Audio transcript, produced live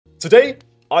Today,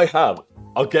 I have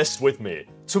a guest with me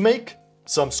to make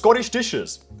some Scottish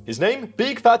dishes. His name,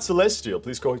 BigFatCelestial.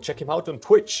 Please go check him out on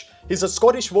Twitch. He's a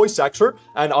Scottish voice actor,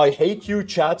 and I hate you,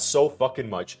 chat, so fucking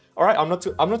much. All right, I'm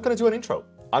not gonna do an intro.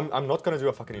 I'm not gonna do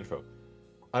a fucking intro.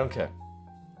 I don't care.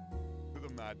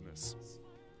 The madness.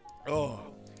 Oh,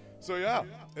 so yeah,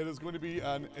 it is going to be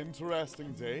an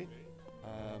interesting day,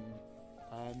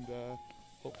 and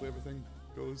hopefully everything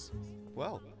goes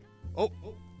well. Oh,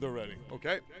 they're ready.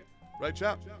 Okay, right,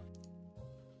 chat.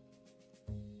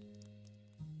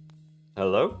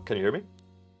 Hello, can you hear me?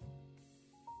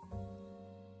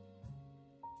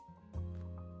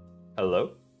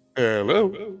 Hello?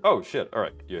 Hello. Oh shit, all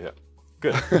right, you're here.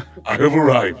 Good. I have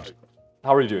arrived.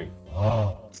 How are you doing?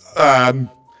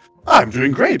 I'm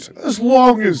doing great. As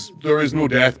long as there is no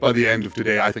death by the end of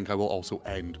today, I think I will also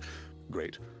end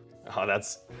great. Oh,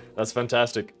 that's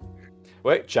fantastic.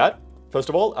 Wait, chat. First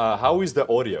of all, how is the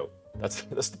audio? That's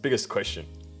the biggest question.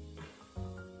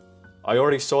 I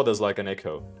already saw there's like an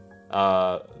echo.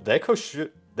 The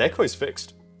echo is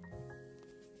fixed.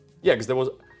 Yeah, because there was,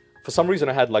 for some reason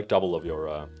I had like double of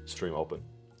your stream open.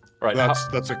 All right.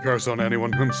 That's a curse on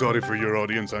anyone. I'm sorry for your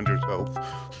audience and yourself.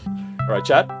 All right,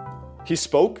 chat. He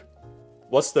spoke.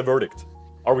 What's the verdict?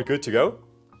 Are we good to go?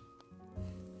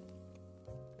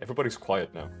 Everybody's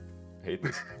quiet now. I hate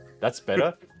this. That's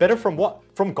better. Better from what?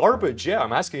 From garbage. Yeah,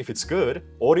 I'm asking if it's good.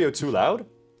 Audio too loud?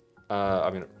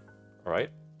 I mean, all right.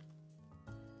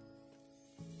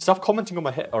 Stop commenting on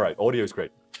my head. All right, audio is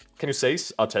great. Can you say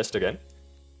a test again?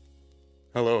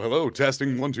 Hello, hello.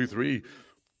 Testing 1, 2, 3.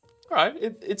 All right,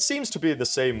 it seems to be the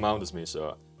same amount as me,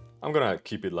 so I'm gonna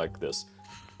keep it like this.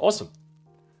 Awesome.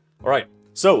 All right,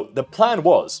 so the plan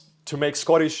was to make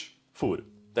Scottish food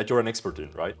that you're an expert in,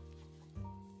 right?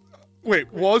 Wait,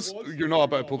 you're not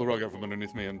about to pull the rug out from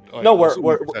underneath me? And no, I said I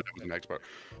was an expert.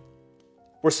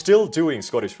 We're still doing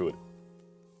Scottish food.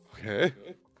 Okay.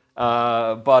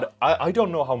 But I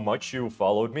don't know how much you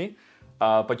followed me.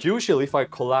 But usually, if I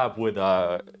collab with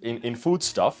in food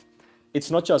stuff,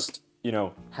 it's not just, you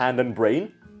know, hand and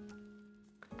brain.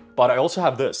 But I also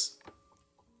have this.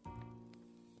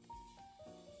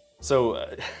 So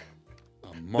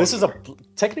this is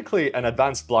technically an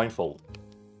advanced blindfold.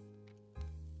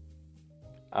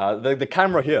 The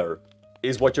camera here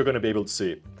is what you're going to be able to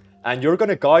see. And you're going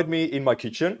to guide me in my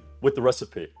kitchen with the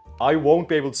recipe. I won't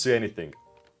be able to see anything.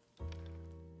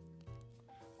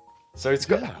 So it's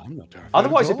good. Yeah, I'm not terrified.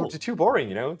 Otherwise it would be too boring,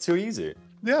 you know? Too easy.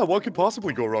 Yeah, what could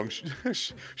possibly go wrong?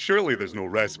 Surely there's no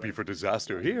recipe for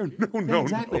disaster here. No,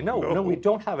 exactly. No, we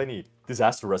don't have any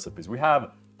disaster recipes. We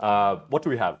have, what do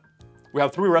we have? We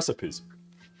have 3 recipes.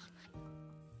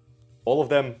 All of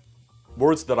them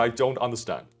words that I don't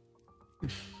understand.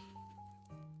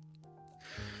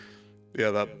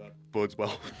 Yeah, that bodes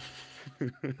well.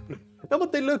 No,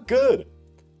 but they look good.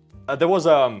 There was,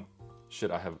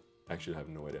 shit, I actually have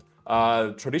no idea.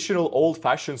 Traditional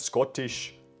old-fashioned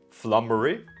Scottish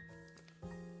flummery.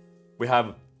 We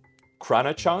have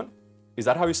Cranachan. Is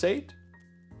that how you say it?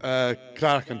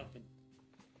 Kraken.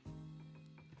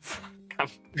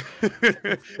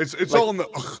 it's like, all in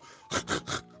the...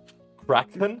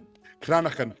 Kraken?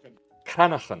 Cranachan.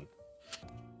 Cranachan.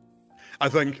 I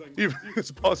think, even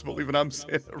it's possible, even I'm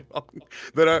saying it wrong.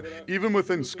 There are, even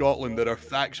within Scotland, there are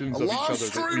factions of each other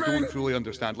that we don't fully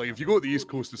understand. Like, if you go to the east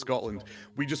coast of Scotland,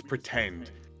 we just pretend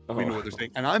we know what they're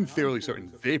saying. And I'm fairly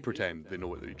certain they pretend they know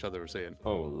what each other are saying.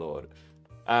 Oh, Lord.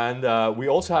 And we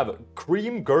also have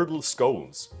cream girdle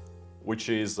scones, which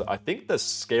is, I think, the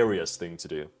scariest thing to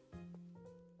do.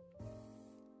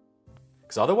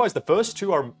 Because otherwise, the first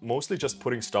 2 are mostly just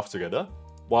putting stuff together,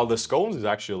 while the scones is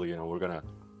actually, you know, we're gonna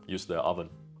use the oven.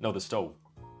 No, the stove.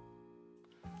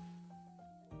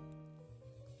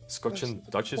 Scotch and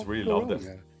Dutchies really love this.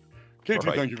 Katie,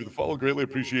 right. Thank you for the follow. Greatly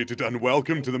appreciated. And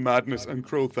welcome to the madness. And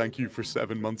Crow, thank you for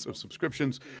 7 months of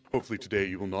subscriptions. Hopefully today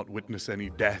you will not witness any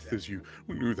death as you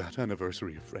renew that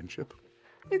anniversary of friendship.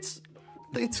 It's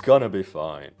gonna be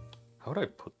fine. How do I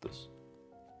put this?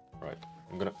 Right,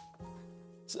 I'm gonna...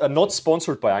 not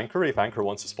sponsored by Anchor. If Anchor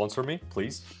wants to sponsor me,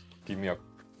 please give me a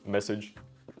message.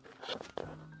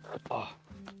 Oh,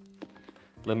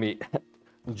 let me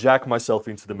jack myself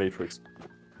into the matrix.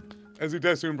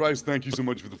 Ezudesu and Bryce, thank you so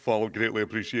much for the follow, greatly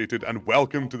appreciated, and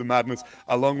welcome to the madness,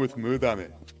 along with Mudame.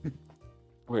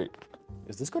 Wait,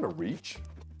 is this gonna reach?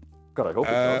 God, I hope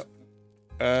it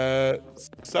does.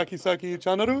 Saki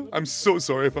Chanaru? I'm so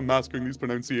sorry if I'm mastering these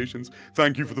pronunciations.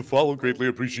 Thank you for the follow, greatly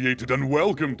appreciated, and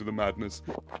welcome to the madness.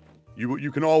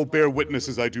 You can all bear witness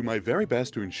as I do my very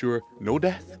best to ensure no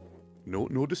death,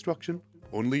 no destruction,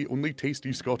 only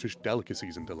tasty Scottish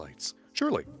delicacies and delights.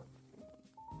 Surely.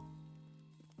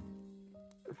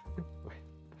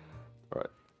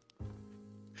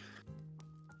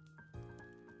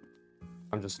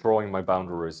 I'm just drawing my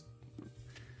boundaries.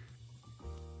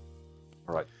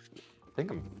 Alright. I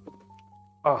think I'm...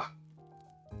 Ah.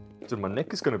 Dude, my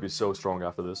neck is gonna be so strong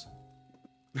after this.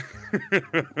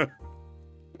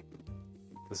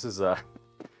 This is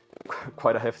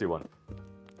quite a hefty one.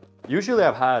 Usually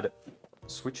I've had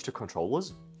switch to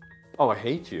controllers. Oh, I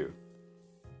hate you.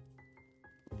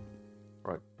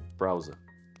 Right, browser.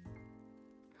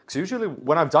 Because usually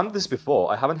when I've done this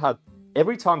before, I haven't had...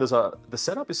 Every time the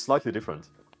setup is slightly different.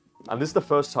 And this is the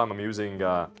first time I'm using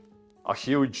a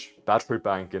huge battery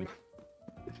bank in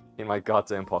my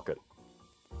goddamn pocket.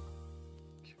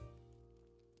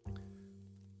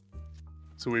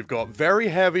 So we've got very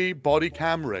heavy body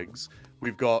cam rigs.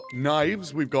 We've got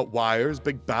knives, we've got wires,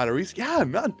 big batteries. Yeah,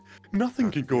 nothing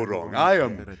can go wrong. I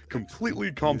am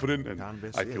completely confident and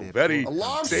I feel very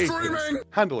safe in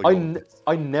handling all of this.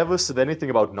 I never said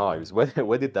anything about knives. Where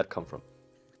did that come from?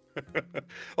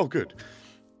 Oh, good.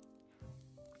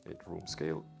 8-room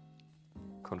scale.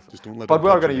 Just don't let but them we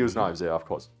are touch going to you. use knives, yeah, of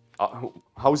course.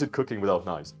 How is it cooking without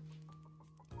knives?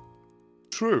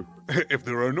 True. If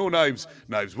there are no knives,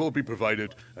 knives will be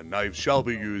provided, and knives shall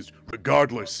be used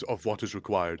regardless of what is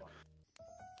required.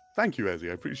 Thank you, Ezzy.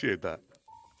 I appreciate that.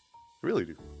 I really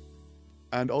do.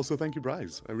 And also thank you,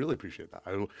 Bryce. I really appreciate that.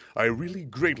 I really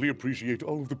greatly appreciate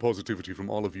all of the positivity from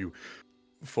all of you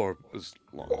for as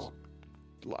long as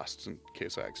it lasts in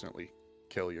case I accidentally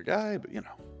kill your guy, but you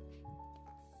know.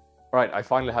 Alright, I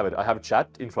finally have it. I have chat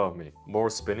in front of me. More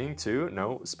spinning too.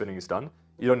 No, spinning is done.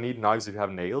 You don't need knives if you have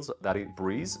nails. That it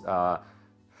breeze. Fuck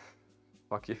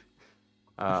you.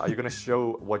 Are you gonna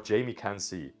show what Jamie can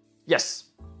see? Yes!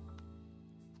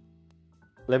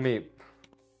 Let me...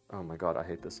 Oh my god, I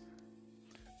hate this.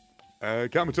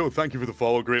 Kamato, thank you for the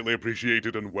follow. Greatly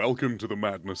appreciated, and welcome to the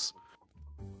madness.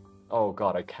 Oh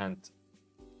god, I can't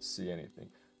see anything.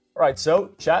 Alright,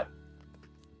 so, chat.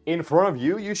 In front of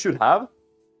you, you should have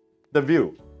the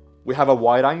view. We have a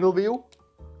wide-angle view,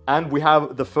 and we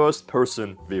have the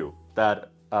first-person view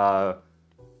that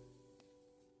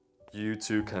you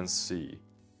two can see.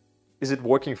 Is it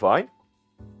working fine?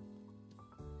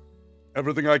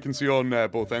 Everything I can see on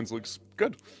both ends looks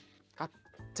good. God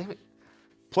damn it.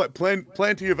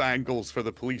 Plenty of angles for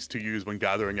the police to use when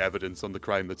gathering evidence on the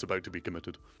crime that's about to be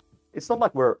committed. It's not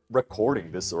like we're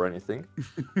recording this or anything.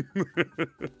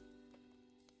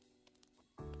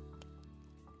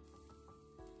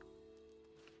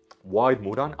 Wide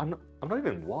Mudan? I'm not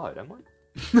even wide, am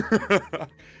I?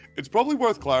 It's probably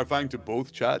worth clarifying to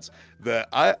both chats that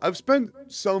I've spent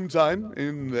some time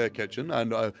in the kitchen,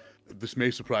 and this may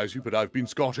surprise you, but I've been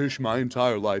Scottish my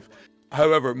entire life.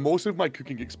 However, most of my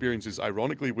cooking experience is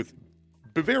ironically with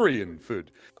Bavarian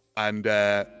food, and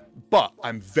but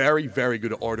I'm very, very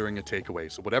good at ordering a takeaway.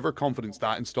 So whatever confidence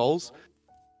that installs,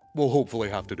 we'll hopefully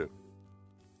have to do.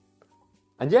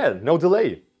 And yeah, no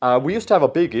delay. We used to have a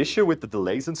big issue with the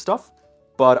delays and stuff,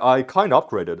 but I kind of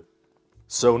upgraded.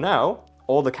 So now,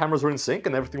 all the cameras are in sync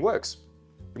and everything works.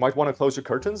 You might want to close your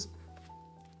curtains.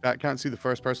 I can't see the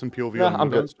first-person POV Yeah, on I'm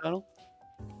Mudan's good. channel.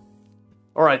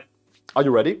 All right, are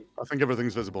you ready? I think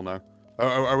everything's visible now.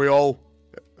 Are we all,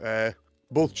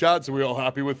 both chats, are we all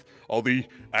happy with all the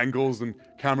angles and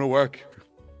camera work?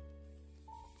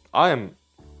 I am...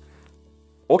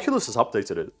 Oculus has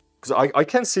updated it. Because I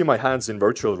can see my hands in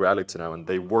virtual reality now, and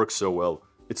they work so well.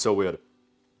 It's so weird.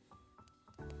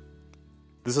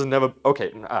 This is never...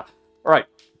 Okay, alright.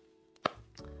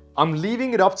 I'm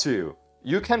leaving it up to you.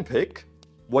 You can pick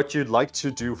what you'd like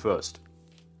to do first.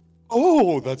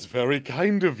 Oh, that's very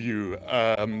kind of you.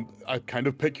 I kind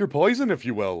of pick your poison, if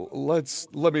you will.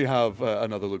 Let me have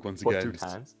another look once What, again. 2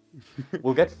 hands?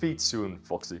 We'll get feet soon,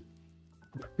 Foxy.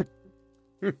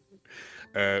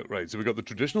 Right, so we've got the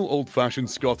traditional old-fashioned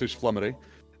Scottish flummery,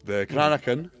 the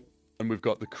Cranachan, and we've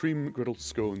got the cream griddled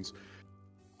scones.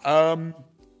 I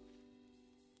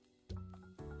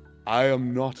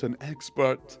am not an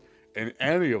expert in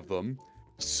any of them,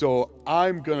 so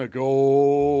I'm gonna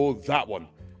go that one.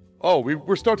 Oh,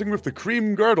 we're starting with the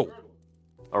cream girdle.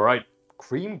 Alright.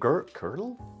 Cream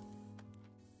girdle?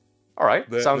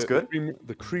 Alright, sounds good.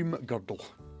 The cream girdle.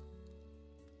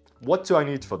 What do I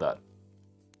need for that?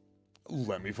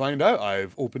 Let me find out.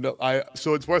 I've opened up.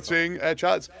 So it's worth saying,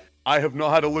 chats, I have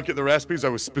not had a look at the recipes. I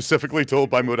was specifically told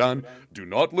by Mudan, do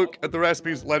not look at the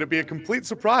recipes. Let it be a complete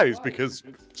surprise, because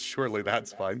surely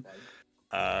that's fine.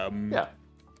 Yeah.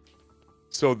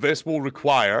 So this will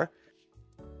require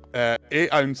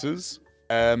 8 ounces.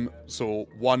 So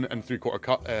 1 3/4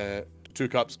 cup, 2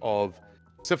 cups of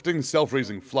sifting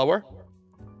self-raising flour,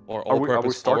 or all-purpose flour. Are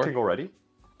we starting already?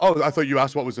 Oh, I thought you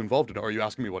asked what was involved in it, or are you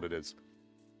asking me what it is?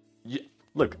 Yeah,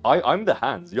 look, I'm the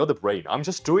hands, you're the brain. I'm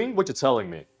just doing what you're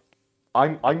telling me.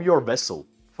 I'm your vessel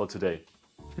for today,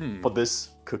 for this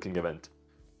cooking event.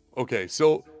 Okay,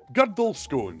 so girdle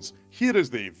scones. Here is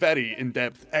the very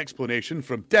in-depth explanation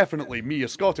from definitely me, a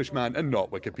Scottish man, and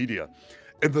not Wikipedia.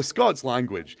 In the Scots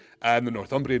language and the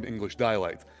Northumbrian English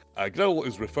dialect, a griddle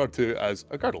is referred to as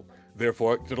a girdle.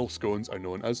 Therefore, griddle scones are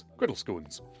known as griddle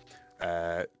scones.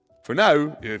 For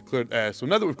now, so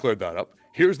now that we've cleared that up,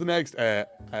 here's the next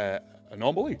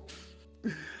anomaly.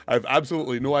 I've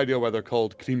absolutely no idea why they're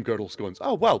called cream girdle scones.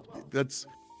 Oh, well, that's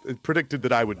predicted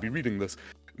that I would be reading this.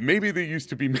 Maybe they used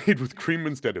to be made with cream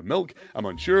instead of milk. I'm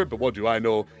unsure, but what do I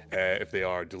know if they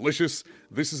are delicious?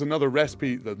 This is another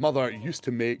recipe that Mother used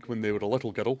to make when they were a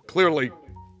little girl. Clearly,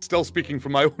 still speaking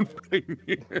from my own brain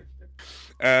here.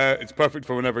 It's perfect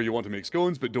for whenever you want to make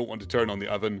scones, but don't want to turn on the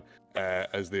oven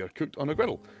as they are cooked on a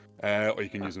griddle. Or you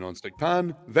can use a non-stick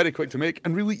pan. Very quick to make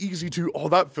and really easy to... Oh,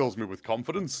 that fills me with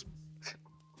confidence.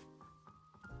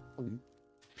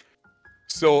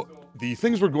 So, the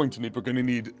things we're going to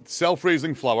need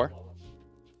self-raising flour.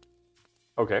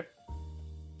 Okay.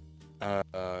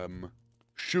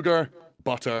 Sugar,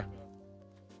 butter.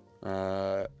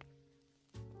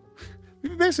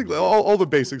 Basically, all the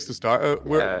basics to start.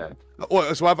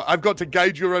 So I've got to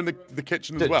guide you around the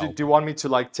kitchen as well. Do you want me to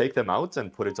like take them out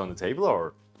and put it on the table,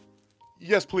 or?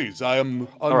 Yes, please. I am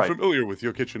unfamiliar with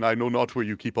your kitchen. I know not where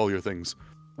you keep all your things.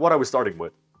 What are we starting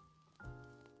with?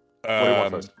 What do you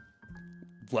want first?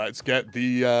 Let's get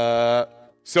the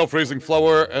self-raising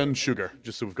flour and sugar,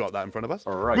 just so we've got that in front of us.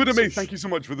 All right. Good of me. Thank you so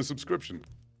much for the subscription.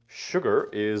 Sugar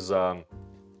is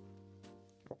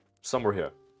somewhere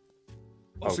here.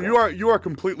 Okay. So you are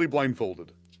completely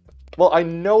blindfolded. Well, I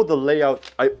know the layout.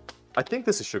 I think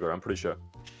this is sugar. I'm pretty sure.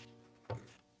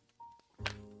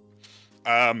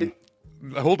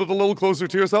 Hold it a little closer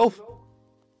to yourself.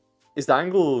 Is the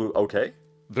angle okay?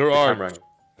 There are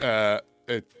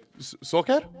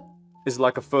socket? Is it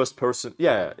like a first person?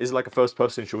 Yeah, is it like a first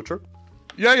person shooter?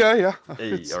 Yeah.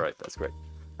 Hey, all right, that's great.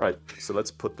 All right, so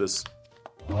let's put this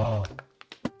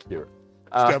here.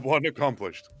 Step one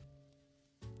accomplished.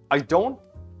 I don't.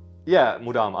 Yeah,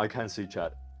 Mudam, I can see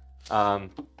chat.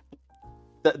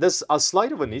 There's a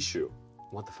slight of an issue.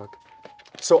 What the fuck?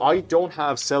 So I don't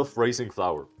have self-raising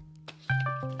flour,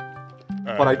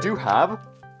 but I do have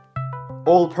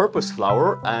all-purpose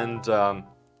flour and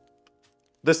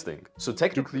this thing. So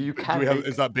technically, you can.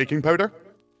 Is that baking powder?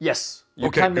 Yes,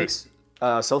 you can make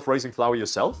self-raising flour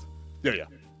yourself. Yeah.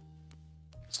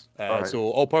 Right. So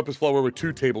all-purpose flour with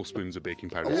 2 tablespoons of baking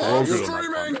powder.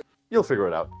 You'll figure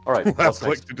it out. All right. What's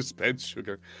next? To dispense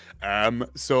sugar.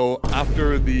 So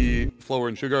after the flour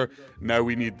and sugar, now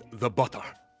we need the butter.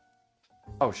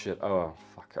 Oh shit. Oh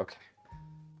fuck. Okay.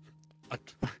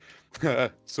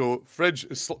 So fridge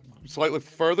is slightly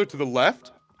further to the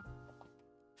left.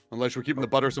 Unless we're keeping the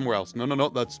butter somewhere else. No.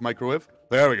 That's microwave.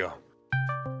 There we go.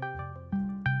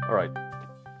 All right.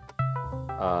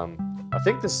 I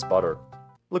think this is butter.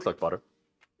 Looks like butter.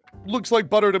 Looks like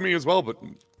butter to me as well, but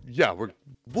yeah,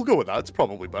 we'll go with that. It's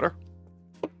probably butter.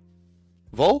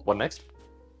 Vol? What next?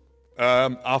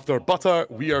 After butter,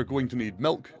 we are going to need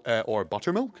milk or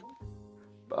buttermilk.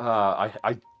 I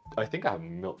think I have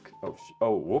milk.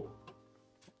 Whoop.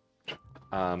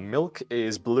 Milk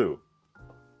is blue.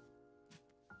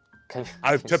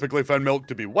 I've typically found milk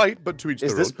to be white, but to each their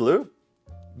own. Is this blue?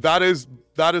 That is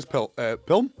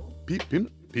pilm? Peem.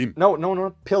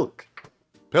 No, pilk.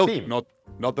 Pilk, Beam. not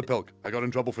the pilk. I got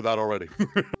in trouble for that already.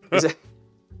 Is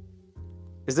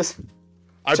this?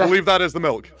 I believe that is the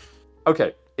milk.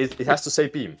 Okay, it has to say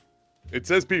beam. It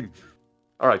says beam.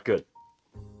 All right, good.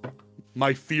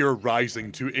 My fear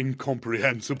rising to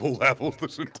incomprehensible levels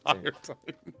this entire time.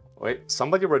 Wait,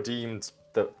 somebody redeemed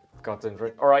the goddamn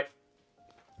drink. All right.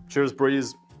 Cheers,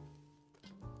 Breeze.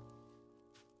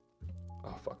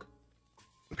 Oh, fuck.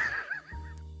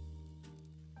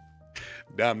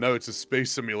 Damn, now it's a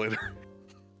space simulator.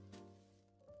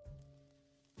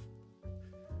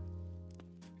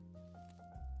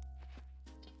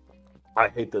 I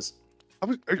hate this.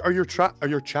 Are your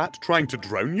chat trying to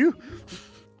drown you?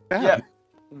 Damn. Yeah,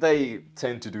 they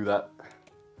tend to do that.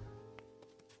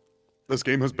 This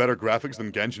game has better graphics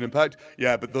than Genshin Impact.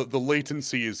 Yeah, but the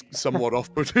latency is somewhat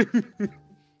off-putting.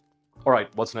 All right,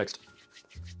 what's next?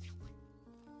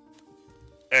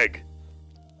 Egg.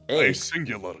 A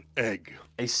singular egg.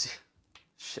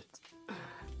 Shit. All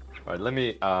right, let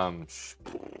me. Oh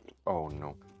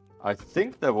no. I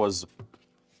think there was.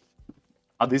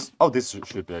 This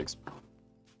should be eggs.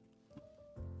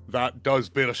 That does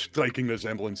bear a striking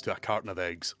resemblance to a carton of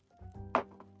eggs.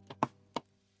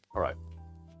 All right.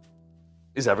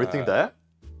 Is everything there?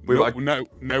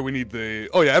 Now we need the...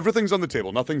 Oh yeah, everything's on the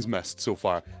table. Nothing's missed so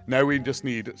far. Now we just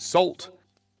need salt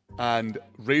and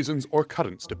raisins or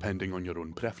currants, depending on your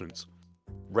own preference.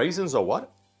 Raisins or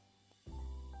what?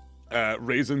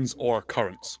 Raisins or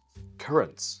currants.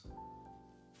 Currants.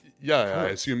 Yeah, Currants.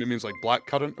 I assume it means like black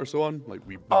currant or so on, like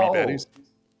wee berries.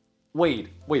 Wait,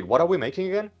 what are we making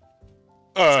again?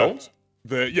 Scones?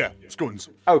 Scones.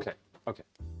 Okay.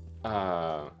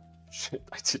 Shit,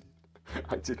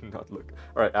 I did not look.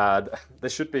 Alright, there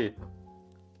should be...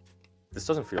 This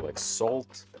doesn't feel like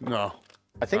salt. No.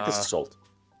 I think this is salt.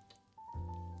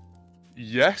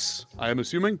 Yes, I am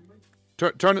assuming.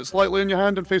 Turn it slightly in your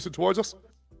hand and face it towards us.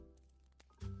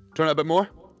 Turn it a bit more.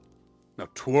 Now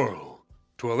twirl.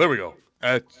 Twirl, there we go.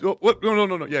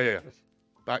 No. Yeah.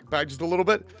 Back just a little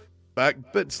bit.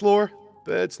 Back, bit slower.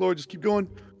 Just keep going.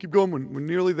 We're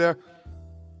nearly there.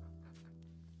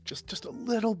 Just a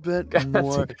little bit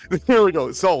more. There we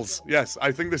go. Sols. Yes,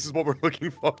 I think this is what we're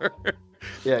looking for.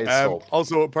 Yeah, it's salt.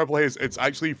 Also, Purple Haze, it's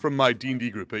actually from my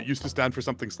D&D group. It used to stand for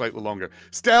something slightly longer.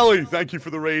 Stelly, thank you for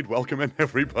the raid. Welcome in,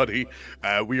 everybody.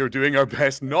 We are doing our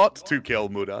best not to kill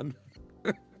Modan.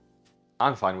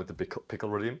 I'm fine with the pickle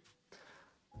redeem.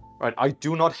 Right, I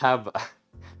do not have...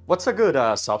 What's a good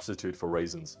substitute for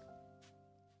raisins?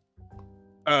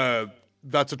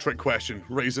 That's a trick question.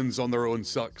 Raisins on their own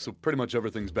suck, so pretty much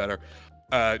everything's better.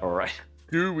 Alright.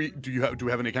 Do we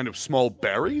have any kind of small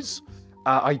berries?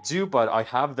 I do, but I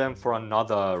have them for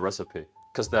another recipe.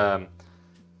 Because the...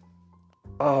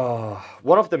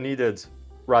 one of them needed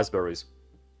raspberries.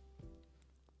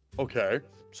 Okay.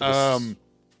 So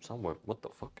somewhere... What the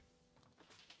fuck?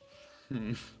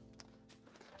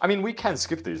 I mean, we can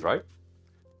skip these, right?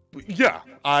 Yeah,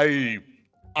 I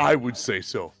would say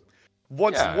so.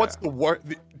 What's the worst?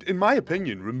 In my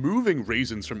opinion, removing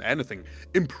raisins from anything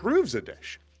improves a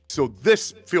dish. So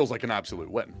this feels like an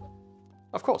absolute win.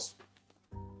 Of course.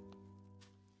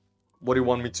 What do you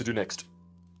want me to do next,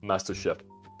 Master Chef?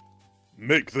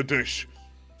 Make the dish.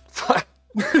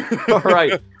 All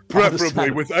right.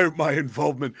 Preferably without my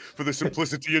involvement for the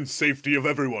simplicity and safety of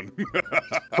everyone.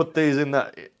 Put these in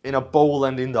a bowl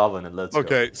and in the oven and let's go.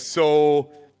 Okay, so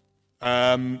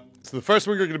the first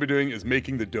thing we're going to be doing is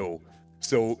making the dough.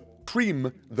 So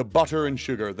cream the butter and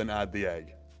sugar, then add the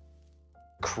egg.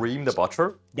 Cream the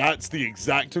butter? That's the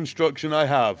exact instruction I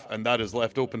have, and that is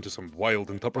left open to some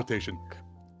wild interpretation.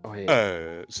 Oh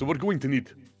yeah. So we're going to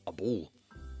need a bowl.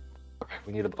 Okay,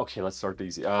 we need a... Okay, let's start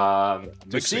easy. Do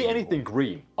you see anything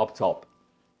green up top?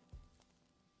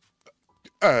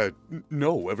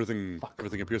 No. Everything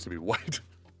appears to be white.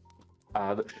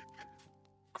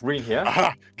 Green here?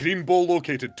 Aha! Green bowl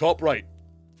located, top right.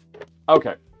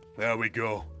 Okay. There we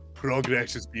go.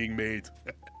 Progress is being made.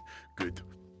 Good.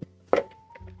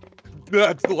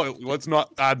 Let's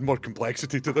not add more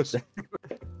complexity to this.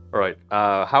 Alright,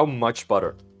 how much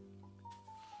butter?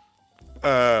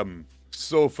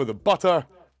 So for the butter,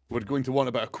 we're going to want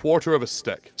about 1/4 of a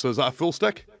stick. So is that a full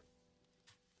stick?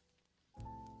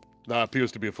 That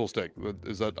appears to be a full stick.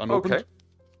 Is that unopened? Okay.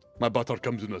 My butter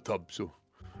comes in a tub, so...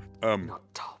 Not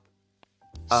tub.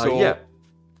 So, yeah.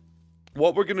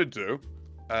 What we're gonna do...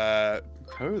 how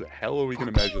the hell are we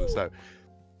gonna measure this out?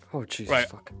 Oh, Jesus, right.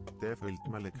 fuck.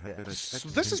 So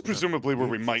this is presumably where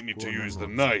we might need to use the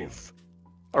knife.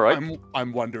 Alright.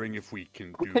 I'm wondering if we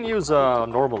can We can use a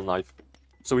normal knife,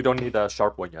 so we don't need a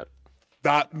sharp one yet.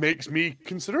 That makes me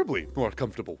considerably more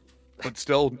comfortable. But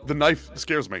still, the knife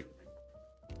scares me.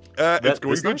 It's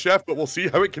going good, Chef, but we'll see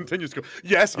how it continues to go.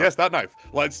 Yes, that knife.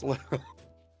 Let's...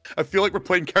 I feel like we're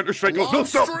playing Counter-Strike. No,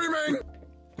 stop! Streaming!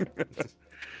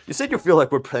 You said you feel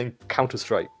like we're playing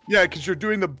Counter-Strike. Yeah, because you're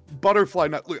doing the butterfly...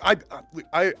 Look, I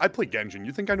play Genshin.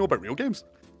 You think I know about real games?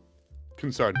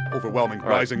 Concern. Overwhelming. Right.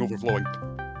 Rising. Overflowing.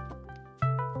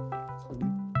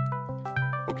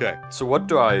 Okay. So what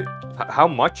do I... How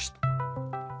much?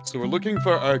 So we're looking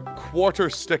for a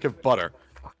 1/4 stick of butter.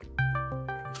 Fuck.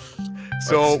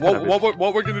 So what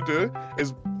we're going to do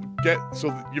is get...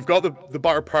 So you've got the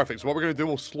butter perfect. So what we're going to do,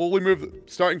 we'll slowly move...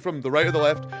 Starting from the right or the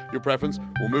left, your preference.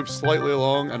 We'll move slightly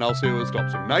along and I'll say we'll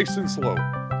stop. So nice and slow.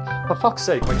 For fuck's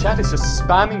sake, my chat is just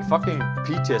spamming fucking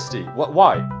PTSD.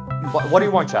 Why? What do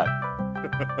you want, chat?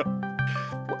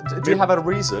 Do you have a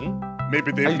reason?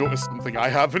 Maybe they've noticed something I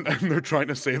haven't and they're trying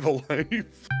to save a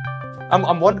life.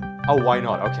 I'm wondering... Oh, why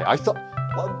not? Okay, I thought...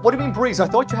 What do you mean, Breeze? I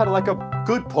thought you had like a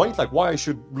good point, like why I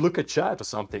should look at chat or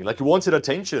something. Like you wanted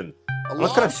attention. I'm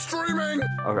not gonna... streaming!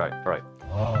 Alright.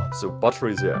 So butter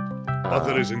is here.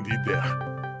 Butter is indeed there.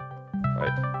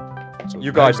 Right. So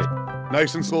you guide me.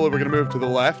 Nice and slowly, we're gonna move to the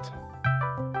left.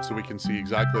 So we can see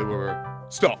exactly where we're...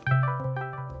 Stop!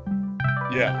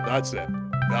 Yeah, that's it.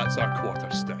 That's our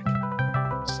 1/4 stick.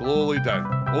 Slowly down.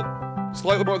 Oh,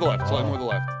 slightly more to the left. Slightly more to the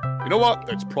left. You know what?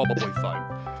 It's probably fine.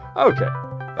 Okay.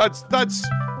 That's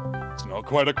it's not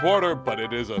quite a quarter, but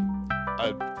it is an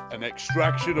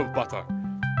extraction of butter,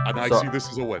 and I see this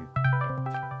as a win.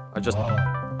 I just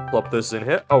plop this in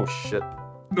here. Oh shit.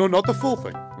 No, not the full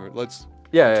thing. Let's.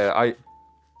 Yeah,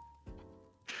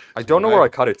 I don't know where I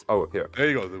cut it. Oh, here. There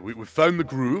you go. We found the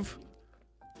groove.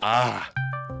 Ah.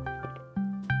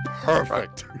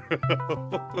 Perfect.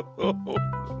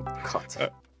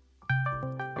 Cut.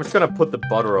 I'm just gonna put the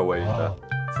butter away in the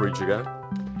fridge again.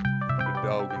 The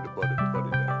dog and the butter dog.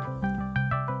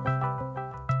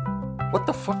 What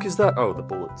the fuck is that? Oh, the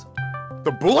bullet.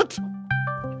 The bullet?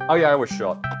 Oh yeah, I was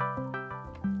shot.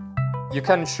 You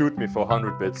can shoot me for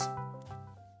 100 bits.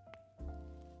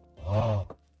 Oh.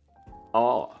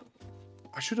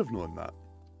 I should have known that.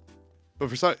 But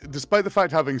despite the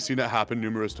fact having seen it happen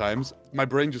numerous times, my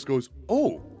brain just goes,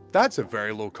 "Oh, that's a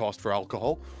very low cost for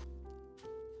alcohol."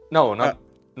 No, not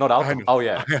alcohol. Oh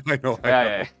yeah. I know.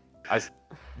 Yeah.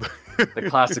 The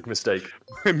classic mistake.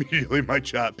 Immediately, my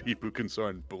chat people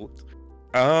concerned bullet.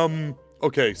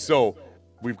 Okay, so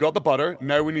we've got the butter.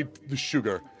 Now we need the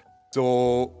sugar.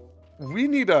 So we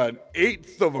need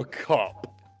 1/8 of a cup.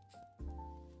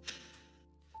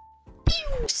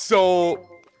 So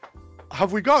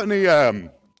have we got any?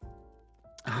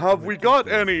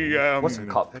 What's a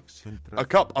cup? A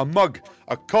cup, a mug,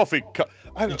 a coffee cup.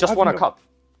 You just want a cup.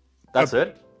 That's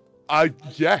it?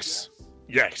 Yes.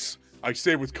 I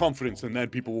say with confidence, and then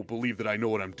people will believe that I know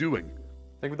what I'm doing.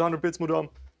 Thank you for the 100 bits, madam.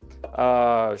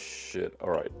 Shit.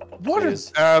 All right. What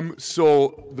is?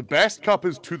 So the best cup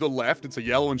is to the left. It's a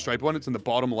yellow and striped one. It's in the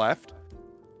bottom left.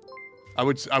 I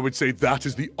would say that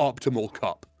is the optimal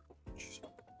cup.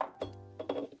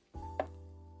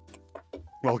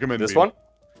 Welcome in. This one?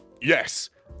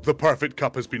 Yes, the perfect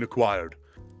cup has been acquired.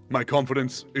 My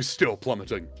confidence is still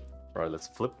plummeting. All right, let's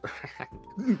flip.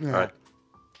 All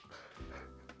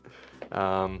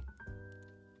right.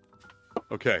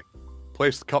 Okay,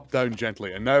 place the cup down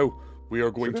gently, and now we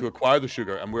are going to acquire the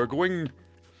sugar, and we're going.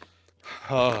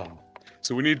 So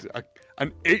we need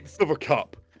 1/8 of a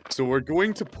cup. So we're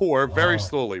going to pour very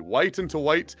slowly, white into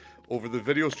white, over the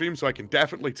video stream, so I can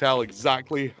definitely tell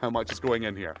exactly how much is going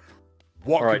in here.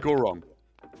 What could go wrong?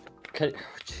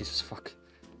 Jesus fuck.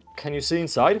 Can you see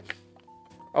inside?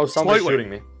 Oh, someone's shooting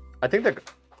me. I think that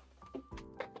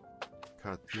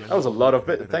was a lot of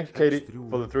bits. Thank you, Katie,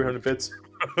 for the 300 bits.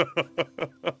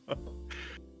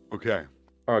 Okay.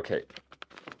 Okay.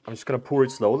 I'm just gonna pour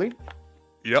it slowly.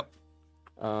 Yep.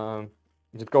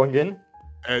 Is it going in?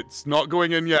 It's not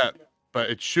going in yet,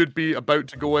 but it should be about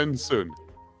to go in soon.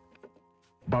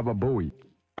 Baba Booey.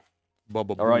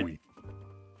 Baba Booey. All right.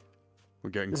 We're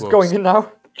getting Is close. it going in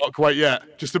now? Not quite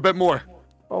yet. Just a bit more.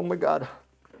 Oh my god.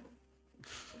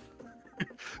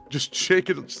 Just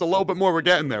shake it just a little bit more. We're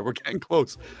getting there. We're getting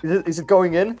close. Is it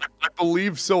going in? I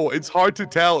believe so. It's hard to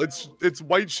tell. It's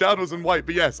white shadows and white,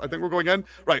 but yes, I think we're going in.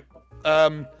 Right.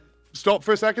 Stop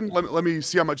for a second. Let me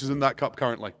see how much is in that cup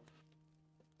currently.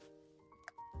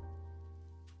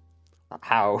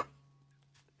 How?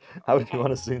 How do you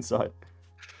want to see inside?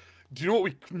 Do you know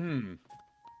what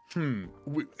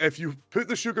if you put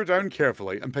the sugar down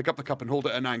carefully and pick up the cup and hold it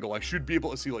at an angle, I should be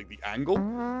able to see, like, the angle.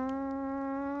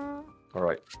 All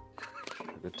right.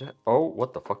 Oh,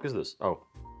 what the fuck is this? Oh.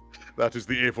 That is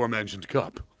the aforementioned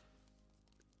cup.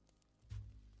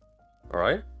 All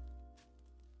right.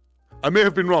 I may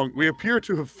have been wrong. We appear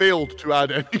to have failed to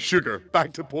add any sugar.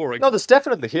 Back to pouring. No, there's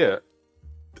definitely here.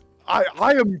 I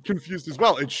am confused as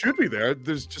well. It should be there.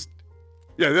 There's just...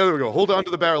 Yeah, there we go. Hold on to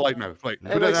the barrel light now. Right.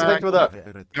 Hey, wait, thank you for that.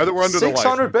 Now that we're under the light.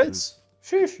 600 bits?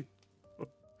 Sheesh.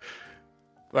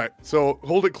 Right, so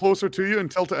hold it closer to you and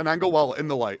tilt it an angle while in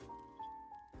the light.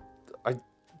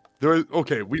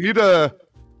 Okay, we need a...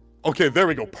 Okay, there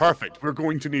we go. Perfect. We're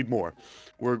going to need more.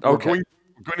 We're going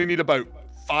to need about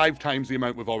 5 times the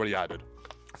amount we've already added.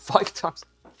 5 times?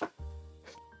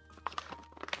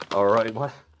 All right,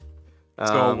 what?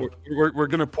 So we're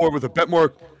going to pour with a bit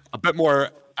more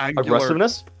angular...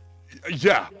 Aggressiveness?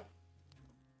 Yeah.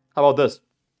 How about this?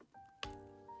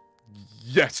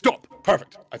 Yeah, stop.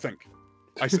 Perfect, I think.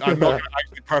 I'm not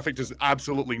actually perfect is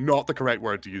absolutely not the correct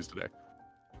word to use today.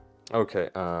 Okay,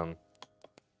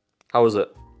 how is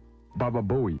it? Baba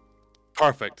Booey.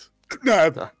 Perfect.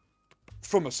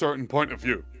 From a certain point of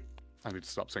view. I need to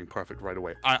stop saying perfect right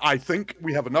away. I think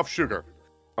we have enough sugar.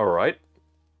 All right.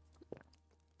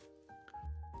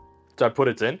 Did I put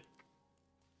it in?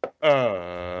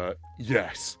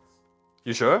 Yes.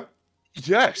 You sure?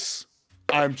 Yes.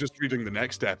 I'm just reading the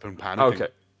next step and panicking. Okay.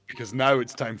 Because now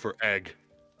it's time for egg.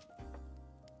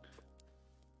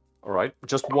 All right,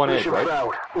 just one egg,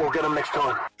 right? We'll get them next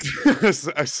time.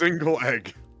 A single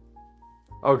egg.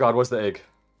 Oh god, what's the egg?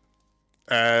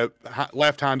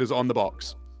 Left hand is on the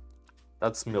box.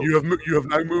 That's milk. You have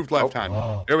now moved left hand.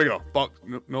 There we go. Box.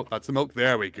 No, that's the milk.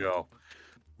 There we go.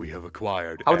 We have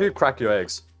acquired. How do you crack your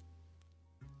eggs?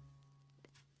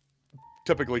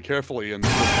 Typically carefully and.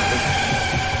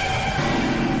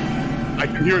 I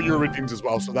can hear your routines as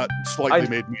well, so that slightly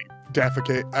made me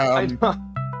defecate. I know.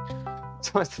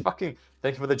 So it's fucking.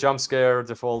 Thank you for the jump scare,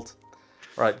 default.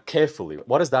 All right, carefully.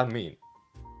 What does that mean?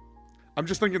 I'm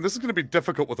just thinking this is going to be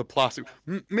difficult with a plastic.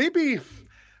 Maybe.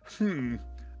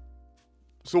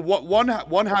 So what?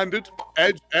 One-handed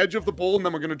edge of the bowl, and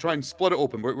then we're going to try and split it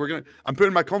open. We're gonna. I'm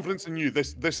putting my confidence in you.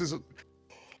 This is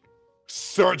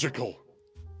surgical.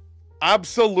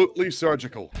 Absolutely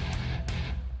surgical.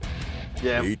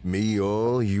 Yeah. Eat me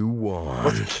all you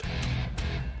want.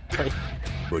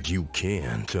 But you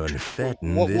can't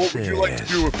unfatten What this would you like to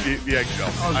do with the eggshell?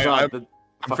 Oh,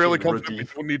 I'm fairly confident we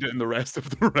don't need it in the rest of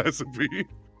the recipe.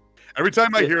 Every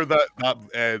time I hear that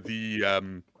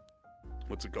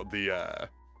what's it called? The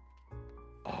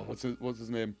what's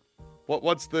his name?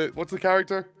 What's the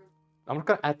character? I'm not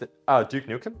gonna add the Duke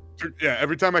Nukem. Yeah,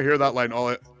 every time I hear that line,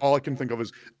 all I can think of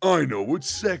is, I know what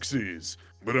sex is,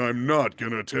 but I'm not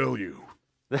gonna tell you.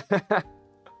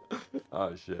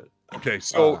 Oh shit. Okay,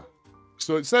 so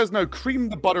it says now cream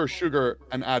the butter, sugar,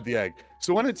 and add the egg.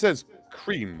 So when it says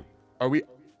cream, are we?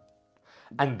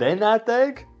 And then add the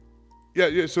egg?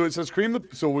 Yeah. So it says cream the.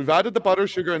 So we've added the butter,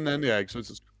 sugar, and then the egg. So it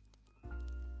says.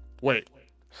 Wait.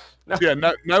 No. Yeah.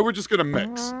 Now we're just gonna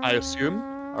mix. I assume.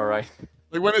 All right.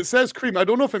 Like when it says cream, I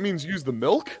don't know if it means use the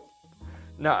milk.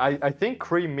 No, I think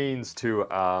cream means to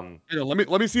Yeah,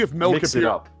 let me see if milk mix it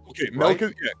up. Okay, milk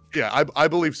is I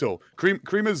believe so.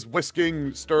 Cream is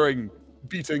whisking, stirring,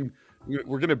 beating.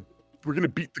 We're gonna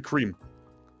beat the cream.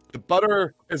 The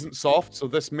butter isn't soft, so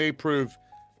this may prove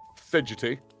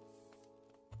fidgety.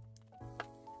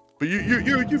 But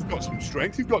you've got some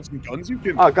strength. You've got some guns. You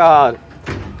can. Oh god.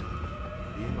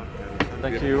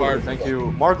 Thank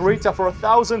you, Margarita, for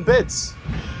 1,000 bits.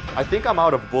 I think I'm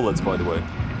out of bullets, by the way.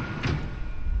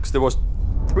 Because there was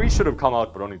 3 should have come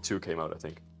out, but only 2 came out, I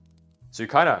think. So you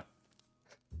kind of.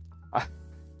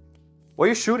 Why are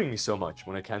you shooting me so much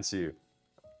when I can't see you?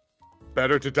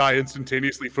 Better to die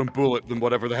instantaneously from bullet than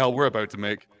whatever the hell we're about to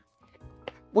make.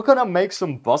 We're gonna make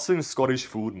some buzzing Scottish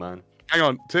food, man. Hang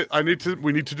on,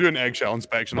 we need to do an eggshell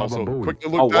inspection also.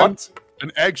 Quickly Oh, look down. what?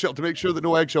 An eggshell to make sure that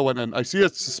no eggshell went in. I see a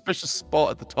suspicious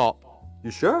spot at the top. You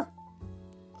sure?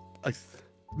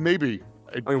 Maybe.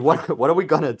 I mean, what are we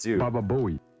gonna do? Baba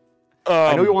Booey.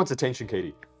 I know you want attention,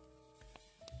 Katie.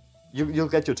 You'll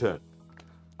get your turn.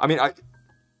 I mean,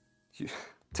 do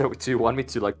you want me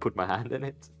to like put my hand in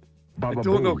it? I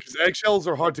don't know, because eggshells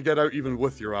are hard to get out even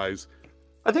with your eyes.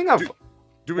 I think I've.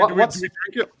 Do we drink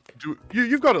it?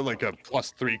 You've got like a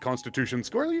 +3 Constitution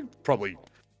score. You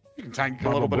can tank a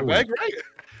little bit of egg, right?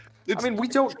 I mean, we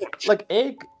don't like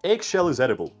eggshell is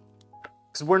edible,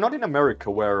 because we're not in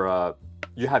America where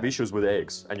you have issues with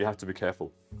eggs and you have to be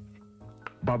careful.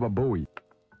 Baba Booey.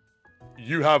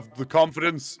 You have the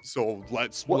confidence, so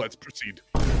let's proceed.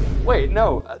 Wait,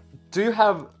 no. Do you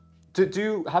have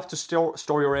to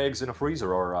store your eggs in a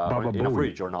freezer or in a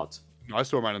fridge or not? No, I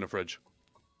store mine in a fridge.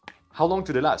 How long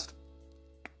do they last?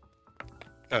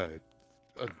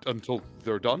 Until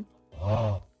they're done.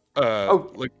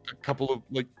 Like a couple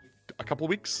of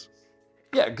weeks.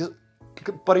 Yeah,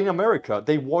 but in America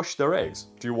they wash their eggs.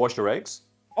 Do you wash your eggs?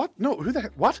 What? No, who the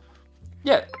heck? What?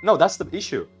 Yeah, no, that's the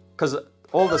issue. Because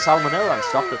all the salmonella and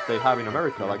stuff that they have in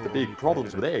America, like the big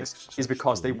problems with eggs, is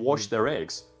because they wash their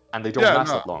eggs and they don't last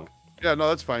that long. Yeah, no,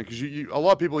 that's fine. Because a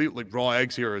lot of people eat like raw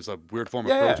eggs here as a weird form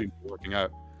of protein for working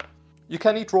out. You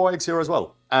can eat raw eggs here as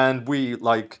well, and we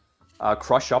like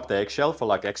crush up the eggshell for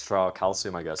like extra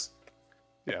calcium, I guess.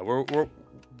 Yeah,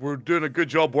 we're doing a good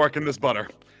job working this butter.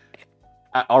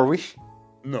 Are we?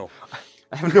 No.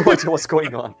 I have no idea what's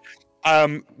going on.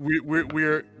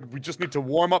 We just need to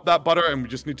warm up that butter, and we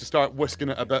just need to start whisking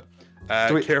it a bit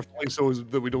carefully so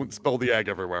that we don't spill the egg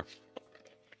everywhere.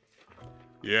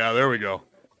 Yeah, there we go.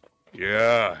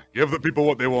 Yeah, give the people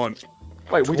what they want.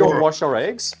 Wait, we don't wash our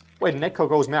eggs? Wait, Neko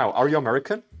goes meow. Are you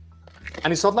American?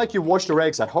 And it's not like you wash your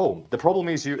eggs at home. The problem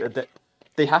is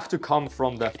they have to come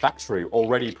from the factory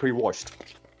already pre-washed.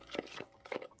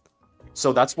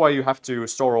 So that's why you have to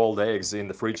store all the eggs in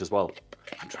the fridge as well.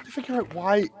 I'm trying to figure out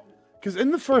why. Because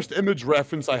in the first image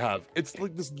reference I have, it's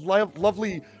like this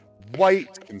lovely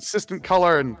white, consistent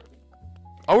color, and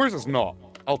ours is not.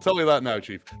 I'll tell you that now,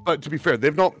 Chief. But to be fair,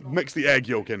 they've not mixed the egg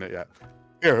yolk in it yet.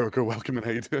 Here, welcome, and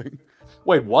how you doing?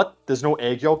 Wait, what? There's no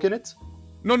egg yolk in it?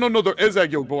 No, there is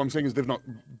egg yolk, but what I'm saying is they've not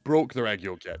broke their egg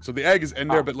yolk yet. So the egg is in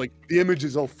there, but like the image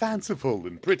is all fanciful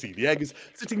and pretty. The egg is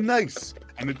sitting nice,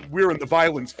 and we're in the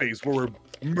violence phase where we're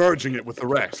merging it with the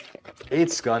rest.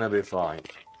 It's gonna be fine.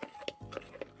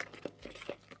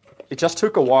 It just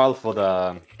took a while for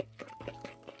the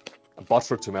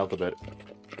butter to melt a bit.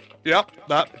 Yep,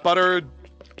 that butter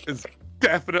is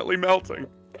definitely melting.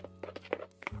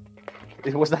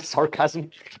 Was that sarcasm?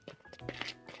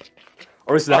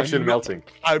 Or is it actually melting?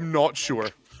 I'm not sure.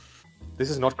 This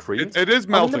is not creamed? It is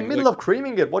melting. I'm in the middle of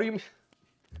creaming it. What do you mean?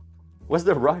 What's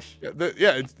the rush?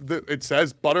 Yeah, it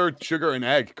says butter, sugar, and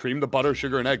egg. Cream the butter,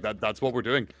 sugar, and egg. That's what we're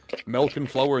doing. Milk and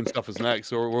flour and stuff is next,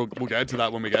 so we'll get to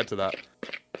that when we get to that.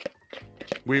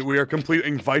 We are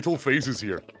completing vital phases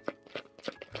here.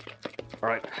 All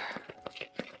right.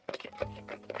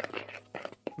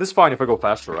 This is fine if I go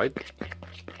faster, right?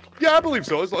 Yeah, I believe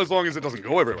so, as long as it doesn't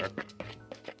go everywhere.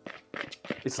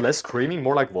 It's less creaming,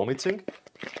 more like vomiting?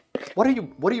 What do you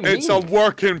mean? It's a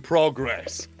work in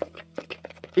progress.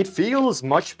 It feels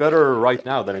much better right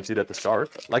now than it did at the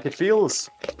start. Like, it feels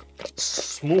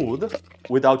smooth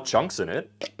without chunks in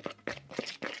it.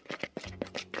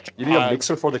 You need a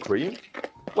mixer for the cream?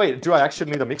 Wait, do I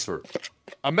actually need a mixer?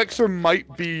 A mixer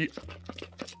might be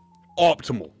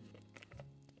optimal.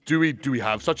 Do we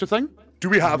have such a thing? Do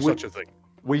we have such a thing?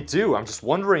 We do. I'm just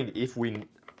wondering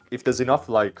if there's enough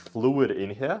like fluid in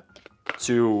here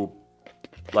to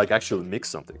like actually mix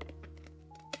something.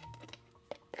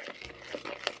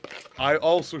 I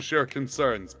also share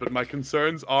concerns, but my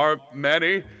concerns are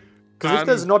many. Because if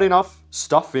there's not enough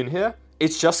stuff in here,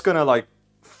 it's just gonna like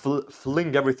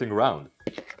fling everything around.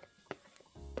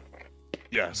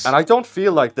 Yes. And I don't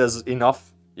feel like there's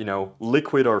enough, you know,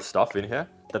 liquid or stuff in here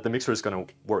that the mixer is gonna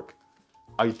work.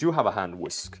 I do have a hand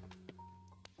whisk.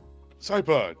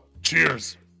 Cyber,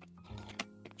 cheers.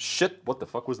 Shit, what the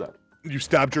fuck was that? You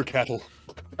stabbed your kettle.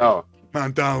 Oh.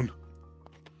 Man down.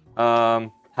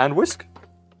 Hand whisk?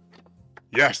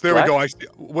 Yes, there we go.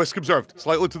 Whisk observed.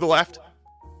 Slightly to the left.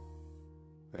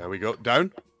 There we go.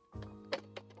 Down.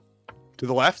 To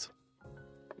the left.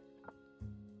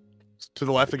 To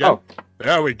the left again. Oh.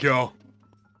 There we go.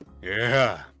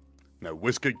 Yeah. Now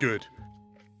whisk it good.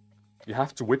 You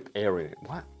have to whip air in it.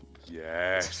 What?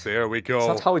 Yes, there we go.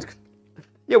 That's not how it...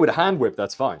 Yeah, with a hand whip,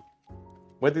 that's fine.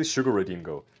 Where did the sugar redeem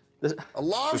go? This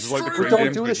is like the we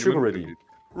don't do the sugar redeem.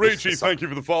 Rachie, thank you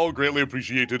for the follow. Greatly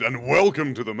appreciated. And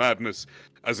welcome to the madness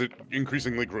as it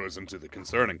increasingly grows into the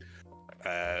concerning.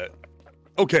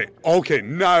 Okay.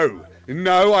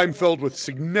 Now I'm filled with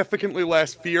significantly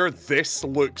less fear. This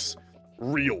looks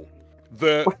real.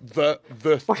 Why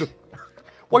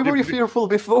were you fearful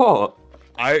before?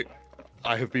 I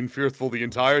have been fearful the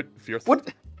entire...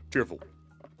 What? Fearful.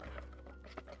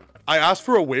 I asked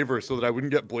for a waiver so that I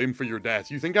wouldn't get blamed for your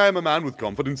death. You think I am a man with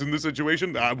confidence in this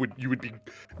situation? You would be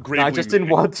greatly... I just didn't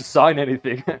want to sign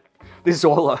anything. This is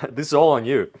all on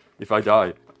you, if I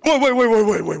die.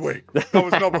 Wait. That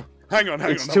was not... Hang on.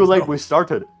 It's too late, we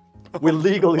started. We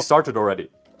legally started already.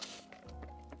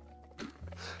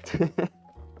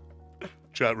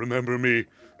 Chat, remember me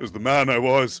as the man I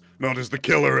was, not as the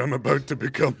killer I'm about to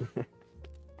become.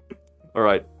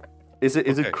 Alright. Is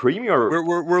it creamy or...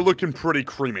 We're looking pretty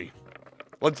creamy.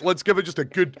 Let's give it just a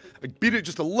good... beat it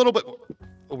just a little bit...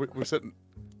 Oh, we're sitting...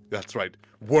 That's right.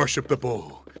 Worship the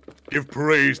bowl. Give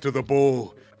praise to the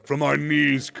bowl. From our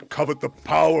knees, covet the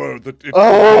power that it...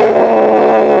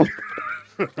 Oh!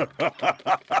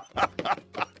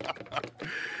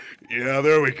 Yeah,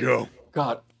 there we go.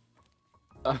 God.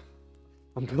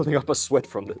 I'm building up a sweat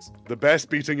from this. The best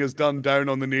beating is done down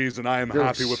on the knees, and I am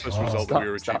happy with this result that we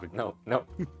are achieving. No.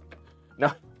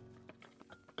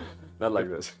 Not like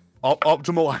this.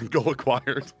 Optimal angle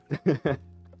acquired.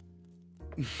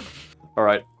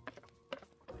 Alright.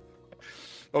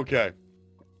 Okay.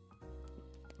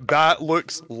 That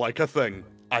looks like a thing.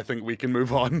 I think we can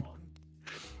move on.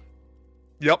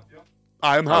 Yep.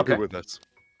 I am happy with this.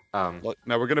 Look,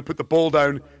 now we're going to put the bowl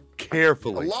down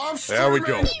carefully. There we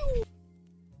go.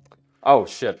 Oh,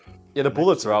 shit. Yeah, the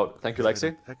bullets are out. Thank you,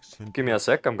 Lexi. Give me a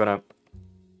sec. I'm gonna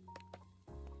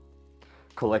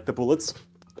collect the bullets.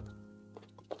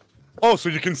 Oh, so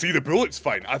you can see the bullets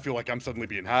fine. I feel like I'm suddenly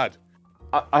being had.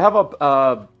 I have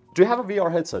a... do you have a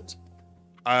VR headset?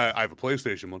 I have a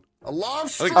PlayStation one.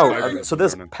 So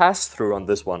there's pass-through on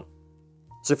this one.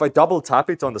 So if I double tap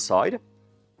it on the side,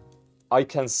 I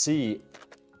can see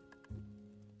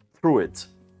through it.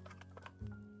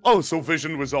 Oh, so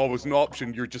vision was always an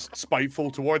option. You're just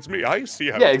spiteful towards me. I see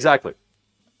how... Yeah, exactly.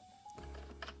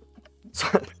 So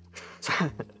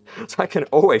I can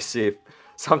always see if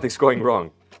something's going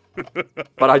wrong.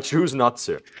 But I choose not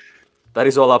to. That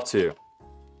is all up to you.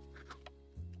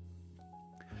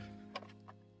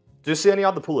 Do you see any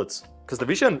other bullets? Because the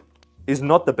vision is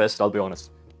not the best, I'll be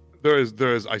honest. There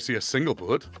is. I see a single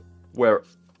bullet. Where?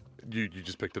 You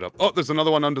just picked it up. Oh, there's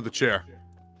another one under the chair.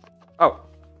 Oh.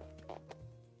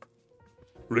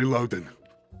 Reloading.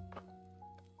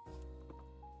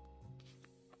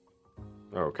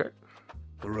 Okay.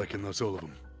 I reckon that's all of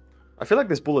them. I feel like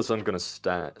these bullets aren't gonna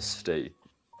stay.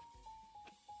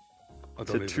 I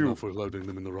don't even know if we're loading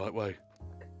them in the right way.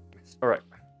 Alright.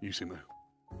 You seem to.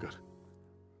 Good.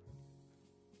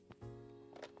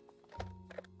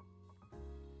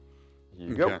 Here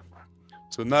you go.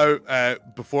 So now,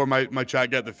 before my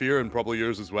chat get the fear, and probably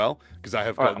yours as well, because I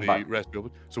have got the recipe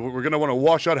open. So we're going to want to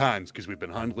wash our hands, because we've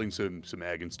been handling some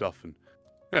egg and stuff. And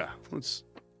yeah, let's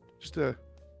just...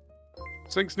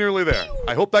 sink's nearly there.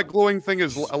 I hope that glowing thing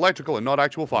is electrical and not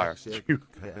actual fire.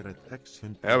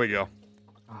 There we go.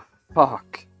 Oh,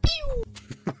 fuck.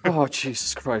 Oh,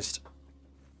 Jesus Christ.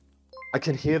 I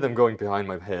can hear them going behind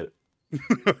my head.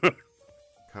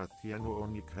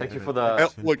 Thank you for the...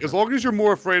 Look, as long as you're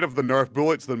more afraid of the Nerf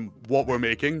bullets than what we're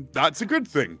making, that's a good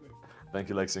thing. Thank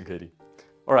you, Lex and Katie.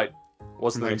 Alright,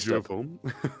 what's the next step?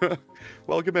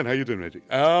 Welcome in, how you doing, Reggie?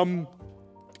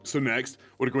 So next,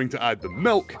 we're going to add the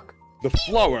milk, the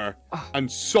flour,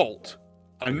 and salt.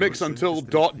 And mix until ...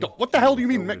 What the hell do you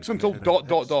mean mix until ...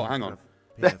 Hang on.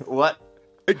 What?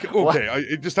 Okay,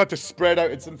 I just had to spread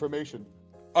out its information.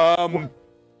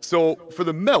 So, for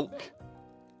the milk...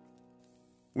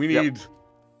 We need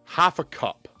half a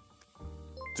cup.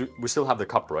 We still have the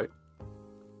cup, right?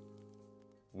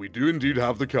 We do indeed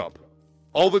have the cup.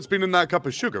 All that's been in that cup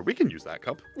is sugar. We can use that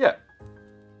cup. Yeah.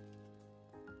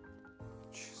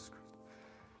 Jesus Christ.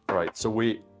 Alright, so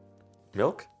we...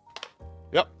 Milk?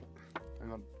 Yep.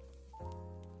 Hang on.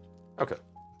 Okay.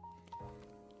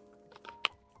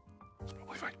 It's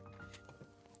probably fine.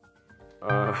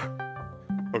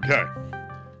 Okay.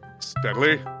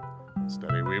 Steadily.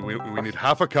 Steady. We need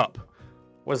half a cup.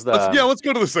 What's that? Let's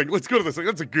go to the sink. Let's go to the sink.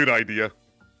 That's a good idea.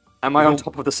 Am I on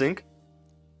top of the sink?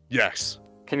 Yes.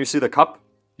 Can you see the cup?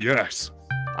 Yes.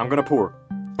 I'm gonna pour.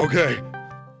 Okay.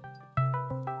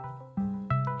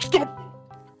 Stop!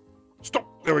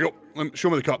 Stop! There we go. Show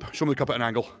me the cup. Show me the cup at an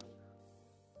angle.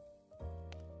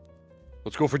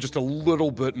 Let's go for just a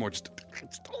little bit more. Just a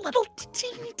little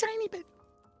teeny tiny bit.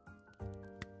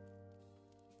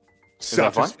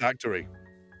 Satisfactory.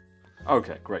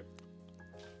 Okay, great.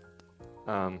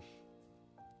 Okay.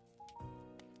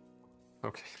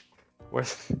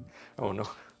 Where's... Oh, no.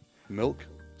 Milk.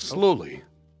 Slowly.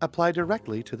 Apply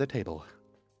directly to the table.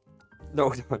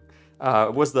 No,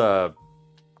 where's the...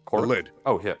 cork? The lid.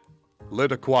 Oh, here.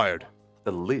 Lid acquired.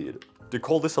 The lid? Do you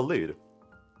call this a lid?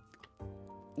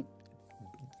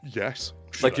 Yes.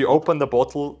 Like you open the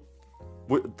bottle...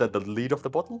 The lid of the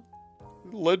bottle?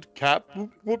 Lid, cap,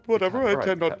 whatever.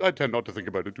 Cap, I tend not to think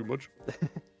about it too much.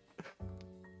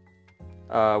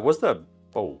 What's the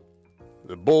bowl?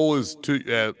 The bowl is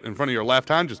in front of your left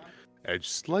hand, just edge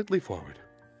slightly forward.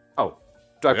 Oh,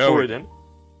 do I pour it in?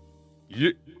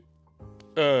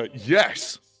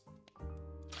 Yes.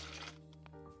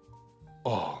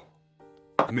 Oh,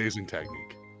 amazing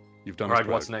technique. You've done it. Alright,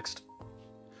 what's next?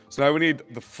 So now we need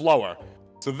the flour.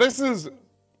 So this is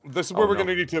where we're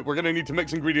gonna need to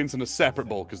mix ingredients in a separate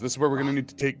bowl, because this is where we're gonna need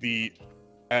to take the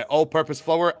all-purpose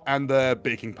flour and the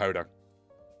baking powder.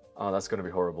 Oh, that's gonna be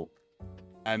horrible.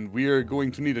 And we are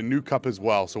going to need a new cup as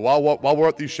well. So while we're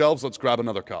at these shelves, let's grab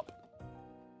another cup.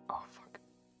 Oh fuck.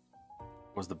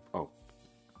 What's the... Oh.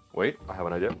 Wait, I have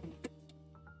an idea.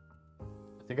 I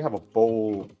think I have a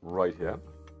bowl right here.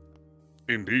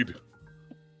 Indeed.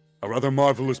 A rather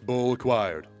marvelous bowl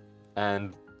acquired.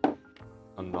 And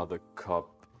another cup.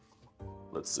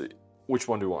 Let's see. Which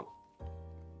one do you want?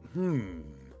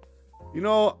 You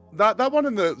know, that one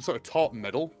in the sort of top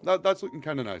middle, that's looking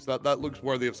kind of nice. That looks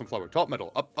worthy of some flour. Top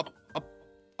middle. Up.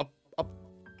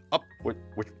 Which?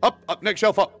 Up. Next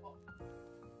shelf up.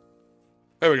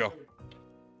 There we go.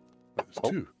 There's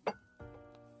two.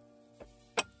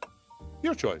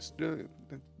 Your choice.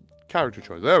 Character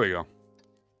choice. There we go.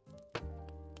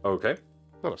 Okay. Is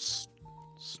that a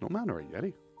snowman or a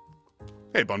yeti?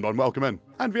 Hey, Bun, welcome in.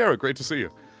 And Vieira, great to see you.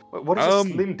 What is a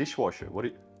slim dishwasher? What do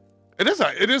you...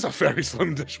 It is a very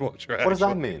slim dishwasher. Actually. What does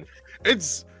that mean?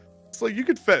 It's like you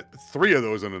could fit 3 of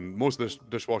those in most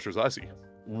dishwashers I see.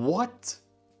 What?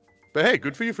 But hey,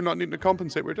 good for you for not needing to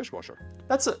compensate with a dishwasher.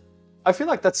 I feel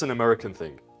like that's an American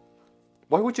thing.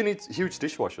 Why would you need huge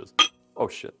dishwashers? Oh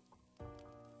shit.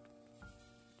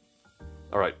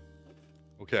 Alright.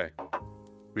 Okay.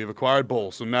 We have acquired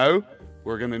bowl. So now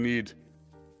we're gonna need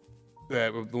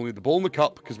we'll need the bowl and the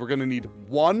cup, because we're gonna need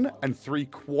 1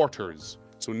 3/4.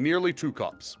 So nearly 2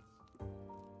 cups.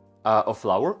 Of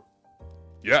flour?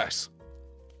 Yes.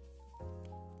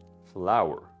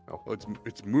 Flour. Oh, Oh,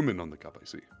 it's Moomin on the cup, I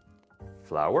see.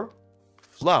 flour?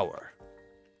 Flower.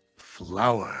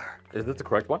 Flower. Is this the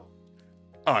correct one?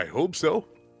 I hope so.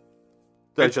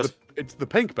 Did I It's, just... it's the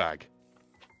pink bag.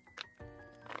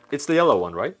 It's the yellow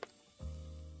one, right?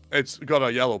 It's got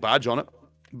a yellow badge on it,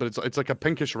 but it's like a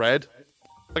pinkish red,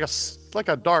 like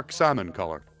a dark salmon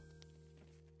color.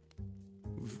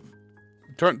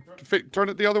 Turn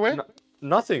it the other way. No,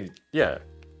 nothing. Yeah.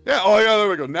 Yeah. Oh yeah. There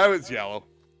we go. Now it's yellow.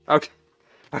 Okay.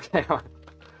 Okay.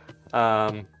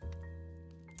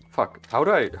 Fuck. How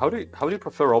do you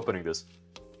prefer opening this?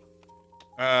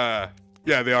 Yeah,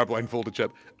 they are blindfolded,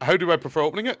 Chip. How do I prefer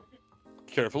opening it?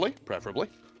 Carefully, preferably.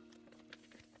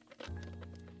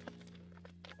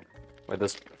 Wait,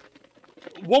 this.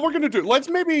 What we're gonna do? Let's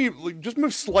maybe just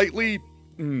move slightly.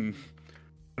 I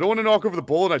don't want to knock over the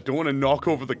bowl, and I don't want to knock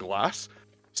over the glass.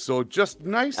 So just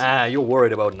nice. Ah, you're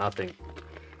worried about nothing.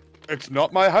 It's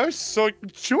not my house, so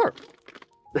sure.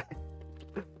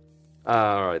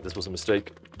 Alright, this was a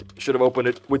mistake. Should have opened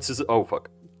it with scissors. Oh, fuck.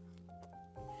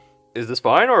 Is this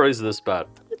fine or is this bad?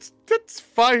 It's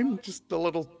fine. Just a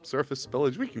little surface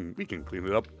spillage. We can clean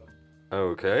it up.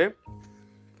 Okay.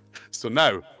 So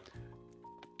now,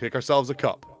 take ourselves a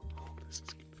cup. This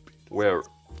is gonna be... Where?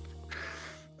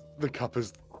 The cup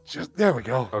is just there. We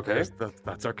go. Okay.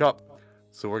 That's our cup.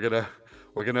 So we're gonna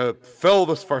fill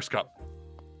this first cup.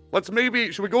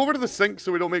 Should we go over to the sink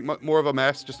so we don't make more of a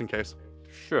mess, just in case?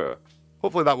 Sure.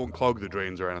 Hopefully that won't clog the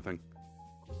drains or anything.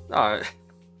 Alright.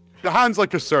 The hand's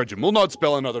like a surgeon. We'll not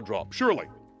spill another drop, surely.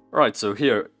 Alright, so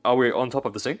here, are we on top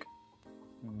of the sink?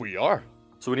 We are.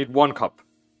 So we need 1 cup.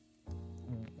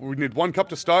 We need 1 cup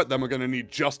to start, then we're gonna need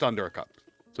just under a cup.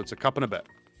 So it's a cup and a bit.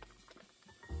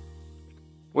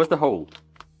 Where's the hole?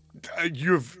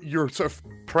 You're sort of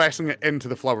pressing it into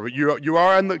the flour, but you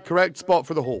are in the correct spot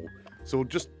for the hole. So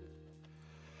just...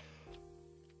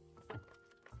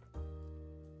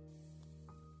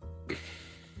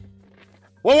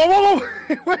 Whoa, whoa, whoa, whoa!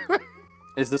 Wait, wait.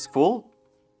 Is this full?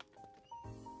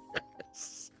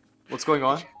 Yes. What's going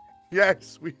on?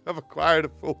 Yes, we have acquired a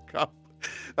full cup.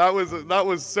 That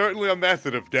was certainly a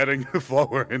method of getting the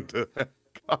flour into the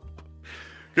cup.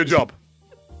 Good job.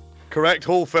 Correct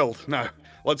hole filled. Now,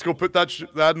 let's go put that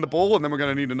in the bowl, and then we're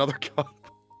gonna need another cup.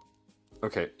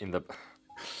 Okay, in the...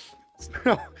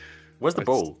 No, Where's the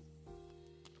bowl?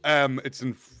 It's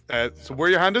in... so where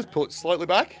your hand is, pull it slightly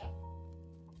back.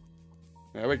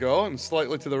 There we go, and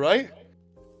slightly to the right.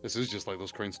 This is just like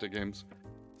those crane stick games.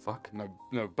 Fuck.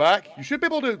 Now back. You should be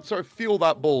able to sort of feel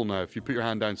that bowl now if you put your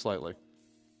hand down slightly.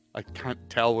 I can't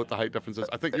tell what the height difference is.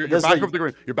 I think you're back over the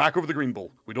green. You're back over the green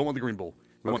bowl. We don't want the green bowl.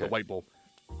 We want the white bowl.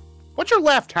 What's your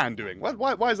left hand doing?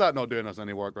 Why is that not doing us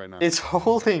any work right now? It's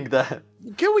holding that.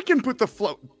 We can put the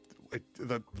float.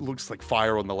 That looks like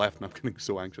fire on the left, and I'm getting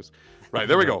so anxious. Right,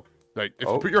 there we go. Right, if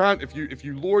you put your hand, if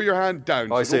you lower your hand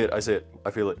down. Oh, I see it. I see it.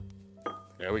 I feel it.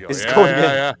 There we go. It's going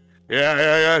in.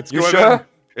 Yeah. It's You going sure? in.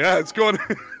 Yeah, it's going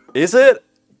in. Is it?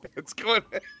 It's going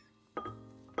in.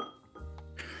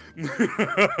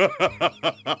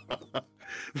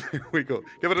 There we go.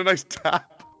 Give it a nice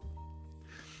tap.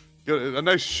 Give it a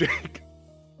nice shake.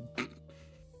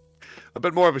 A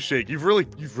bit more of a shake. You've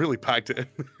really packed it in.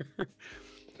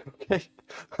 Okay.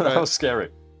 That was scary.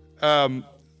 Yep.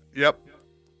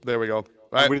 There we go.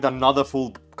 Right. We need another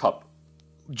full cup.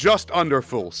 Just under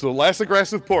full, so less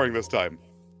aggressive pouring this time.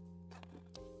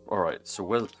 Alright, so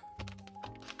where...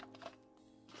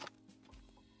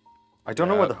 I don't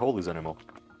know where the hole is anymore.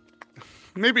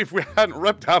 Maybe if we hadn't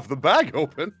ripped half the bag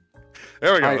open.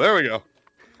 There we go, there we go.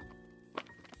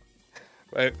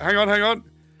 Wait, hang on.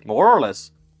 More or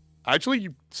less? Actually,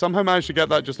 you somehow managed to get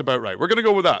that just about right. We're gonna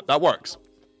go with that. That works.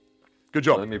 Good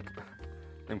job. Let me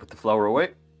put the flour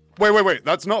away. Wait.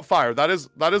 That's not fire. That is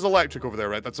electric over there,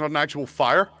 right? That's not an actual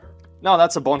fire. No,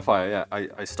 that's a bonfire, yeah.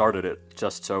 I started it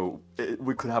just so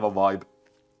we could have a vibe.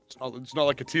 It's not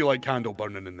like a tea light candle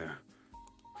burning in there.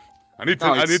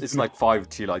 It's like 5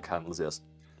 tea light candles, yes.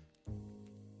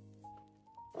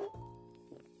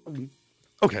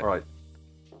 Okay. Alright.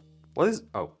 What is...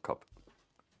 Oh, cup.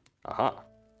 Aha.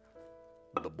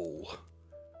 The bowl.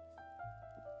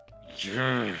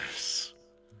 Yes.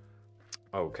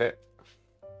 Okay.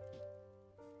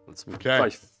 Let's Okay.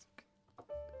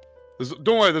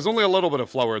 Don't worry, there's only a little bit of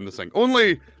flour in the sink.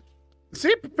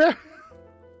 See?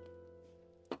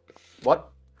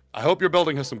 What? I hope your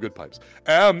building has some good pipes.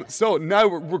 So now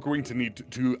we're going to need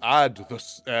to add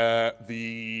this,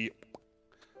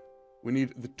 we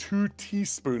need the 2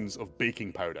 teaspoons of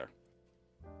baking powder.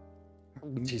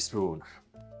 Teaspoon.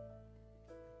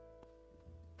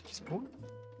 Teaspoon?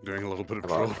 Doing a little bit of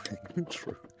trolling.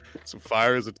 So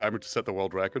fire is a timer to set the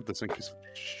world record. The sink is...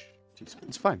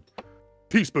 It's fine.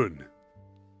 Teaspoon.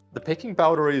 The baking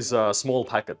powder is small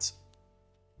packets.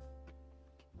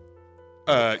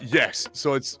 Yes.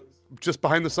 So it's just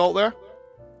behind the salt there.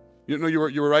 You know, you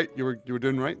were right. You were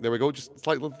doing right. There we go. Just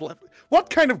slightly to the left. What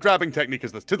kind of grabbing technique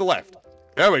is this? To the left.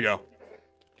 There we go.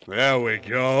 There we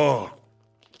go.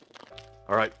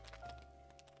 All right.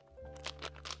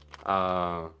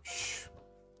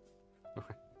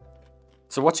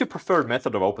 So what's your preferred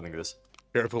method of opening this?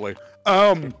 Carefully.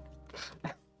 All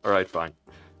right, fine.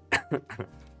 I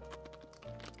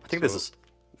think this is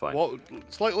fine. Well,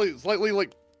 slightly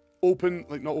like open,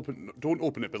 like not open. Don't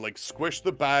open it, but like squish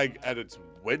the bag at its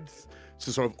width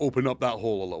to sort of open up that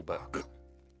hole a little bit.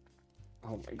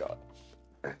 Oh my god.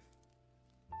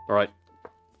 All right.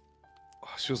 Oh,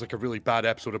 this feels like a really bad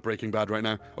episode of Breaking Bad right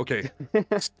now. Okay,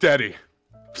 steady,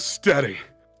 steady.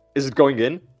 Is it going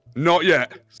in? Not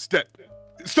yet. Stop!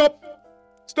 Stop!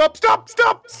 Stop! Stop!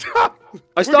 Stop! Stop!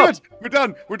 I stopped. We're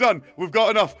done. We're done. We've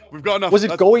got enough. We've got enough. Was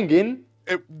it going in?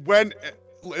 It went.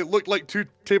 It looked like 2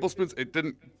 tablespoons. It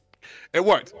didn't. It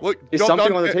worked. Look. Is job something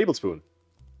done. on the tablespoon?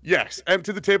 Yes.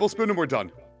 Empty the tablespoon and we're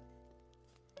done.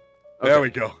 Okay. There we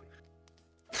go.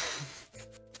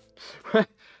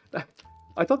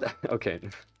 I thought that... Okay.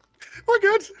 We're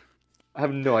good. I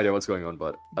have no idea what's going on,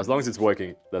 but as long as it's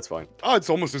working, that's fine. Oh, it's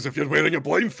almost as if you're wearing a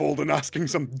blindfold and asking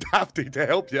some dafty to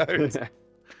help you out.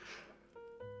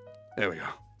 There we go.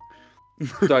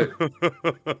 So,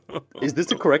 is this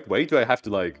the correct way? Do I have to,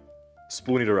 like,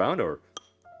 spoon it around, or...?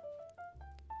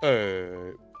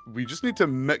 We just need to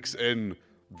mix in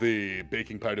the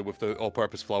baking powder with the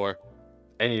all-purpose flour.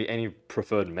 Any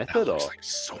preferred method, or...? Looks like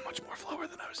so much more flour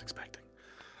than I was expecting.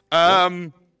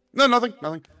 No, nothing.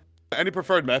 Any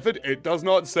preferred method? It does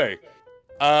not say.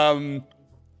 You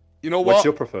know what? What's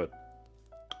your preferred?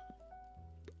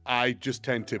 I just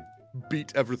tend to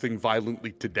beat everything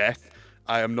violently to death.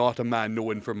 I am not a man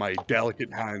known for my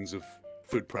delicate hands of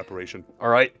food preparation.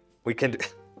 Alright, we can...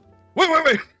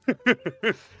 Wait!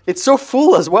 It's so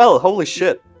full as well, holy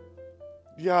shit.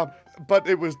 Yeah, but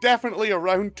it was definitely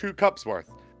around 2 cups worth.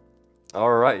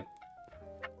 Alright.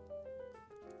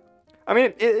 I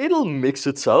mean, it'll mix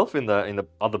itself in the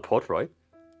other pot, right?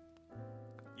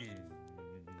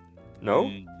 No?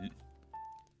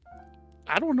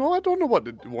 I don't know. I don't know what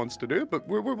it wants to do, but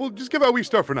we'll just give it a wee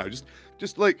stir for now.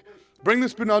 Just like bring the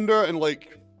spoon under and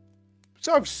like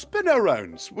sort of spin it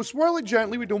around. We'll swirl it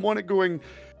gently. We don't want it going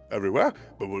everywhere,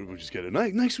 but we'll just get a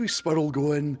nice wee swirl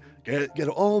going. Get it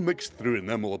all mixed through, and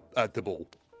then we'll add the bowl.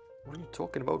 What are you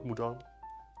talking about, Mudan?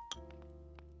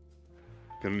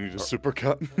 Gonna need a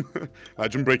supercut.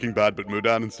 Imagine Breaking Bad, but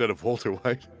Mudan instead of Walter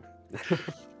White.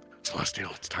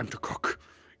 Celestial, it's time to cook.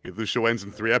 Either the show ends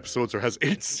in 3 episodes or has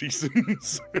 8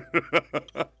 seasons.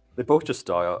 They both just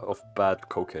die of bad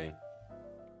cocaine.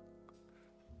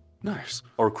 Nice.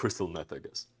 Or crystal meth, I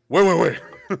guess. Wait.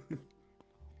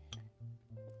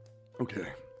 Okay.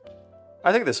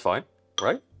 I think that's fine,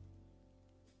 right?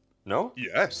 No?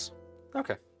 Yes.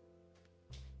 Okay.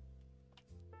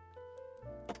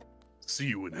 See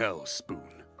you in hell,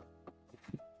 spoon.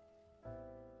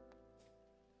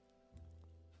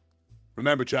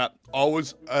 Remember, chat,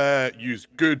 always use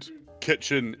good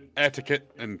kitchen etiquette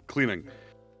and cleaning.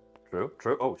 True.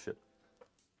 Oh, shit.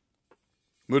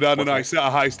 Mudan and I set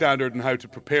a high standard in how to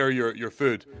prepare your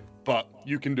food, but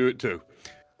you can do it too.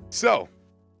 So,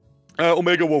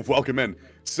 Omega Wolf, welcome in.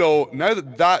 So, now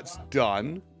that that's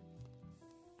done,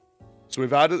 so we've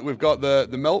got the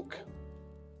milk.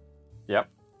 Yep.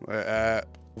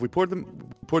 We poured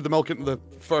the milk into the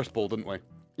first bowl, didn't we?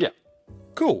 Yeah.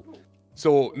 Cool.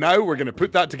 So now we're gonna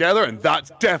put that together, and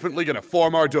that's definitely gonna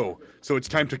form our dough. So it's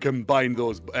time to combine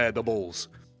those the bowls.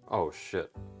 Oh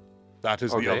shit. That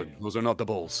is Okay. the oven. Those are not the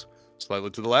bowls. Slightly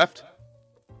to the left.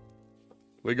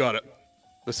 We got it.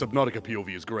 The Subnautica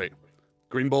POV is great.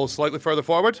 Green bowl slightly further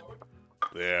forward.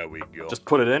 There we go. Just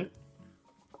put it in?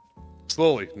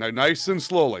 Slowly. Now nice and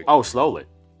slowly. Oh, slowly.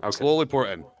 Okay. Slowly pour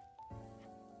it in.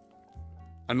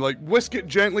 And like whisk it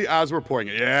gently as we're pouring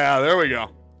it. Yeah, there we go.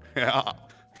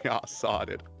 Yeah, I saw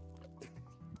it.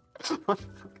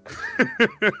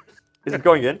 Is it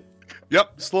going in?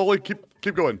 Yep, slowly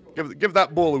keep going. Give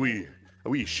that bowl a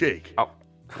wee shake. Oh.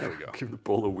 There we go. Give the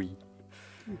bowl a wee.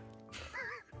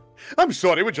 I'm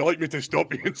sorry, would you like me to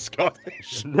stop being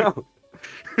Scottish? No.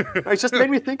 It just made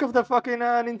me think of the fucking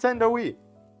Nintendo Wii.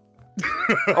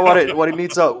 Oh, what it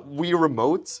needs a Wii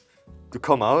remote to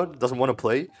come out, doesn't want to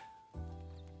play.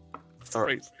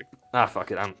 Right. Ah, fuck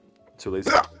it, I'm too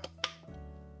lazy.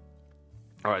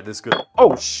 Alright, this is good.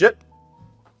 Oh, shit!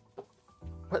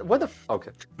 What the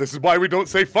okay. This is why we don't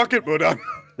say fuck it, Buddha.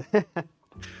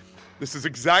 This is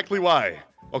exactly why.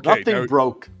 Okay, Nothing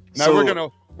broke. Now So,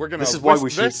 we're gonna. This is why whisk we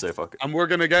should this, say fuck it. and we're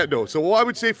gonna get dough. So what I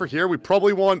would say for here, we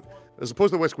probably want, as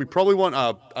opposed to whisk, we probably want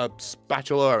a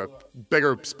spatula or a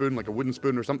bigger spoon, like a wooden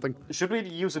spoon or something. Should we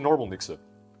use a normal mixer?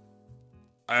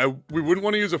 We wouldn't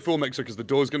want to use a full mixer because the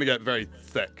dough is gonna get very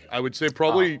thick. I would say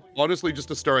probably, honestly,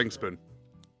 just a stirring spoon.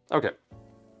 Okay.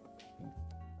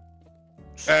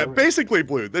 Basically,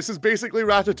 Blue, this is basically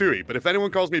Ratatouille, but if anyone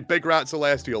calls me Big Rat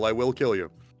Celestial, I will kill you.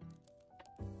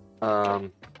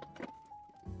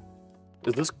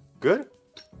 Is this good?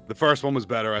 The first one was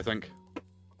better, I think.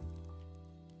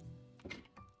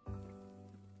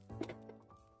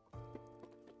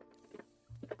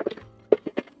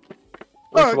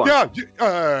 Which one? Yeah,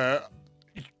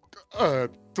 the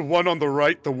one on the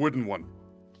right, the wooden one.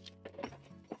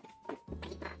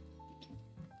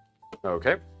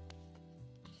 Okay.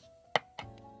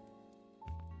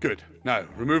 Good. Now,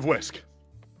 remove whisk.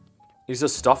 Is there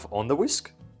stuff on the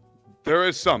whisk? There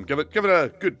is some. Give it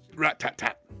a good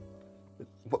rat-tat-tat.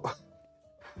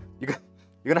 You're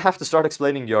gonna have to start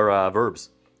explaining your verbs.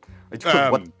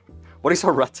 What is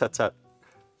a rat-tat-tat?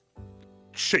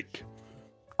 Shake.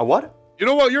 A what? You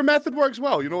know what? Your method works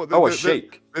well. You know what? A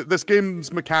shake. This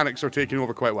game's mechanics are taking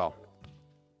over quite well.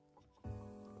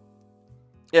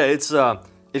 Yeah, it's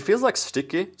it feels like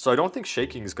sticky, so I don't think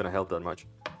shaking is gonna help that much.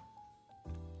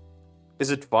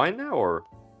 Is it fine now, or?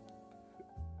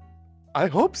 I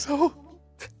hope so.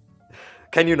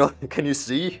 Can you not? Can you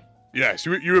see? Yes,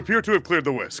 you appear to have cleared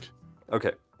the whisk.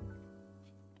 Okay.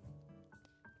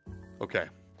 Okay.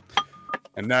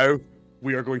 And now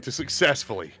we are going to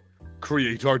successfully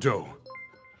create our dough.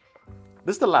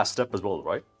 This is the last step as well,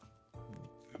 right?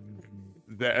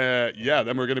 Yeah,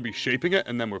 then we're going to be shaping it,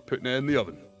 and then we're putting it in the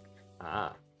oven.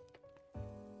 Ah.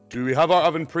 Do we have our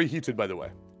oven preheated, by the way?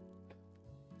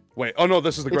 Wait, oh no,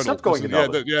 this is the griddle. It's not going in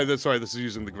the oven. Sorry, this is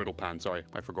using the griddle pan. Sorry,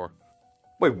 I forgot.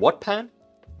 Wait, what pan?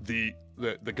 The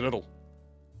griddle.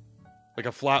 Like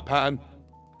a flat pan.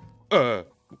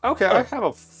 Okay, I have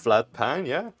a flat pan,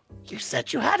 yeah. You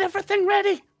said you had everything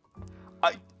ready.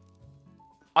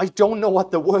 I don't know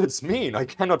what the words mean. I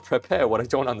cannot prepare what I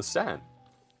don't understand.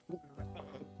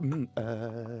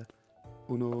 I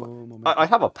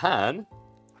have a pan.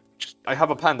 I have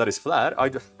a pan that is flat.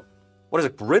 What is a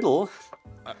griddle?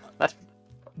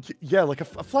 Yeah, like a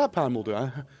flat pan will do.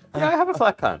 Yeah, I have a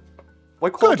flat pan. Why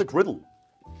call it a griddle?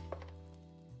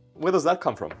 Where does that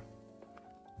come from?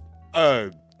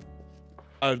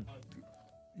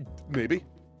 Maybe.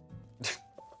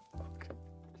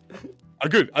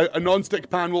 Good. A non-stick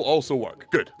pan will also work.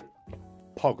 Good.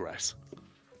 Progress.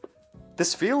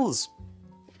 This feels...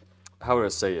 How do I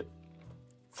say it?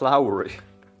 Flowery.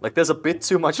 Like there's a bit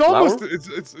too much flour.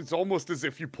 It's almost as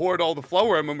if you poured all the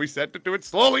flour in when we said to do it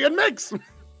slowly and mix.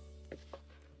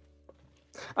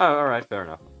 Oh, all right, fair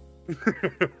enough.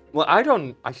 Well,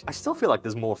 I still feel like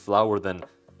there's more flour than...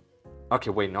 Okay,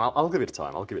 wait, no, I'll give it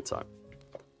time. I'll give it time.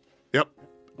 Yep.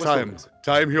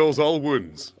 Time heals all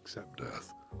wounds. Except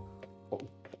death. Oh,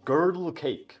 girdle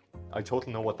cake. I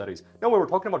totally know what that is. No, we were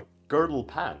talking about girdle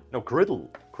pan. No,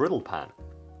 griddle. Griddle pan.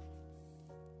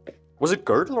 Was it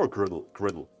girdle or griddle?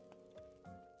 Griddle.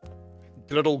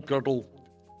 Girdle.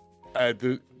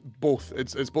 Both.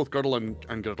 It's both girdle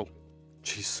and girdle.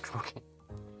 Jesus, okay.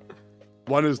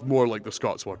 One is more like the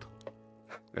Scots word.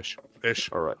 Ish.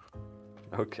 Alright.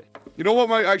 Okay. You know what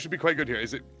might actually be quite good here?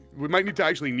 Is it we might need to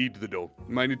actually knead the dough.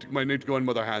 We might need to go in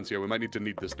with our hands here. We might need to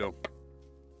knead this dough.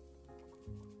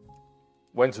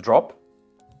 When to drop?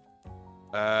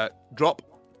 Drop.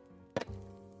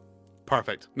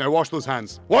 Perfect. Now wash those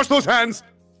hands. Wash those hands!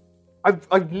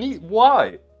 I need...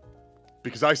 Why?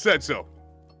 Because I said so.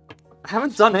 I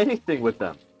haven't done anything with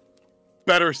them.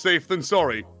 Better safe than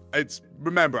sorry.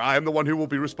 Remember, I am the one who will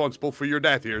be responsible for your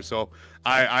death here, so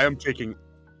I am taking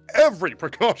every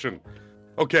precaution.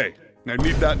 Okay, now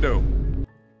knead that dough.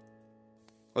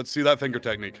 Let's see that finger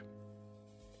technique.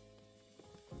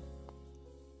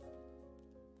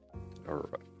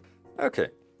 Alright. Okay.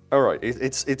 Alright,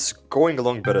 it's going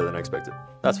along better than expected.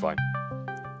 That's fine.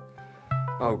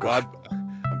 Oh god.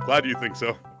 I'm glad you think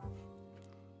so.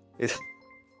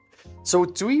 So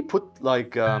do we put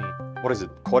like, what is it,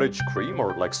 cottage cream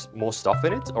or like more stuff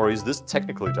in it? Or is this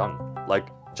technically done? Like,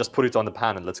 just put it on the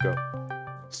pan and let's go.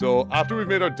 So after we've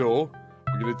made our dough,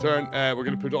 we're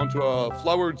gonna put it onto a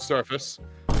floured surface,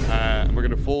 and we're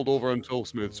gonna fold over until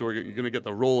smooth. So you're gonna get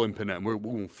the rolling pin and we're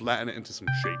gonna flatten it into some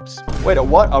shapes. Wait, a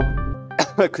what?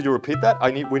 Could you repeat that?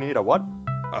 We need a what?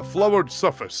 A floured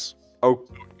surface. Oh,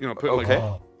 you know, put okay.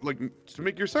 like to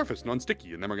make your surface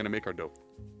non-sticky, and then we're gonna make our dough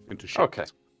into shapes. Okay.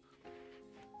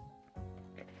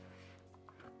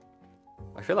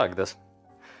 I feel like this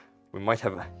We might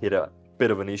have hit a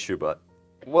bit of an issue, but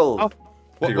we'll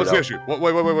figure What's it the out. issue?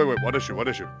 Wait. What issue? What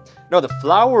issue? No, the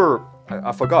flour,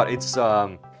 I forgot, it's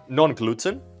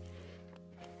non-gluten,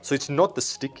 so it's not the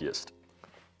stickiest.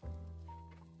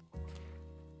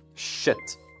 Shit.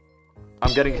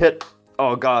 I'm getting hit.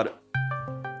 Oh god.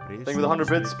 Thank you for the 100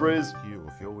 bits, Breeze.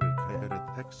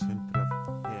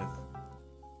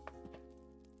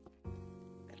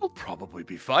 It'll probably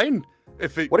be fine.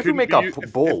 If it What if we couldn't make be a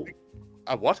bowl?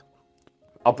 A what?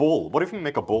 A bowl. What if we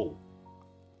make a bowl?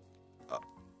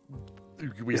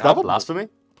 We Is have that a bowl. blasphemy?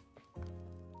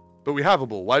 But we have a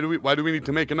bowl. Why do we need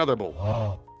to make another bowl?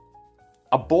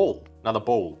 A bowl, not a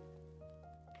bowl.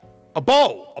 A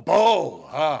bowl. A bowl.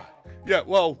 Ah. Yeah.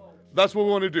 Well, that's what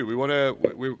we want to do. We want to.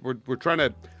 We're trying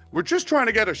to. We're just trying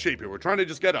to get a shape here. We're trying to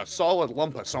just get a solid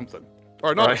lump of something,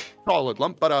 or not Right. a solid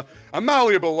lump, but a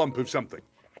malleable lump of something.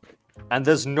 And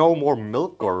there's no more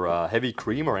milk or heavy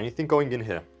cream or anything going in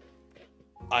here.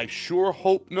 I sure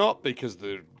hope not, because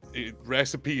the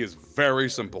recipe is very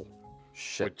simple.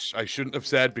 Shit. Which I shouldn't have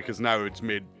said, because now it's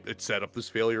set up this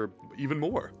failure even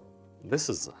more. This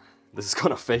is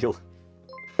gonna fail.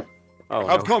 Oh,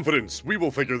 Have no. confidence. We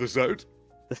will figure this out.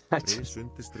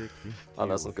 Oh,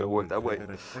 that's not gonna work that way.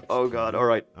 Oh god,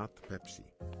 alright.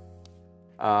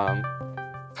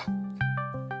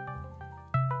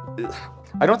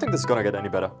 I don't think this is gonna get any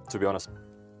better, to be honest.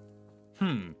 I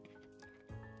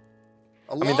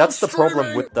mean, that's the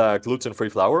problem with the gluten-free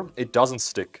flour. It doesn't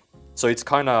stick. So it's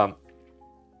kinda...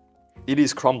 It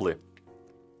is crumbly.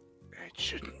 It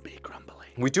shouldn't be crumbly.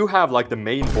 We do have, like, the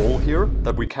main bowl here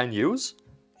that we can use.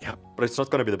 Yep. But it's not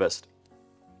gonna be the best.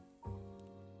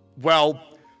 Well,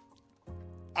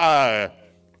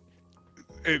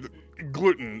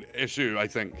 gluten issue, I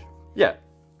think. Yeah.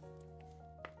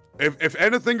 If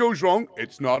anything goes wrong,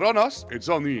 it's not on us, it's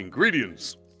on the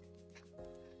ingredients.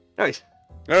 No,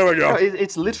 There we go.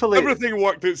 it's literally... Everything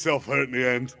worked itself out in the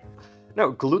end.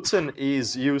 No, gluten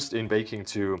is used in baking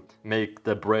to make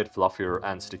the bread fluffier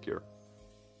and stickier.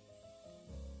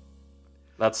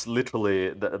 That's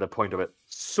literally the point of it.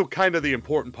 So kind of the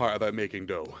important part about making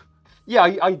dough.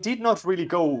 Yeah, I did not really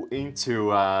go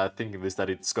into thinking this, that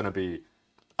it's gonna be,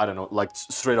 I don't know, like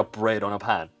straight up bread on a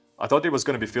pan. I thought it was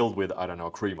gonna be filled with, I don't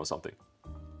know, cream or something.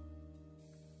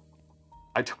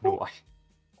 I don't know why.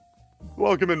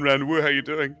 Welcome in, Renwu. How you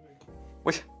doing?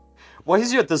 Wait, why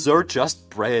is your dessert just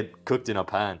bread cooked in a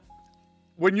pan?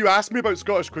 When you asked me about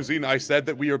Scottish cuisine, I said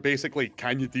that we are basically,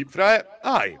 can you deep fry it?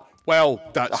 Aye. Well,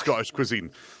 that's Scottish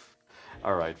cuisine.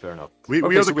 Alright, fair enough. We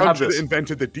Okay, are so the we have country that this.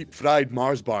 invented the deep-fried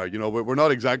Mars bar. You know, we're not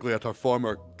exactly at our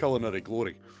former culinary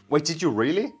glory. Wait, did you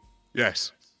really?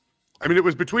 Yes. I mean, it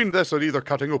was between this or either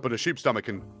cutting open a sheep's stomach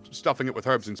and stuffing it with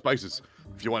herbs and spices,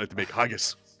 if you wanted to make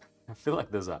haggis. I feel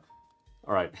like there's a...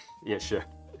 Alright, yeah, sure.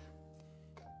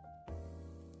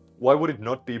 Why would it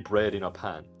not be bread in a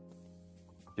pan?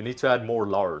 You need to add more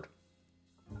lard.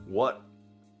 What?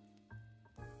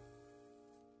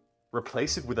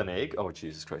 Replace it with an egg? Oh,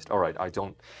 Jesus Christ. Alright, I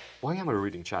don't... Why am I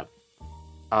reading chat?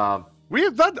 We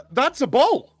have that's a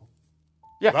ball.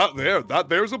 Yeah.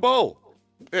 There's a ball.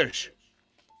 Ish.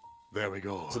 There we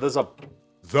go. So there's a...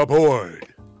 The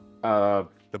board. Uh...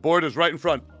 The board is right in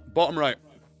front. Bottom right.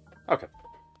 Okay.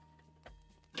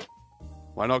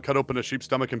 Why not cut open a sheep's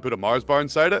stomach and put a Mars bar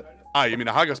inside it? Ah, you mean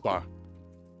a haggis bar.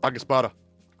 Haggis bar.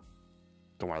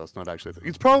 Don't worry, that's not actually a thing.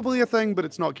 It's probably a thing, but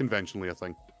it's not conventionally a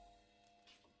thing.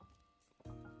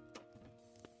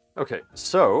 Okay,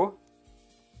 so...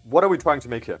 What are we trying to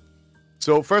make here?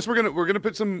 So first we're gonna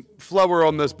put some flour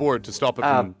on this board to stop it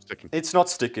from sticking. It's not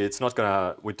sticky, it's not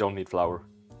gonna... We don't need flour.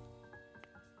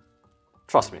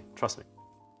 Trust me, trust me.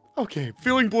 Okay,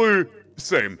 feeling blue,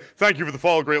 same. Thank you for the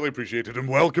follow, greatly appreciated, and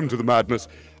welcome to the madness.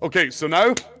 Okay, so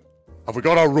now, have we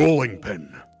got our rolling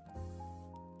pin?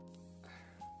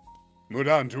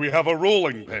 Mudan, do we have a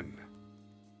rolling pin?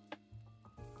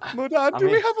 Mudan, do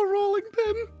we have a rolling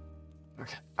pin?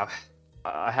 Okay,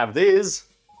 I have these.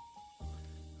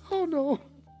 Oh no.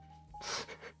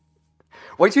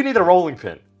 Why do you need a rolling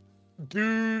pin?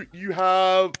 Do you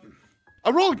have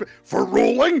a rolling pin for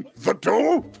rolling the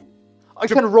dough? I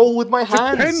can roll with my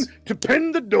hands. To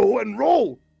pin the dough and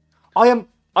roll. I'm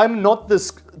not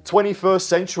this 21st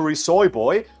century soy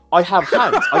boy. I have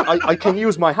hands. I can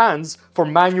use my hands for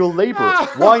manual labor.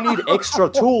 Why need extra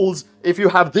tools if you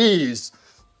have these?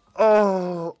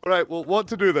 Oh, right. Well, what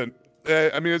to do then?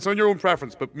 I mean, it's on your own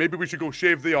preference, but maybe we should go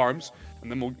shave the arms, and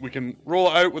then we can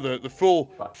roll it out with the full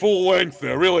length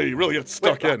there. Really get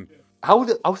stuck in. How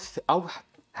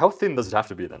thin does it have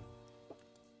to be then?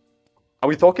 Are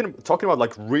we talking about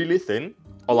like really thin,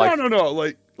 or like? No,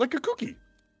 like a cookie.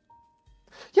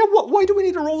 Yeah. Why do we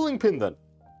need a rolling pin then?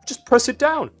 Just press it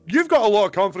down. You've got a lot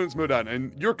of confidence, Mudan,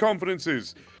 and your confidence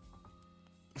is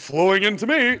flowing into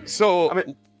me. So I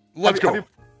mean, let's go.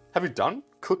 Have you done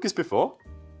cookies before?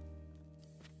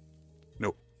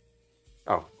 No.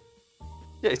 Oh.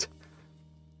 Yeah.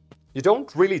 You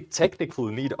don't really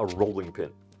technically need a rolling pin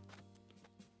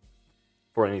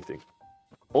for anything.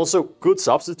 Also, good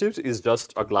substitute is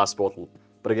just a glass bottle.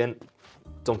 But again,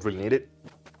 don't really need it.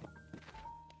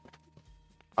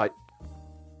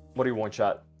 What do you want,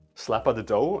 chat? Slap at the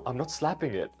dough? I'm not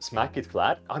slapping it. Smack it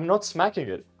flat? I'm not smacking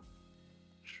it.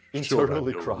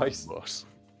 Internally cries.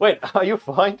 Wait, are you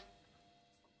fine?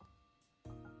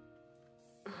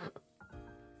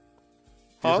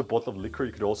 Use a bottle of liquor,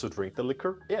 you could also drink the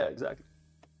liquor? Yeah, exactly.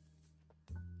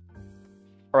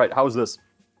 Alright, how's this?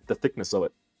 The thickness of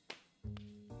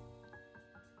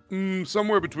it?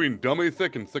 Somewhere between dummy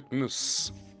thick and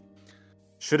thickness.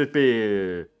 Should it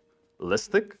be less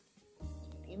thick?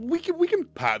 We can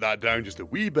pat that down just a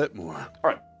wee bit more.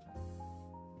 Alright.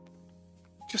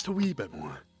 Just a wee bit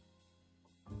more.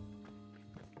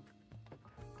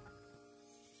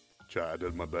 Chat, I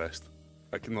did my best.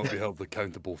 I cannot be held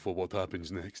accountable for what happens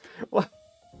next. What?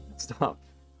 Stop.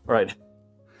 Alright.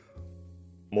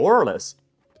 More or less?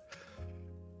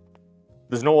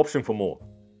 There's no option for more.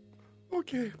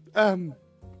 Okay.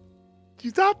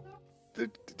 Is that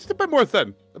just a bit more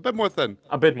thin? A bit more thin.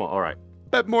 A bit more, alright. A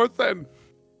bit more thin.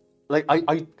 Like,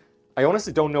 I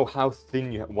honestly don't know how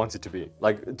thin you want it to be.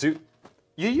 Like, do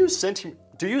you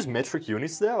use metric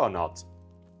units there or not?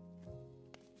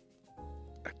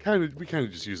 We kind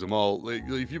of just use them all. Like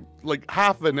if you like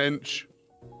half an inch.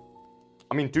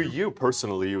 I mean, do you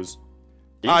personally use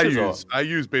inches? I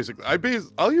use basically.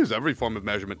 I'll use every form of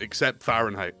measurement except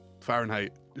Fahrenheit.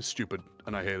 Fahrenheit is stupid,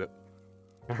 and I hate it.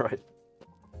 All right.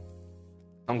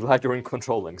 I'm glad you're in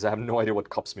control, because I have no idea what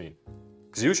cups mean.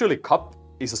 Because usually cup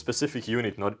is a specific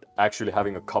unit, not actually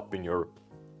having a cup in your,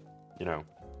 in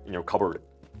your cupboard.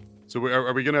 So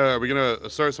are we gonna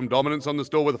assert some dominance on this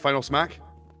dough with a final smack?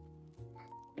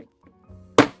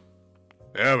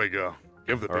 There we go.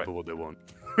 Give the people what they want.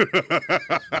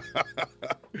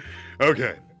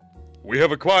 Okay. We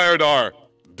have acquired our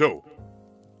dough.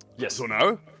 Yes. So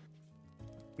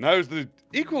now's the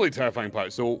equally terrifying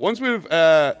part. So once we've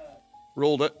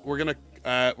rolled it, we're gonna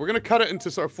cut it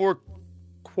into sort of 4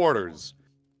 quarters.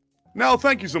 Now,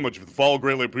 thank you so much for the follow,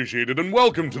 greatly appreciated, and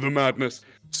welcome to the madness.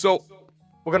 So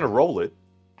we're gonna roll it.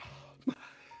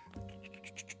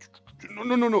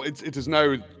 No. It is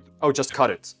now. Oh, just cut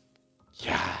it.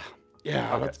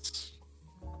 Yeah. Okay.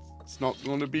 That's not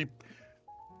going to be.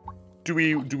 Do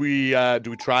we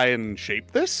try and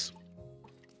shape this?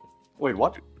 Wait,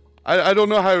 what? I don't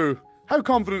know how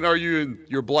confident are you in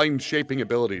your blind shaping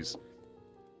abilities?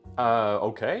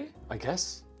 Okay, I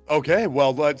guess. Okay,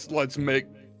 well let's what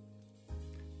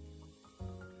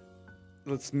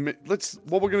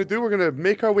we're gonna do, we're gonna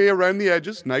make our way around the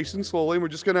edges nice and slowly, and we're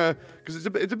just gonna, because it's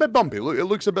a bit bumpy. It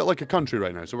looks a bit like a country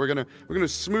right now, so we're gonna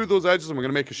smooth those edges and we're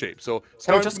gonna make a shape. So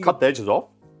can we just cut the edges off?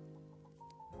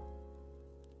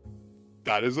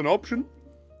 That is an option.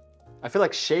 I feel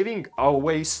like shaving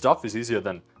away stuff is easier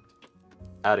than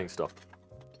adding stuff.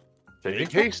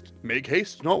 Make haste,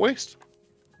 not waste.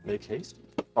 Make haste.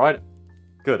 All right,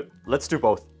 good. Let's do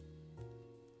both.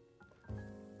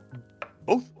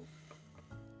 Both.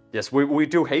 Yes, we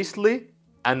do hastily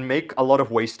and make a lot of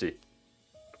wasty.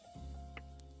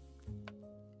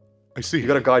 I see. You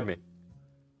gotta guide me.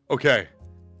 Okay.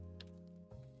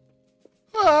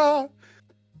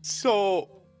 So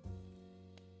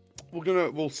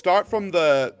we'll start from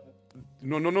the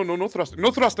no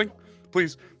thrusting.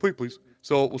 Please.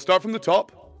 So we'll start from the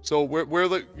top. So where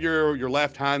your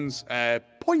left hand's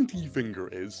pointy finger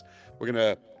is, we're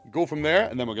gonna go from there,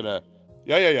 and then we're gonna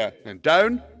and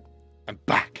down and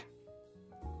back.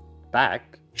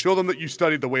 Back? Show them that you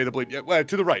studied the way of the blade. Yeah, well,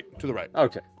 to the right.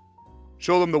 Okay.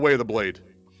 Show them the way of the blade.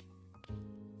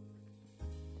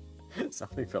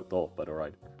 Something felt off, but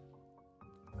alright.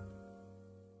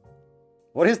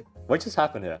 What just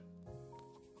happened here?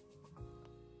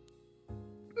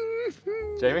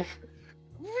 Jamie?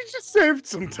 We just saved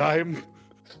some time.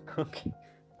 Okay.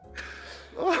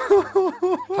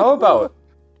 How about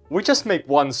we just make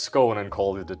one scone and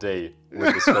call it a day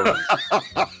with the scones?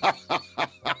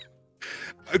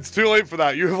 It's too late for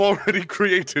that. You have already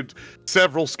created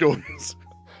several scones.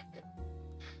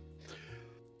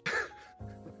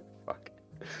 Fuck.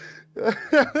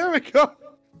 There we go.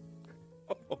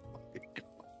 Oh my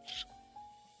gosh.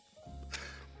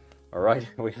 Alright,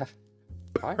 we have...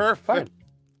 Perfect. Fine.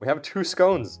 We have 2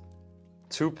 scones.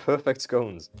 2 perfect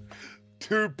scones.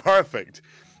 2 perfect.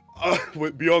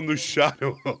 Beyond the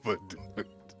shadow of a doubt.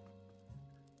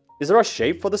 Is there a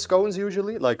shape for the scones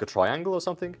usually? Like a triangle or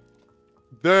something?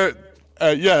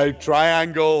 Yeah,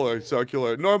 triangle or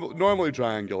circular. Normally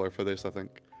triangular for this, I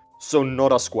think. So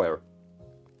not a square.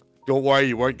 Don't worry,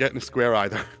 you weren't getting a square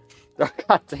either.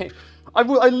 God dang. I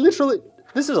literally...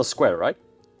 This is a square, right?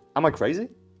 Am I crazy?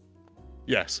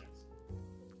 Yes.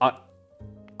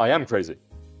 I am crazy.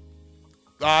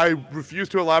 I refuse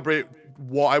to elaborate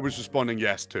what I was responding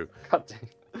yes to. God dang.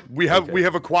 We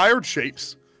have acquired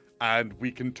shapes, and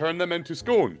we can turn them into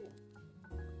scone.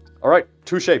 All right,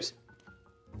 2 shapes.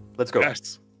 Let's go.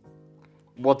 Yes.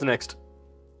 What's next?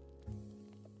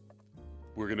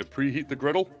 We're gonna preheat the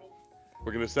griddle.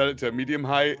 We're gonna set it to a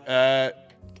medium-high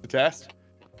test.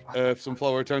 If some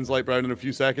flour turns light brown in a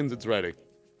few seconds, it's ready.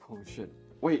 Holy shit.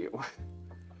 Wait.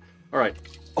 All right.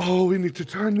 Oh, we need to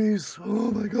turn these.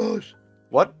 Oh my gosh.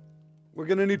 What? We're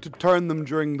gonna need to turn them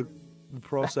during the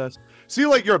process. See,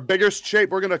 like your biggest shape,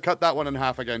 we're gonna cut that one in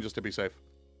half again just to be safe.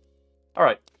 All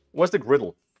right. What's the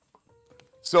griddle?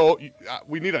 So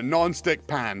we need a non-stick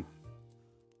pan.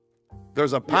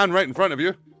 There's a pan right in front of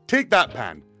you. Take that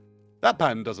pan. That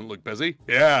pan doesn't look busy.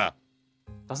 Yeah.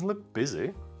 Doesn't look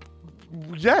busy.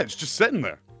 Yeah, it's just sitting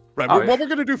there. Right, Oh, what we're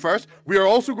going to do first, we are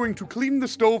also going to clean the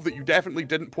stove that you definitely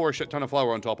didn't pour a shit ton of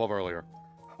flour on top of earlier.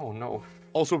 Oh no.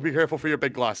 Also, be careful for your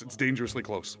big glass. It's dangerously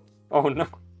close. Oh no.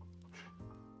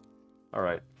 All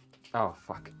right. Oh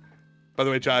fuck. By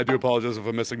the way, chat, I do apologize if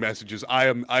I'm missing messages. I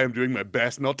am doing my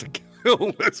best not to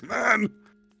kill this man.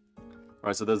 All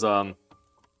right, so there's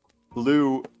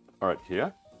blue. All right,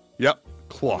 here. Yep, I'm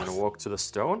cloth. gonna walk to the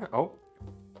stone. Oh.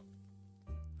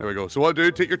 There we go. So what do?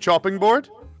 Take your chopping board.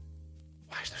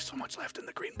 Why is there so much left in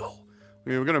the green bowl?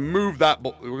 Okay, we're gonna move that.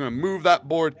 We're gonna move that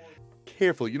board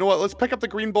carefully. You know what? Let's pick up the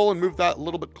green bowl and move that a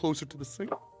little bit closer to the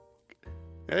sink.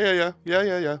 Yeah.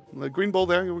 The green bowl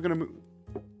there. We're gonna move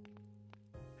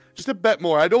just a bit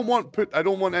more. I don't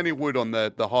want any wood on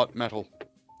the hot metal.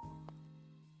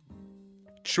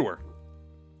 Sure.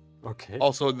 Okay.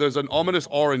 Also, there's an ominous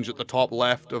orange at the top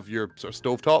left of your sort of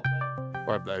stovetop.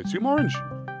 Or I assume orange.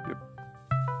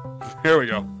 Here we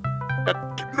go.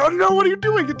 No, what are you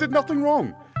doing? It did nothing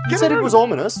wrong. You said it was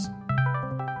ominous.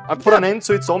 I put an end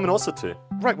to its ominosity.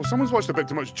 Right, well, someone's watched a bit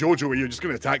too much JoJo where you're just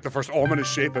going to attack the first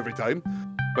ominous shape every time.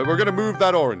 But we're going to move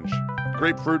that orange.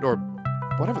 Grapefruit or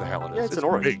whatever the hell it is. Yeah, it's an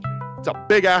orange. Big. It's a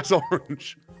big-ass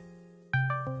orange.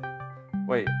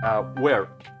 Wait, where?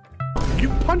 You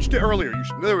punched it earlier.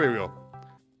 There we go.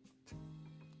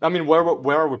 I mean, where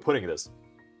are we putting this?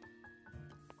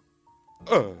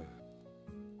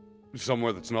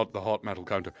 Somewhere that's not the hot metal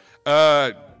counter.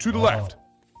 To the left.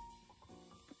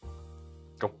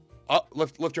 Go.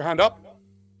 Lift your hand up.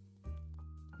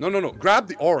 No. Grab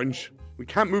the orange. We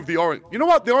can't move the orange. You know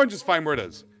what? The orange is fine where it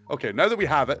is. Okay, now that we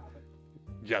have it.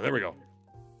 Yeah, there we go.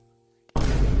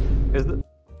 Is it?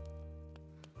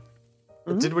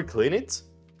 Did we clean it?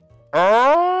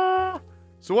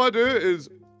 So what I do is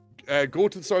go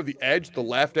to sort of the edge, the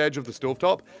left edge of the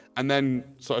stovetop, and then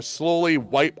sort of slowly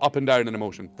wipe up and down in a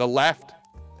motion. The left.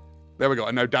 There we go.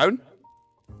 And now down.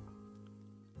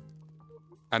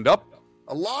 And up.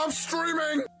 Live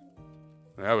streaming!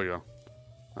 There we go.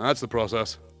 And that's the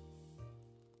process.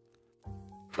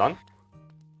 Done?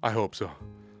 I hope so.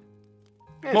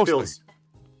 Yeah, Mostly. feels...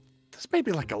 This may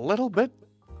be like a little bit.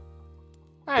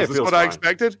 Yeah, Is this what I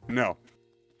expected? No.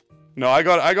 No, I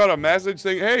got a message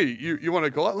saying, hey, you want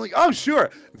to go out? I'm like, oh, sure.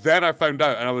 Then I found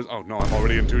out, and I was, oh, no, I'm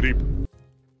already in too deep.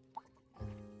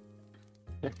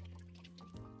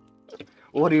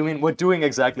 What do you mean? We're doing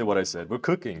exactly what I said. We're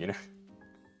cooking, you know?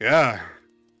 Yeah.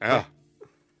 Yeah.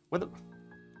 What the...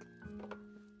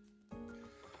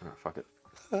 Oh, fuck it.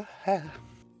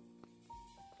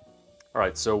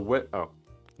 Alright, so where... Oh.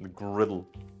 The griddle.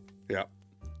 Yeah.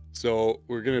 So,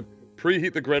 we're going to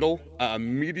preheat the griddle at a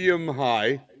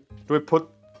medium-high. Do we put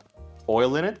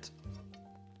oil in it?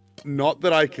 Not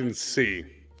that I can see.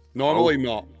 Normally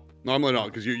not. Normally not,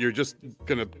 because you're just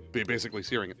going to be basically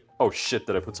searing it. Oh shit,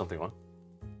 did I put something on?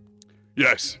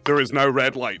 Yes, there is now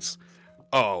red lights.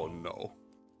 Oh, no.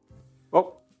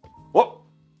 Oh. What?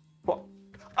 What?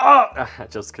 Ah!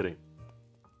 Just kidding.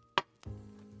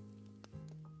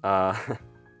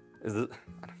 Is it...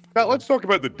 Now, let's talk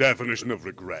about the definition of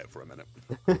regret for a minute.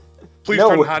 Please No,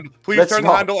 turn the handle. Please let's turn the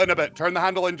not. handle in a bit. Turn the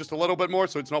handle in just a little bit more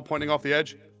so it's not pointing off the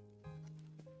edge.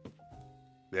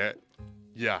 Yeah.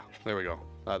 There we go.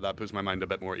 That puts my mind a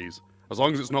bit more at ease. As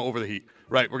long as it's not over the heat.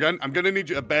 Right. I'm gonna need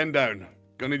you to bend down.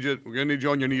 We're gonna need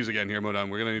you on your knees again here, Modan.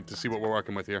 We're gonna need to see what we're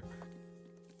working with here.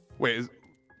 Wait.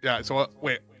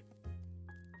 Wait.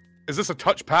 Is this a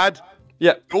touchpad?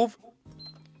 Yeah. Stove?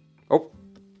 Oh.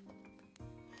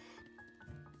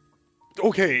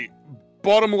 Okay.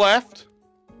 Bottom left.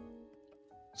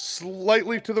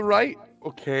 slightly to the right.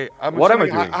 Okay. What am I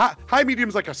assuming doing? High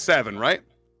medium's like a 7, right?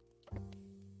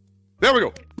 There we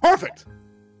go. Perfect.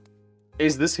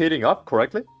 Is this heating up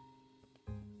correctly?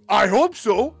 I hope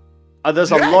so.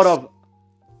 There's Yes! a lot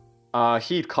of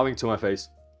heat coming to my face.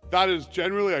 That is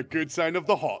generally a good sign of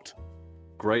the hot.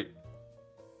 Great.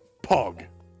 Pog.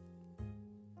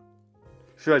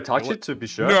 Should I touch it to be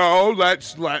sure? No,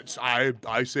 let's.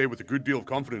 I say with a good deal of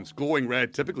confidence, glowing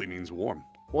red typically means warm.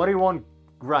 What do you want,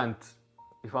 Grant?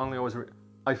 If only I was...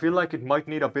 I feel like it might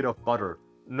need a bit of butter.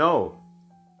 No.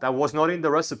 That was not in the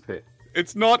recipe.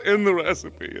 It's not in the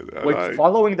recipe. We're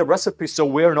following the recipe, so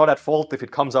we're not at fault if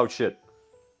it comes out shit.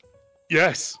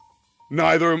 Yes.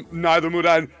 Neither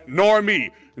Mudan nor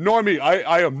me.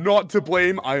 I am not to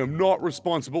blame. I am not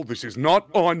responsible. This is not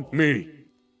on me.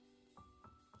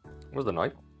 Where's the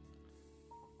knife?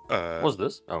 What's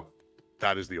this? Oh.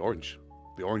 That is the orange.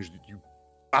 The orange that you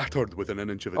battered within an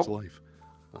inch of its life.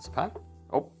 That's a pan?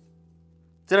 Oh.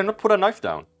 Did I not put a knife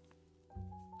down?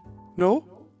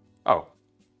 No. Oh.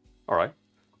 Alright.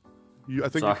 I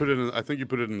think you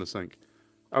put it in the sink.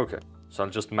 Okay. So I'll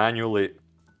just manually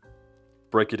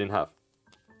break it in half.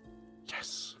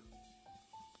 Yes.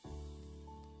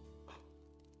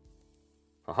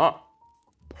 Aha.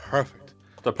 Perfect.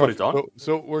 So put it on.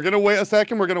 So we're gonna wait a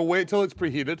second. We're gonna wait till it's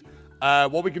preheated.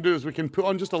 What we can do is we can put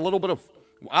on just a little bit of.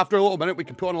 After a little minute, we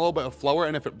can put on a little bit of flour,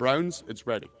 and if it browns, it's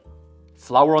ready.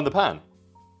 Flour on the pan?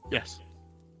 Yes.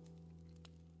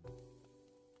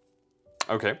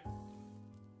 Okay.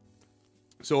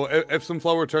 So if some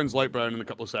flour turns light brown in a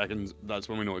couple of seconds, that's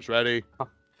when we know it's ready. How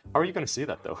are you gonna see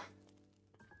that though?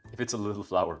 If it's a little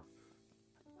flour.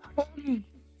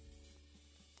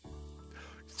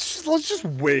 Let's just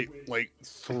wait like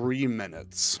 3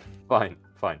 mintes. Fine.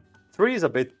 3 is a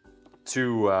bit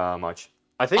too much.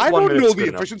 I think I 1 don't minute know is the good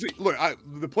enough. efficiency. Look,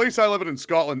 the place I live in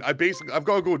Scotland, I've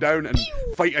got to go down and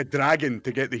fight a dragon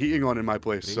to get the heating on in my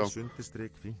place. So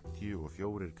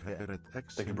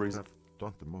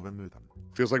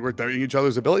feels like we're doubting each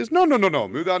other's abilities. No.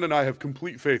 Mudan and I have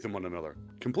complete faith in one another.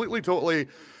 Completely, totally,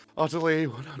 utterly,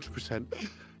 100%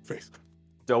 faith.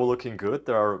 They're all looking good.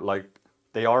 They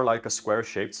are like a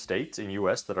square-shaped state in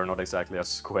US that are not exactly a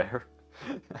square.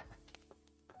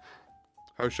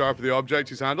 How sharp are the objects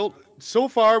he's handled? So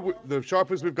far, the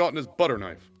sharpest we've gotten is butter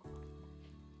knife.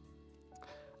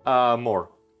 More.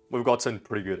 We've gotten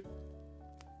pretty good.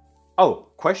 Oh,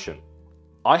 question.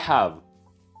 I have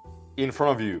in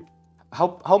front of you.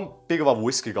 How big of a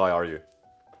whiskey guy are you?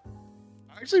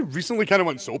 I actually recently kind of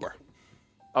went sober.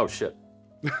 Oh shit.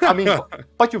 I mean,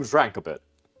 but you drank a bit.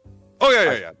 Oh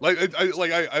yeah.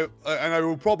 And I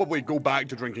will probably go back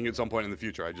to drinking at some point in the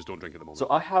future. I just don't drink at the moment. So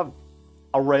I have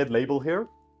a red label here.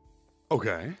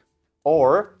 Okay.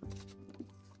 Or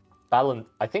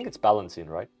I think it's balancing,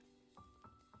 right?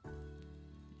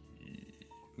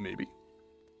 Maybe.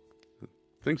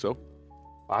 Think so.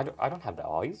 I don't have the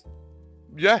eyes.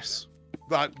 Yes.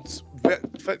 That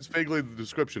fits vaguely the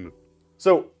description.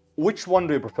 So, which one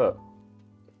do you prefer?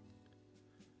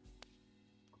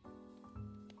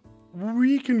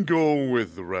 We can go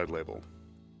with the red label.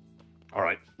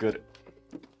 Alright, good.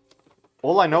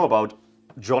 All I know about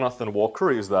Jonathan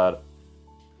Walker is that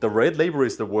the red label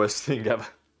is the worst thing ever.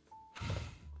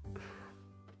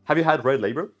 Have you had red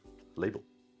label?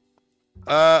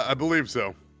 I believe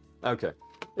so. Okay.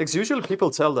 It's usually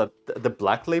people tell that the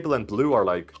black label and blue are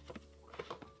like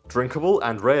drinkable,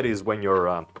 and red is when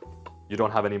you're you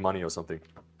don't have any money or something.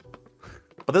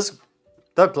 But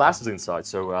there are glasses inside,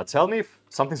 so tell me if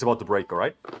something's about to break,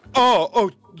 alright? Oh,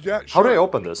 yeah, sure. How do I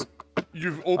open this?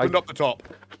 You've opened up the top.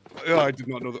 Yeah, I did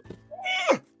not know that.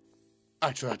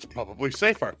 Actually, that's probably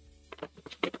safer.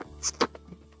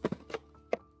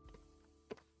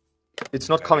 It's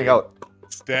not coming out.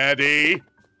 Steady.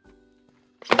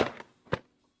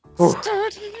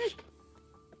 Steady.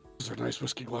 Those are nice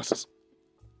whiskey glasses.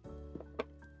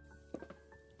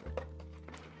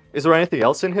 Is there anything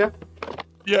else in here?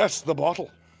 Yes, the bottle.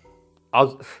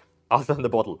 Other than the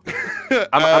bottle.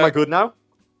 Am I good now?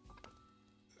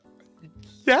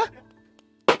 Yeah.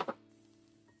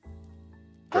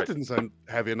 Great. That didn't sound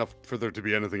heavy enough for there to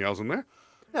be anything else in there.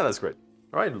 Yeah, that's great.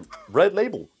 Alright, red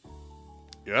label.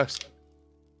 Yes.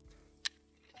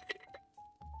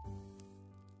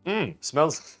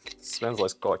 Smells like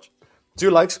scotch. Do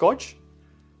you like scotch?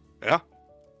 Yeah.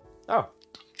 Oh.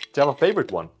 Do you have a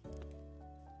favorite one?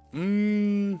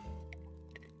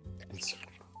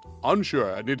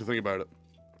 Unsure. I need to think about it.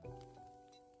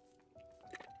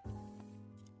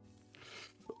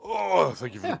 Oh,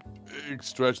 thank you for the big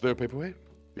stretch there, paperweight.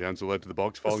 The answer led to the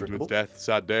box falling to its death.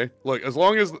 Sad day. Look, as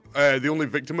long as the only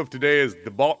victim of today is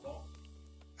the bot,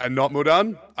 And not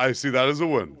Modan? I see that as a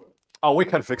win. Oh, we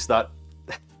can fix that.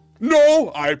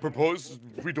 No, I propose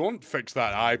we don't fix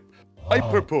that. I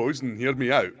propose, and hear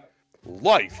me out.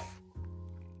 Life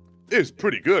is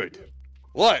pretty good.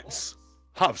 Let's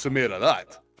have some more of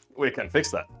that. We can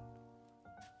fix that.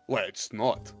 Let's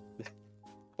not.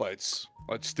 Let's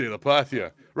stay the path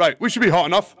here. Right, we should be hot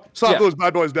enough. Slap Yeah. those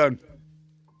bad boys down.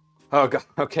 Oh, God.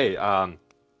 Okay,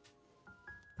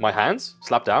 my hands?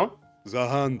 Slap down? The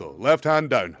hand though. Left hand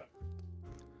down.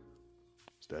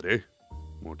 Steady.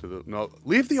 More to the no.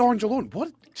 Leave the orange alone.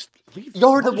 What? Just leave.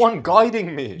 You're the one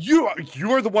guiding me. You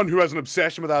are the one who has an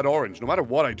obsession with that orange. No matter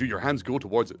what I do, your hands go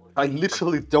towards it. I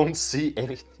literally don't see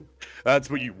anything. That's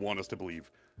what you want us to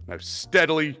believe. Now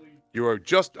steadily, you are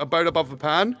just about above the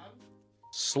pan.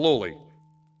 Slowly.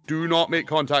 Do not make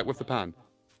contact with the pan.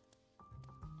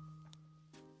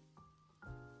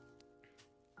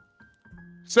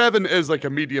 Seven is like a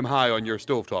medium high on your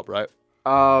stovetop, right?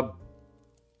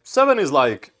 7 is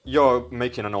like you're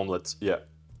making an omelet, yeah.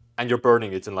 And you're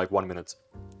burning it in like 1 minute.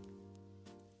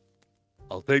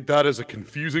 I'll take that as a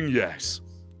confusing yes.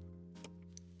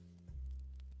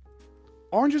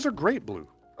 Oranges are great, Blue.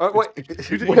 Wait,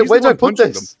 He's where the do I one put punching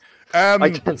this? them.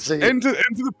 I can't see it. Into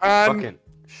the pan. Fucking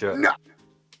shit. No.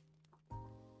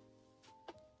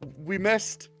 We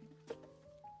missed.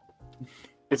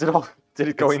 Is it all? Did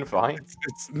it go in fine?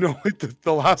 No,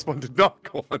 the last one did not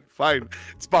go on fine.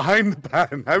 It's behind the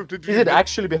pan. How did you? Is it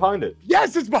actually behind it?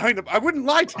 Yes, it's behind it. I wouldn't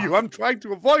lie to you. I'm trying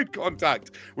to avoid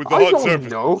contact with the I hot don't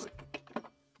surface. know.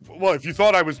 Well, if you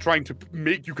thought I was trying to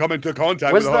make you come into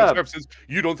contact Where's with the hot that? surfaces,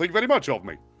 you don't think very much of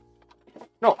me.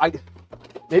 No,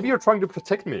 maybe you're trying to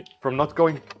protect me from not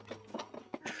going.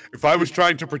 If I was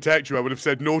trying to protect you, I would have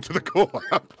said no to the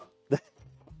collab.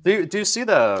 Do you see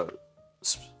the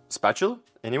spatula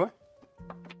anywhere?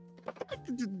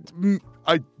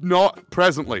 Not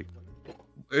presently.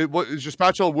 What is your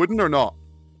spatula wooden or not?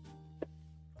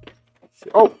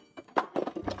 Oh,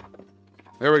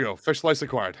 There we go. Fish slice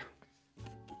acquired.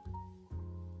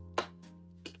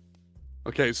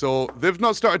 Okay, so they've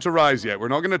not started to rise yet. We're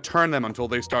not going to turn them until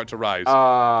they start to rise.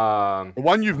 The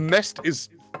one you've missed is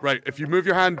right. If you move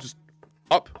your hand just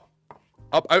up,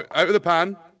 out of the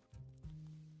pan.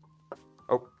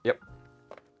 Oh, yep.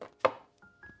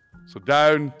 So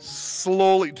down,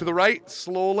 slowly to the right,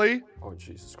 slowly. Oh,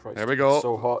 Jesus Christ. There we go. It's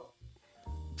so hot.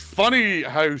 Funny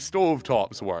how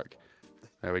stovetops work.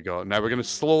 There we go. Now we're going to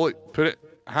slowly put it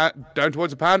down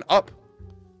towards the pan, up.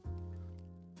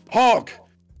 Hog!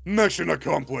 Mission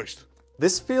accomplished.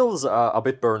 This feels a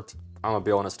bit burnt. I'm gonna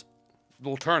be honest.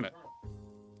 We'll turn it.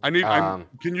 I need.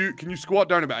 Can you squat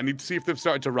down a bit? I need to see if they've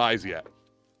started to rise yet.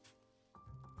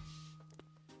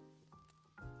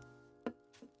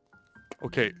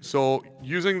 Okay, so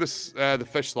using this the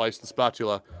fish slice, the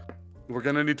spatula, we're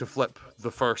gonna need to flip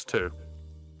the first two.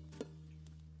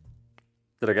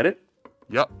 Did I get it?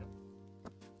 Yep.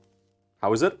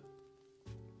 How is it?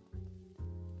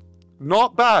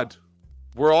 Not bad.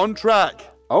 We're on track.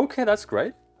 Okay, that's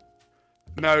great.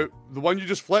 Now, the one you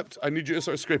just flipped, I need you to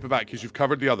sort of scrape it back because you've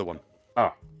covered the other one.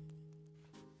 Oh.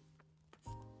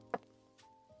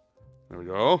 There we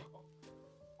go.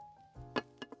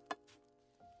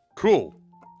 Cool.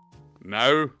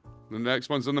 Now, the next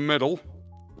one's in the middle.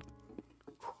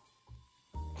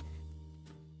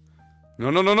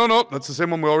 No. That's the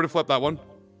same one. We already flipped that one.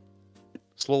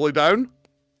 Slowly down.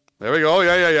 There we go.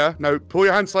 Yeah. Now, pull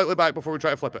your hand slightly back before we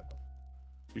try to flip it.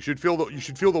 You should feel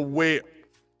the weight.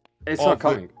 It's not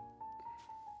coming.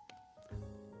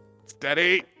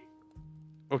 Steady.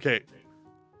 Okay.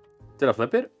 Did I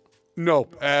flip it? No.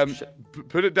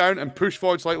 Put it down and push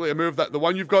forward slightly and move that. The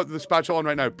one you've got the spatula on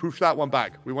right now. Push that one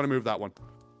back. We want to move that one.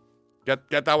 Get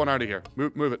that one out of here.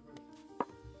 Move it.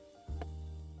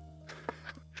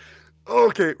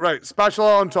 Okay, right.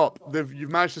 Spatula on top.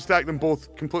 You've managed to stack them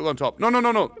both completely on top. No.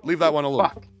 Leave that one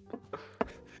alone.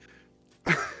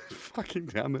 Fuck. Fucking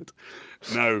damn it.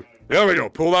 No. There we go.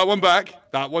 Pull that one back.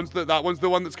 That one's the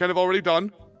one that's kind of already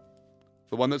done.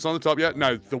 The one that's on the top yet.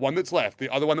 Now, the one that's left. The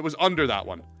other one that was under that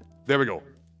one. There we go.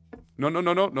 No.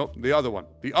 The other one.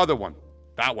 The other one.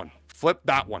 That one. Flip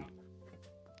that one.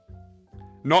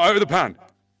 Not out of the pan.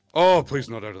 Oh, please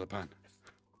not out of the pan.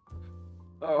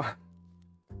 Oh.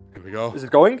 Here we go. Is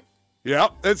it going? Yeah,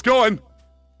 it's going.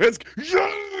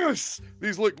 Yes!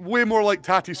 These look way more like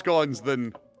tatty scones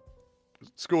than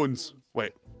scones.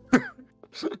 Wait.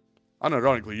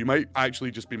 Unironically, you might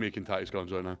actually just be making tatty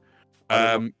scones right now.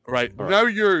 Right. Now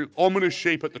your ominous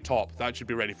shape at the top. That should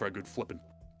be ready for a good flipping.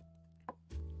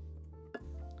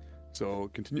 So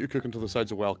continue to cook until the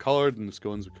sides are well colored and the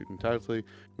scones are cooked entirely.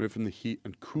 Remove from the heat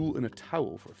and cool in a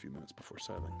towel for a few minutes before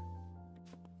serving.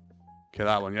 Okay,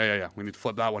 that one. Yeah. We need to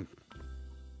flip that one.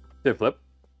 Did it flip?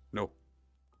 No.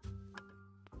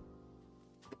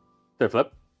 Did it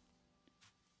flip?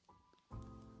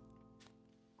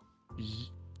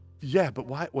 Yeah, but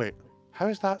why? Wait. How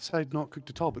is that side not cooked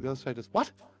at all, but the other side is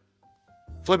what?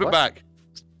 Flip it What? back.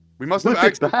 We must Flip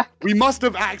have it back? We must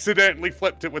have accidentally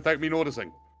flipped it without me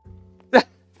noticing.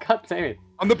 God damn it.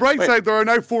 On the bright Wait. side, there are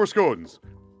now 4 scones.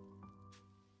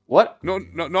 What? No,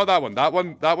 not that one. That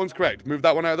one's correct. Move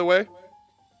that one out of the way.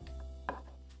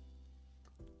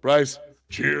 Bryce,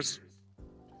 cheers.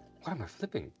 What am I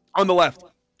flipping? On the left.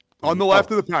 On the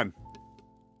left of the pan.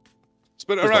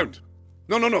 Spin it This around.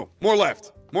 No. More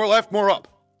left. More left, more up.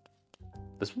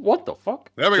 This, what the fuck?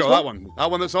 There we This go, that one.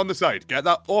 That one that's on the side. Get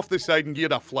that off the side and give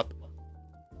it a flip.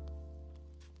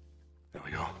 There we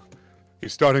go.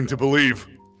 He's starting to believe.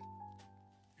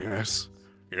 Yes.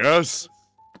 Yes.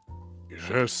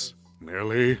 Yes.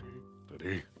 Nearly.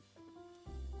 Steady.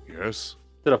 Yes.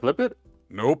 Did I flip it?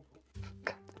 Nope.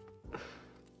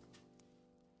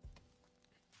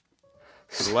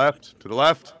 To the left. To the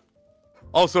left.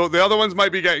 Also, the other ones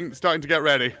might be starting to get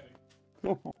ready.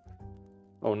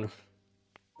 Oh no.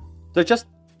 So just...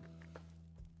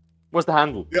 What's the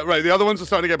handle? Yeah, right. The other ones are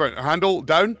starting to get burnt. Handle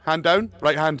down, hand down,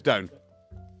 right hand down.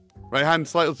 Right hand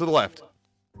slightly to the left.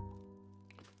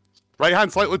 Right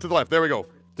hand slightly to the left. There we go.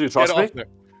 Do you trust me? There.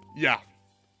 Yeah.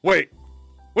 Wait.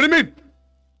 What do you mean?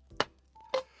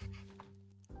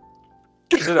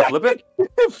 Did I flip it?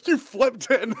 If you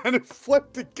flipped it and then it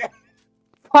flipped again.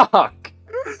 Fuck!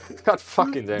 God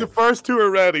fucking damn. The first 2 are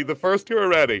ready. The first 2 are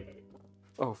ready.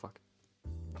 Oh fuck.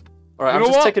 Alright, You I'm know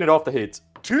just what? taking it off the heat.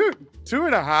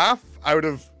 2.5 out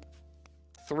of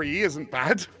 3 isn't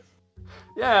bad.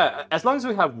 Yeah, as long as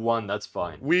we have one, that's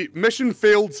fine. Mission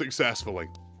failed successfully.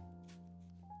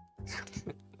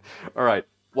 Alright,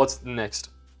 what's next?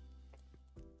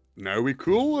 Now we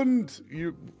cool, and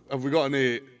have we got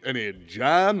any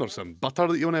jam or some butter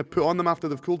that you want to put on them after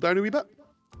they've cooled down a wee bit?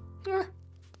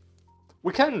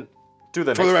 We can do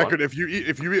the For next the one. record, if you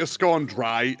eat a scone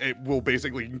dry, it will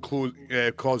basically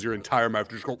cause your entire mouth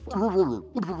to just go.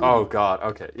 Oh god,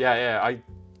 okay. Yeah,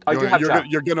 I do have jam.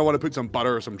 You're gonna want to put some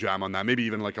butter or some jam on that. Maybe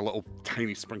even like a little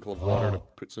tiny sprinkle of water to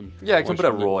put some. Yeah, I can put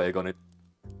a moisture in it. raw egg on it.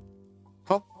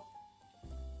 Huh?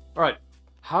 Alright,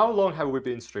 how long have we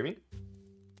been streaming?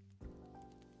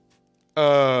 An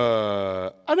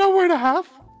hour and a half.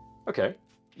 Okay.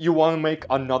 You want to make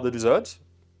another dessert?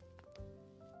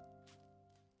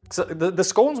 So the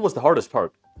scones was the hardest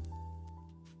part.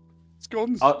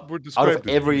 Scones were Out described of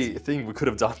as- everything we could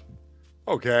have done.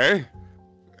 Okay.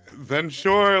 Then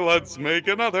sure, let's make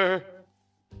another.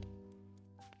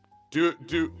 Do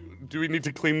we need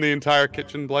to clean the entire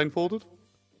kitchen blindfolded?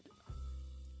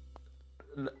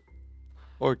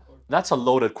 Or That's a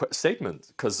loaded statement,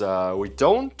 because we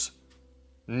don't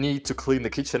need to clean the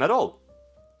kitchen at all.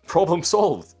 Problem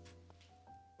solved.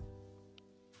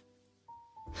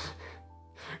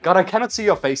 God, I cannot see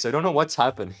your face. I don't know what's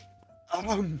happening.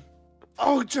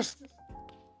 just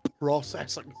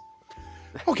processing.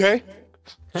 Okay,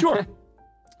 sure.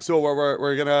 So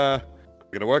we're gonna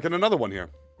work on another one here.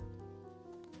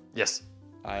 Yes.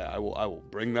 I will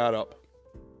bring that up.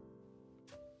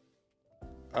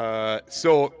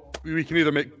 So we can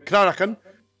either make Knarrakan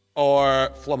or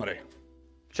Flummery.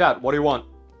 Chat, what do you want?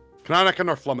 Knarrakan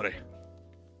or Flummery.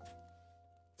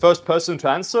 First person to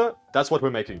answer, that's what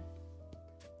we're making.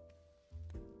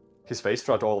 His face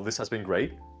throughout all of this has been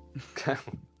great.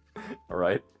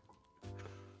 Alright.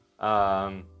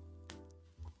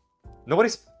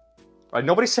 Nobody's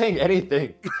saying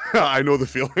anything. I know the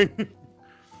feeling.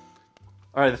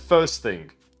 Alright, the first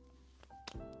thing.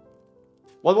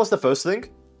 What was the first thing?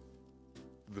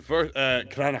 The first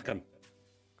Knarrakan.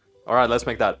 Alright, let's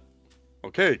make that.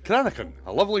 Okay, Knarrakan,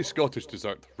 a lovely Scottish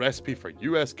dessert recipe for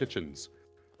US kitchens.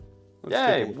 Let's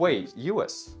take a Yay, look. wait,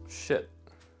 US. Shit.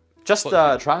 Just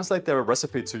translate their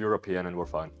recipe to European and we're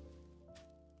fine.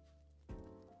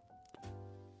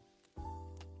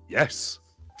 Yes,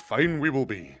 fine we will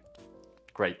be.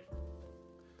 Great.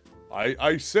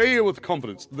 I say it with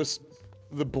confidence.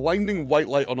 The blinding white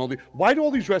light on all the. Why do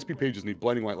all these recipe pages need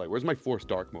blinding white light? Where's my forced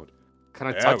dark mode? Can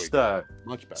I There touch we the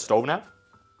Much better. stove now?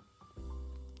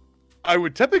 I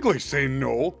would typically say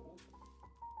no.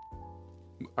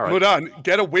 Alright. Modan,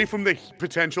 get away from the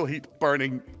potential heat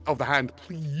burning of the hand,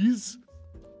 please.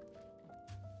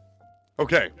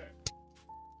 Okay.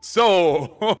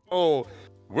 So,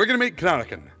 we're gonna make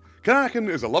Knarrakan. Knarrakan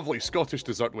is a lovely Scottish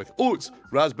dessert with oats,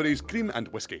 raspberries, cream, and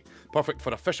whiskey. Perfect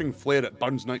for a fishing flair at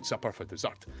Burns night supper for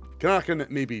dessert. Knarrakan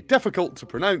may be difficult to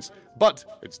pronounce, but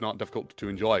it's not difficult to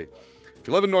enjoy. If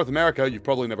you live in North America, you've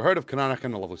probably never heard of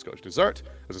Cranachan, a lovely Scottish dessert.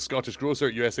 As a Scottish grocer,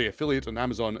 USA affiliate, and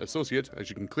Amazon associate, as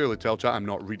you can clearly tell, chat, I'm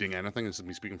not reading anything. This is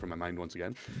me speaking from my mind once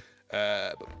again.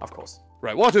 Of course.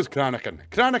 Right, what is Cranachan?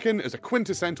 Cranachan is a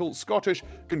quintessential Scottish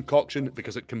concoction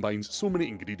because it combines so many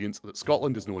ingredients that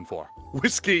Scotland is known for.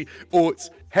 Whiskey,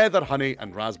 oats, heather honey,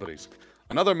 and raspberries.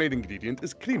 Another main ingredient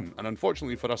is cream, and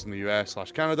unfortunately for us in the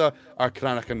US/Canada, our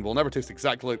Cranachan will never taste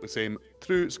exactly like the same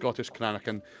true Scottish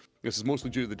Cranachan. This is mostly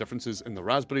due to the differences in the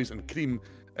raspberries and cream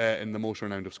in the most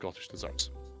renowned of Scottish desserts.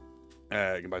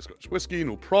 You can buy Scottish whiskey,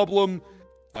 no problem.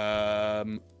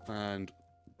 And pint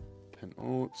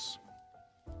oats.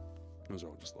 Those are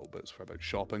all just little bits for about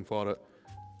shopping for it.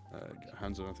 Get your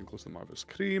hands on anything close to the Marvelous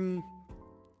cream.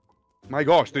 My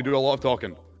gosh, they do a lot of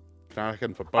talking.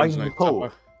 Cranachan for I birds night.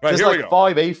 know. Right, There's here we like go.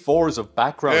 5 A4s of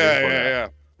background info there. Yeah.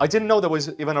 I didn't know there was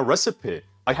even a recipe.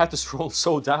 I had to scroll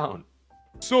so down.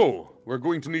 So, we're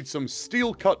going to need some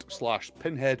steel cut /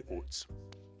 pinhead oats.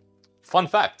 Fun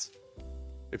fact.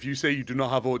 If you say you do not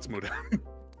have oats, Moda.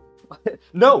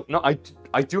 No,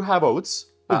 I do have oats.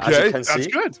 As you Okay, can that's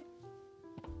see. good.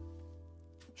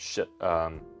 Shit.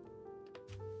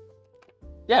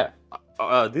 Yeah.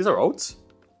 These are oats,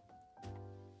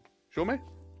 Show me.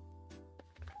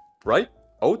 right?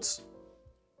 Oats.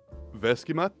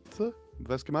 Veskimate?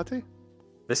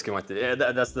 Biscuit. Yeah,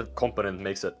 that's the component that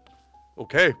makes it.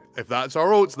 Okay, if that's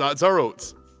our oats, that's our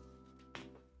oats.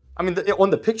 I mean, on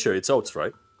the picture, it's oats,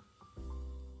 right?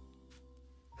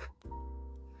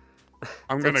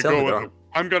 I'm Don't gonna tell me go with they're- a,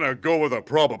 I'm gonna go with a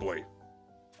probably.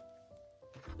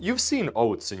 You've seen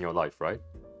oats in your life, right?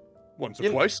 Once or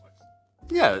You- twice.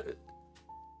 Yeah.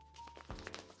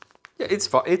 Yeah,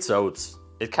 it's oats.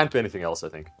 It can't be anything else, I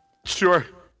think. Sure.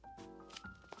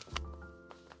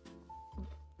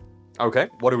 Okay,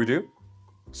 what do we do?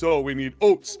 So we need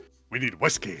oats. We need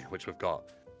whiskey, which we've got.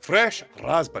 Fresh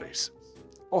raspberries.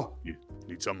 Oh, You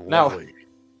need some Now- lovely.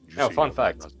 now, juicy fun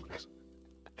fact. raspberries.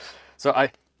 so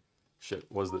shit,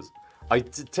 what's this? I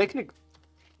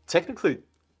technically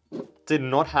did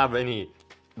not have any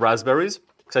raspberries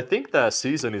because I think the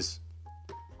season is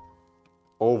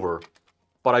over.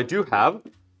 But I do have.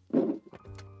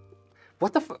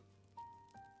 What the fuck?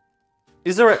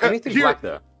 Is there anything Here- black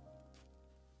there?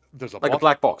 There's a Like a box?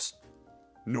 black box?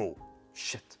 No.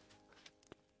 Shit.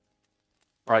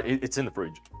 Alright, it's in the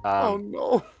fridge. Oh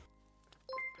no.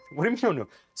 What do you mean, no, no?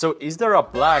 So, is there a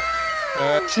black...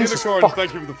 Jesus Unicorn, fuck.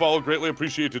 thank you for the follow, greatly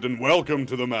appreciated, and welcome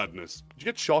to the madness. Did you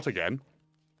get shot again?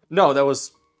 No, that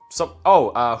was some...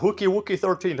 Oh, Hookie Wookie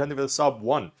 13, thank you for the sub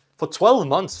 1. For 12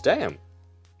 months, damn.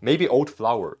 Maybe oat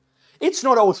flour. It's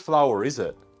not oat flour, is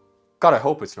it? God, I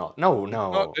hope it's not. No,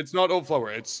 no. It's not oat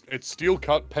flour. It's steel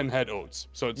cut pinhead oats.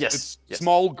 So it's, Yes, yes.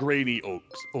 small grainy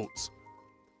oats.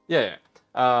 Yeah,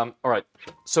 yeah. Alright.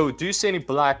 So, do you see any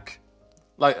black...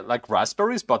 Like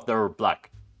raspberries, but they're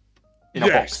black? In a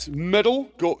Yes. box? Middle.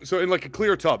 Go. So in like a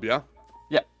clear tub, yeah.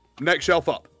 Yeah. Next shelf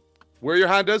up. Where your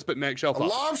hand is, but next shelf up.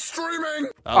 Live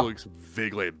streaming! That looks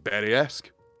vaguely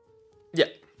berry-esque. Yeah.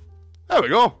 There we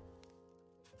go.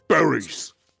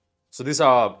 Berries. So these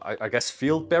are, I guess,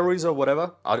 field berries or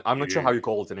whatever? I'm not sure how you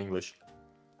call it in English.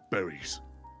 Berries.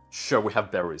 Sure, we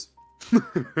have berries.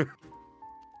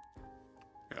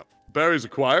 Yeah. Berries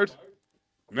acquired.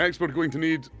 Next, we're going to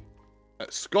need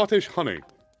Scottish honey,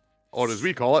 or as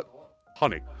we call it,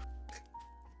 honey.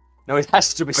 No, it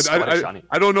has to be Scottish honey.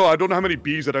 I don't know. I don't know how many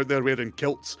bees are out there wearing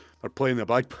kilts or playing the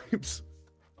bagpipes.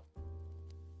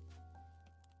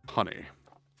 Honey.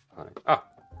 Ah,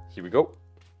 here we go.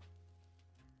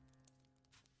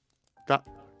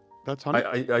 That's honey.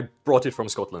 I brought it from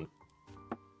Scotland.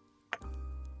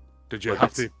 Did you Well,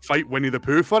 have that's- to fight Winnie the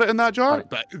Pooh for it in that jar? Honey.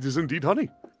 That is indeed honey.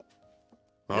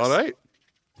 Yes. All right.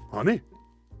 Honey.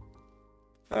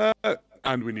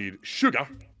 And we need sugar.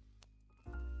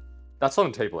 That's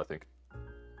on the table, I think.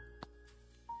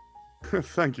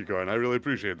 Thank you, Goran. I really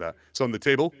appreciate that. It's on the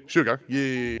table. Sugar.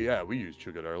 Yeah, we used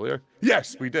sugar earlier.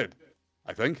 Yes, we did.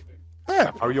 I think.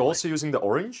 Yeah. Are you also using the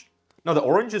orange? No, the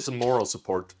orange is a moral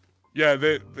support. Yeah,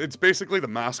 it's basically the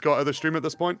mascot of the stream at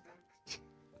this point.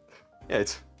 Yeah,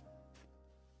 it's...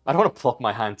 I don't want to plop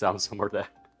my hand down somewhere there.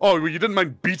 Oh, well, you didn't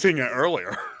mind beating it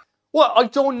earlier. Well, I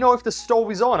don't know if the stove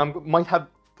is on. I might have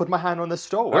put my hand on the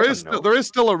stove. I don't know. There is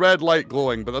still a red light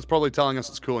glowing, but that's probably telling us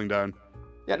it's cooling down.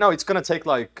 Yeah, no, it's gonna take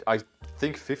like, I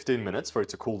think 15 minutes for it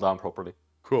to cool down properly.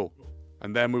 Cool.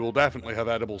 And then we will definitely have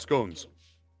edible scones.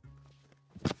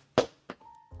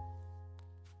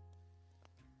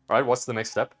 Alright, what's the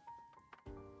next step?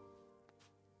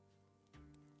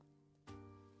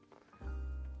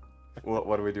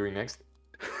 What are we doing next?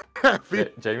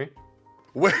 Feed, Jamie?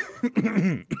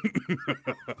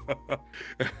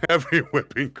 Heavy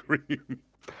whipping cream.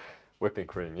 Whipping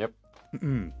cream, yep.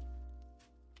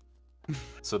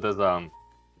 So there's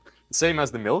same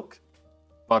as the milk,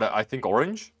 but I think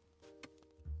orange.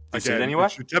 Do you see it anywhere?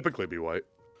 It should typically be white.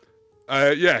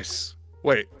 Yes.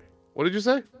 Wait, what did you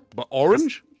say? But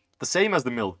orange? The same as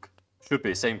the milk. Should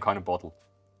be same kind of bottle.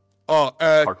 Oh,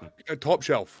 Carton. top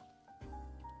shelf.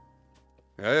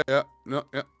 Yeah. No,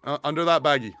 yeah. Under that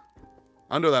baggie.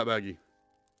 Under that baggie.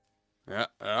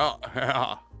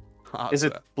 Yeah. Is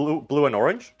it blue and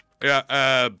orange?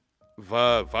 Yeah.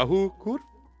 Vahukur?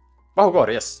 Oh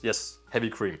god, yes. Heavy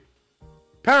cream.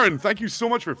 Perrin, thank you so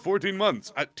much for 14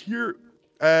 months at tier.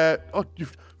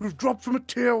 You've dropped from a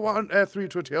tier 3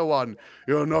 to a tier 1.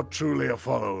 You're not truly a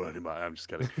follower anymore. I'm just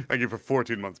kidding. Thank you for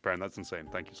 14 months, Perrin. That's insane.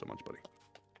 Thank you so much, buddy.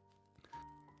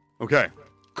 Okay,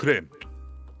 cream.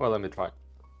 Well, let me try.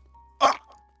 Ah!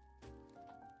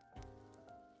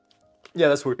 Yeah,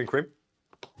 that's whipping cream.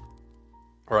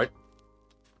 All right.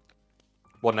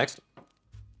 What next?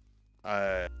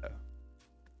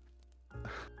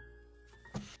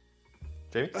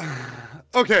 Jamie?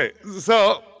 Okay,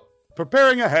 so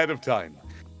preparing ahead of time.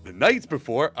 The night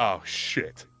before. Oh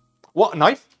shit. What,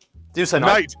 knife? Did you say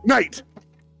knife? Night.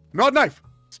 Not knife.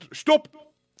 Stop.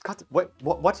 God, wait,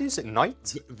 what did you say?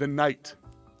 Night? The night.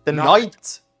 The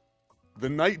night? The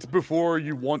night before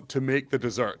you want to make the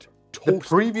dessert. The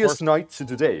previous night to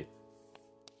today.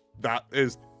 That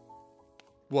is.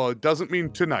 Well, it doesn't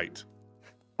mean tonight.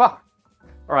 Fuck.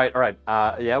 All right.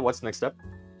 Yeah, what's the next step?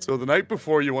 So the night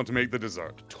before you want to make the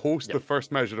dessert, toast the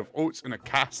first measure of oats in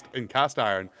cast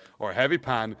iron or a heavy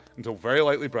pan until very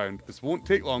lightly browned. This won't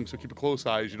take long, so keep a close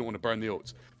eye as you don't want to burn the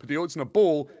oats. Put the oats in a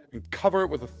bowl and cover it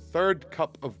with a third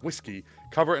cup of whiskey.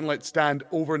 Cover it and let stand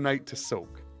overnight to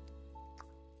soak.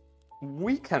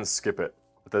 We can skip it,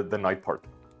 the night part.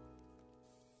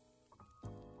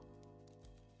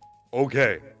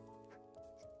 Okay.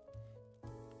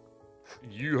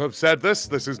 You have said this.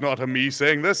 This is not a me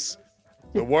saying this.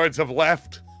 The words have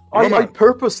left. I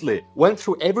purposely went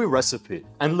through every recipe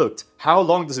and looked, how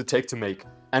long does it take to make?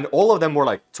 And all of them were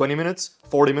like 20 minutes,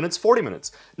 40 minutes, 40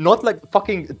 minutes. Not like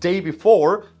fucking day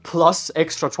before plus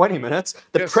extra 20 minutes.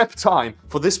 The prep time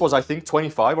for this was, I think,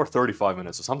 25 or 35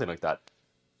 minutes or something like that.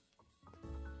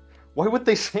 Why would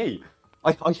they say?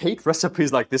 I hate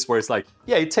recipes like this where it's like,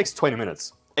 yeah, it takes 20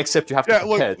 minutes. Except you have to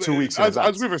prepare 2 weeks in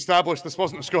advance. As we've established, this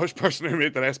wasn't a Scottish person who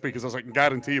made the recipe, because as I can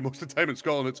guarantee you, most of the time in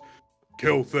Scotland, it's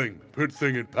kill thing, put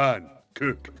thing in pan,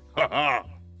 cook. Haha.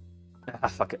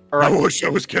 Fuck it. All right. I wish I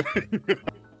was kidding.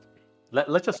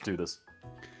 Let's just do this.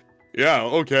 Yeah.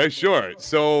 Okay. Sure.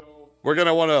 So we're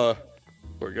gonna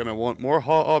want more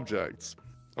hot objects.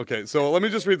 Okay. So let me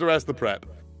just read the rest of the prep.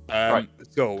 Right.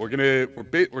 So we're gonna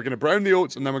brown the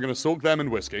oats and then we're gonna soak them in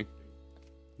whiskey.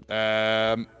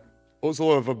 Oats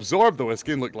will have absorbed the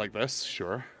whiskey and look like this,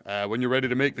 sure. When you're ready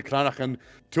to make the cranachan,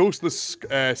 toast the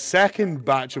second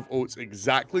batch of oats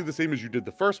exactly the same as you did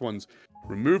the first ones,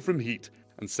 remove from heat,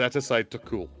 and set aside to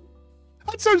cool.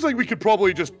 That sounds like we could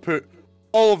probably just put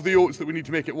all of the oats that we need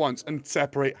to make at once and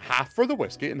separate half for the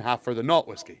whiskey and half for the not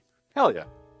whiskey. Hell yeah.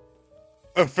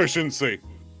 Efficiency.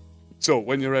 So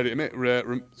when you're ready to make,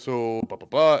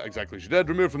 exactly as you did,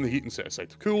 remove from the heat and set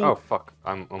aside to cool. Oh fuck,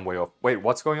 I'm way off. Wait,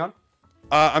 what's going on?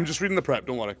 I'm just reading the prep,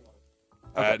 don't worry.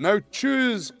 Okay. Now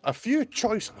choose a few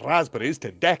choice raspberries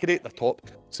to decorate the top.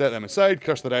 Set them aside,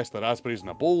 crush the rest of the raspberries in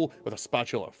a bowl with a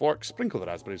spatula or fork. Sprinkle the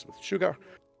raspberries with sugar.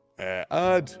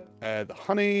 Add the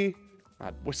honey.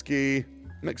 Add whiskey.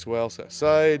 Mix well, set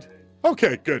aside.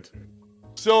 Okay, good.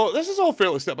 So this is all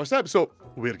fairly step by step. So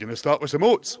we're going to start with some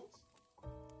oats.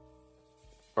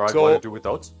 Alright, what do you do with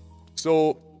oats?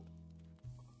 So,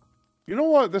 you know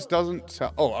what this doesn't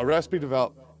tell? Oh, a recipe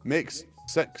developed makes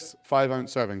 6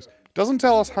 5-ounce servings. Doesn't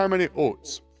tell us how many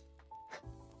oats.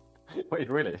 Wait,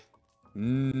 really?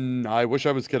 I wish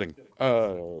I was kidding.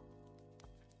 Oh,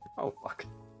 fuck.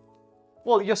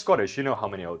 Well, you're Scottish, you know how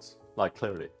many oats. Like,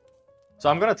 clearly. So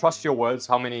I'm gonna trust your words,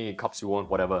 how many cups you want,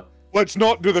 whatever. Let's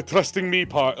not do the trusting me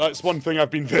part. That's one thing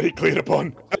I've been very clear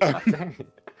upon.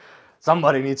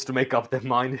 Somebody needs to make up their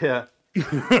mind here.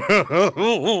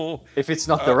 If it's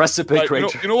not the recipe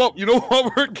creator. You know what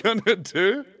we're gonna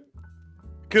do?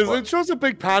 Because it shows a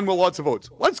big pan with lots of oats.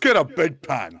 Let's get a big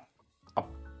pan.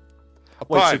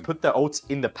 Wait, so you put the oats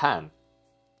in the pan?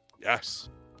 Yes.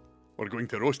 We're going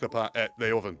to roast the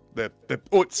oven. The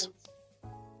oats.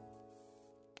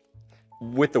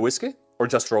 With the whiskey? Or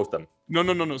just roast them?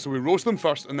 No. So we roast them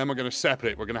first, and then we're going to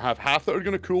separate. We're going to have half that are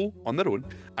going to cool on their own,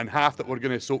 and half that we're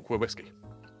going to soak with whiskey.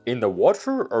 In the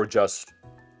water, or just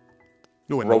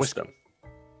in roast them?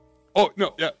 Oh,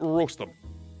 no, yeah, roast them.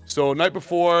 So night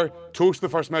before, toast the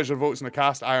first measure of oats in a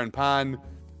cast iron pan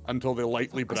until they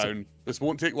lightly brown. This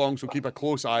won't take long, so keep a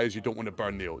close eye as you don't want to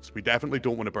burn the oats. We definitely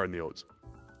don't want to burn the oats.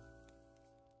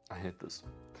 I hate this.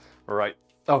 All right.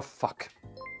 Oh fuck.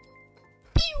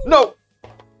 No.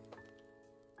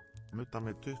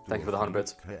 Thank you for the 100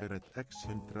 bits.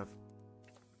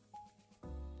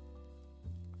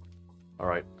 All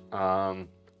right.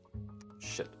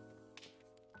 Shit.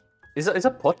 Is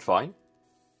a pot fine?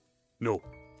 No.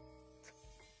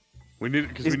 We need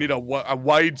because we need a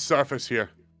wide surface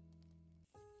here.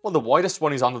 Well, the widest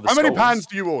one is under the How many stones. pans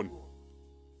do you own?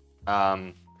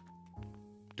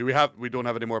 Do we have? We don't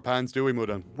have any more pans, do we,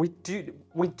 Mudan? We do.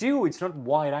 It's not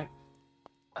wide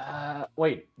angle.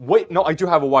 Wait. No, I do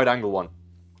have a wide angle one.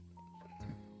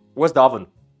 Where's the oven?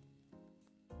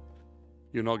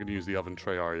 You're not going to use the oven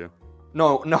tray, are you?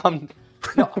 No.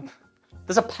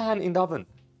 There's a pan in the oven.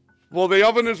 Well, the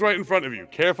oven is right in front of you.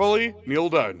 Carefully, kneel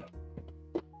down.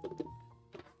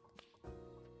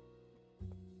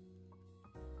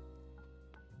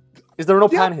 Is there no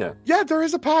pan here? Yeah, there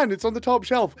is a pan. It's on the top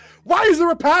shelf. Why is there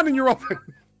a pan in your oven?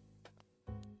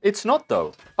 It's not,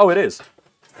 though. Oh, it is.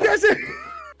 Yes, it...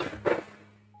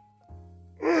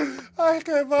 I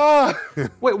give up.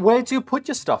 Wait, where do you put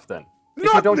your stuff, then? If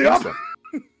Not you don't in the use oven.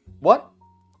 them? What?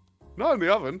 Not in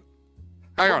the oven.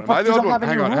 Hang on, am But I the you odd don't one? have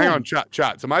any Hang room. on,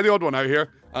 chat. Am I the odd one out here?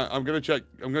 I'm gonna check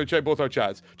both our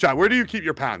chats. Chat, where do you keep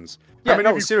your pans? Yeah, How many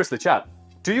no, of you... seriously, chat.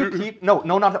 Do you keep... No,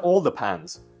 not all the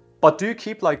pans. But do you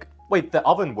keep, like... Wait, the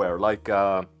ovenware, like,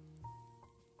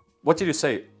 what did you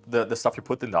say? The stuff you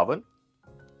put in the oven?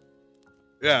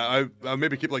 Yeah, I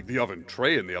maybe keep, like, the oven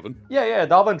tray in the oven. Yeah,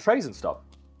 the oven trays and stuff.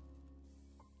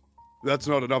 That's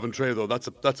not an oven tray, though. That's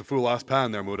a full-ass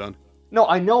pan there, Modan. No,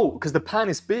 I know, because the pan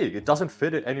is big. It doesn't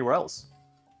fit it anywhere else.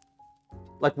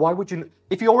 Like, why would you...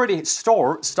 If you already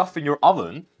store stuff in your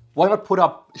oven, why not put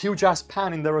a huge-ass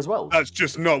pan in there as well? That's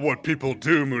just not what people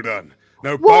do, Mudan.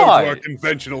 Now bow Why? to our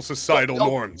conventional societal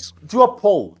norms. Do a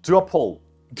poll. Do a poll.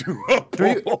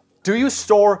 Do you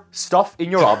store stuff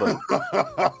in your oven?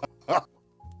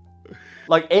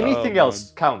 Like, anything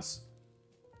else counts.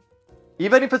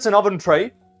 Even if it's an oven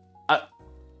tray.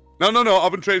 No.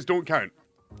 Oven trays don't count.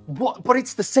 What? But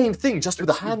it's the same thing, just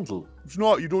with a handle. It's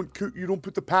not. You don't cook. You don't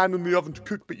put the pan in the oven to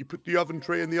cook, but you put the oven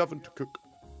tray in the oven to cook.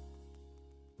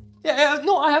 Yeah,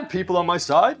 no, I have people on my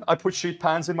side. I put sheet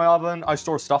pans in my oven. I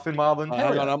store stuff in my oven.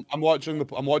 Hang on, I'm watching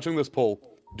this poll.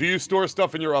 Do you store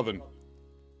stuff in your oven?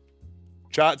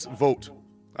 Chats, vote.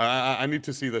 I need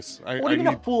to see this. What do you mean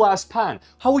a full-ass pan?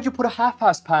 How would you put a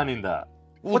half-ass pan in there?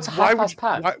 Well, What's a half-ass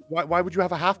pan? Why would you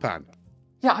have a half pan?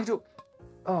 Yeah, I do.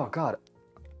 Oh, God.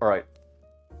 All right.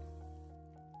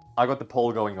 I got the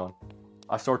poll going on.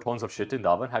 I store tons of shit in the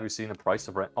oven. Have you seen the price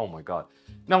of rent? Oh, my God.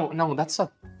 No, that's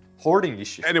a hoarding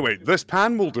issue. Anyway, this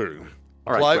pan will do.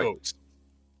 All right, Apply great. oats.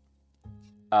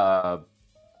 Oh.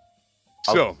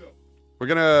 We're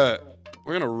gonna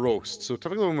roast. So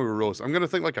typically when we roast, I'm gonna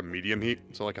think like a medium heat,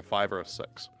 so like a 5 or a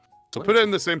 6. So put it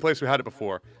in the same place we had it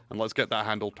before, and let's get that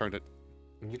handle turned it.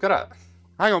 You gotta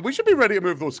We should be ready to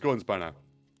move those scones by now.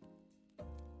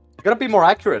 be more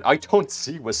accurate. I don't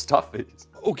see where stuff is.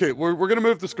 Okay, we're gonna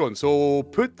move the scones. So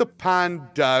put the pan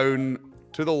down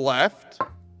to the left.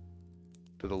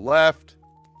 To the left.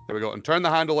 There we go. And turn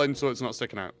the handle in so it's not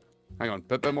sticking out. Hang on,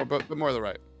 bit more to the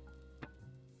right.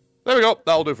 There we go.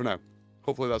 That'll do for now.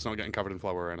 Hopefully that's not getting covered in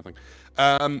flour or anything.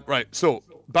 Right. So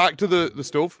back to the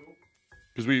stove,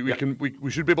 because we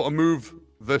should be able to move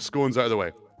the scones out of the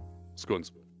way.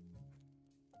 Scones.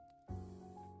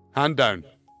 Hand down.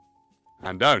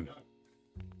 Hand down.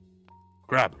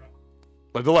 Grab.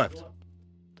 To the left.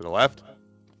 To the left.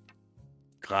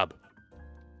 Grab.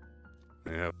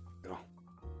 Yeah.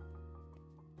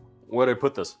 Where do I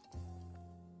put this?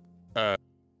 You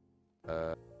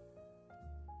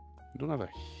don't have a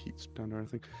heat stand or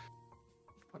anything.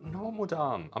 But no,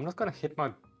 madame. I'm not gonna hit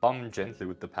my bum gently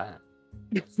with the pan.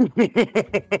 It's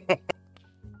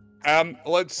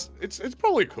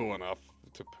probably cool enough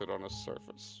to put on a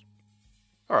surface.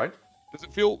 All right. Does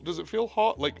it feel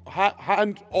hot? Like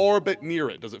hand or a bit near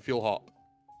it? Does it feel hot?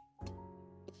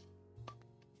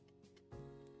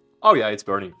 Oh yeah, it's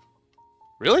burning.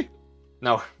 Really?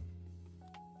 No.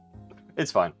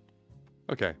 It's fine.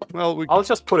 Okay. Well, I'll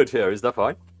just put it here. Is that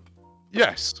fine?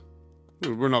 Yes.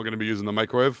 We're not going to be using the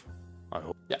microwave. I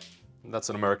hope. Yeah, that's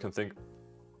an American thing.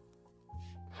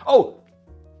 Oh,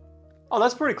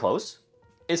 that's pretty close.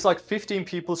 It's like 15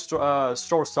 people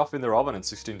store stuff in their oven and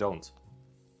 16 don't.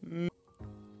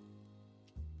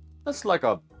 That's like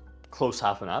a close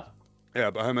half and half. Yeah,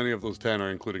 but how many of those 10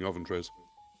 are including oven trays?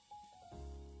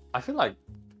 I feel like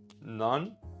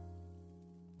none.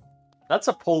 That's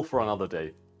a poll for another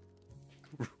day.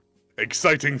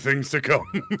 Exciting things to come.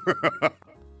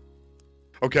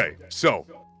 Okay, so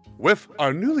with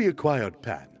our newly acquired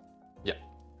pan, Yeah.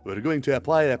 we're going to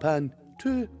apply a pan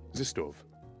to the stove.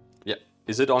 Yeah.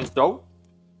 Is it on stove?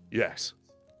 Yes.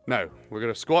 Now, we're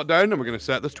going to squat down and we're going to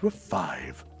set this to a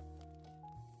 5.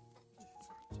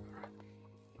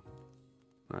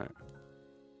 Right.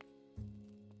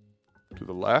 To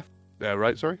the left.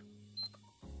 Right, sorry.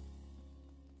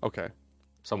 Okay.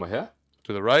 Somewhere here?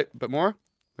 To the right, a bit more.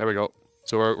 There we go.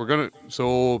 So we're going to...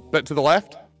 So, bit to the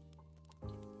left.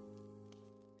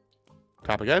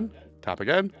 Tap again. Tap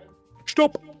again.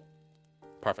 Stop!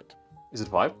 Perfect. Is it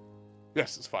 5?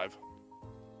 Yes, it's 5.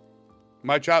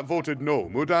 My chat voted no.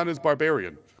 Modan is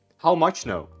barbarian. How much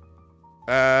no?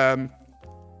 I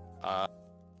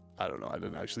don't know. I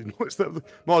didn't actually notice that.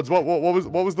 Mods, what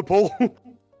was the poll?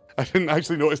 I didn't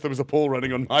actually notice there was a poll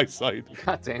running on my side.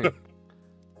 God damn it.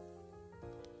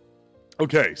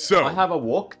 Okay, so I have a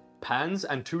wok, pans,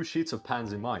 and 2 sheets of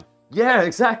pans in mine. Yeah,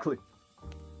 exactly.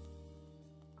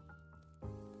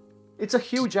 It's a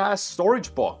huge ass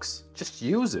storage box. Just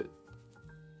use it.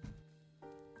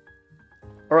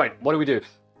 Alright, what do we do?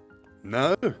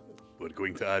 now we're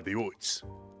going to add the oats.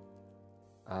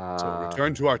 So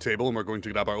return to our table and we're going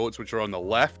to grab our oats, which are on the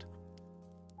left.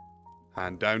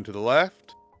 And down to the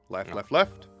left. Left.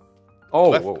 Oh,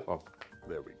 left. whoa.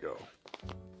 There we go.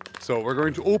 So we're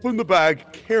going to open the bag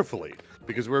carefully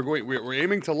because we're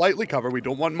aiming to lightly cover. We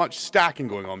don't want much stacking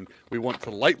going on. We want to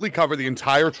lightly cover the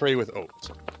entire tray with oats.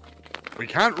 We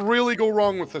can't really go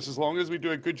wrong with this as long as we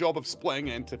do a good job of splitting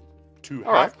it into 2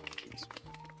 halves.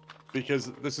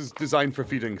 Because this is designed for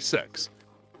feeding 6.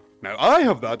 Now, I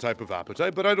have that type of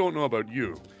appetite, but I don't know about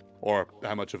you. Or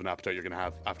how much of an appetite you're going to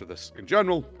have after this in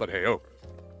general, but hey-oh.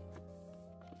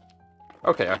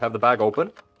 Okay, I have the bag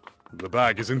open. The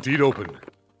bag is indeed open.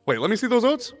 Wait, let me see those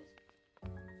oats.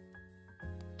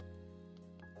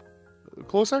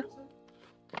 Closer.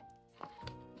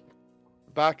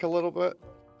 Back a little bit.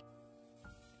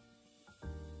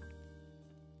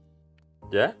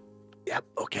 Yeah? Yep,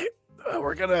 okay.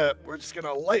 We're just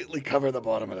gonna lightly cover the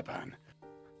bottom of the pan.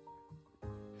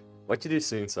 What did you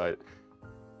see inside?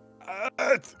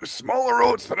 It's smaller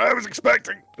oats than I was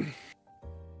expecting.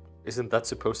 Isn't that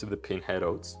supposed to be the pinhead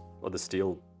oats? Or the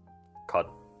steel cut?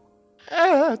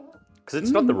 Because Because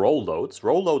it's not the rolled oats.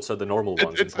 Rolled oats are the normal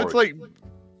ones. It's like,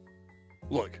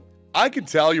 look, I could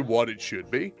tell you what it should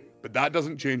be, but that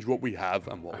doesn't change what we have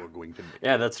and what we're going to make.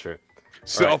 Yeah, that's true.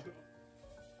 So, right.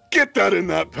 Get that in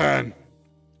that pan.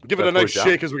 Give it a nice push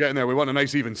shake as we're getting there. We want a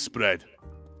nice even spread.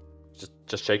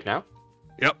 Just shake now.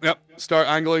 Yep. Start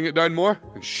angling it down more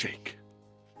and shake.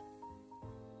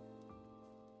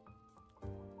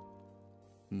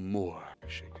 More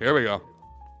shake. Here we go.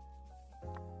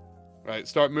 Right,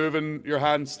 start moving your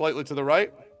hand slightly to the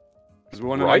right. Because we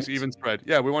want a nice even spread.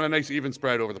 Yeah, we want a nice even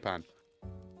spread over the pan.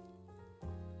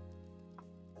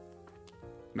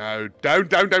 Now, down.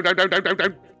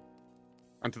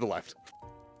 And to the left.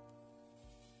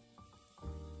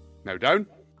 Now down.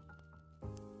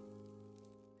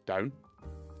 Down.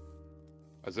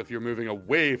 As if you're moving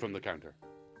away from the counter.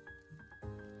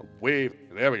 Away.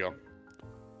 There we go.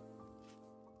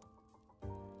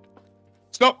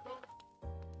 Stop!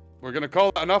 We're going to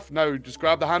call that enough. Now just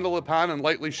grab the handle of the pan and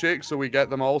lightly shake so we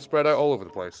get them all spread out all over the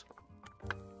place.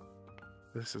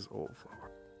 This is all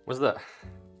flour. What's that?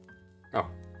 Oh.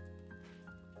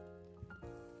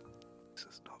 This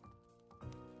is not.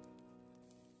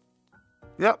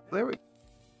 Yep, there we go.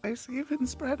 Nice even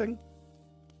spreading.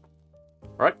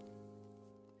 Right.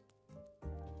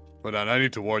 But I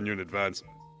need to warn you in advance.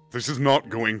 This is not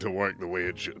going to work the way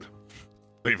it should.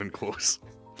 Not even close.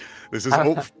 This is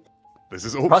oat. This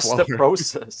is oat Trust flour. the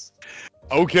process.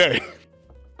 Okay.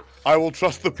 I will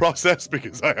trust the process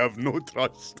because I have no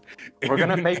trust. We're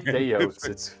gonna make day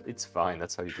oats. It's fine.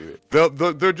 That's how you do it.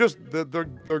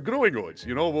 They're growing oats.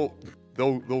 You know,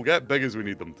 they'll get big as we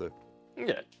need them to.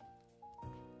 Yeah.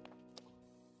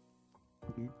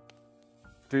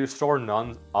 Do you store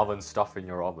non-oven stuff in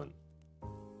your oven?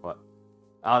 What?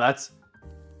 Oh,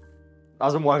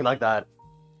 doesn't work like that.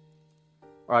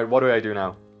 All right, what do I do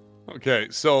now? Okay,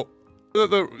 so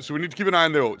we need to keep an eye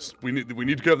on the oats. We need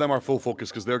to give them our full focus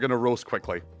because they're gonna roast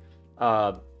quickly.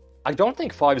 I don't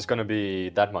think 5 is gonna be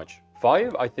that much.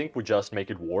 5, I think we just make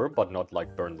it warm, but not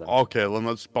like burn them. Okay, then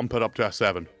let's bump it up to a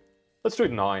 7. Let's do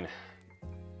it 9.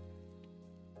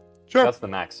 Sure. That's the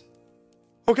max.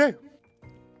 Okay.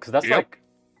 Because that's like,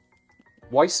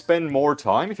 why spend more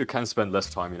time if you can spend less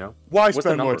time? You know? Why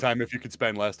spend more time if you could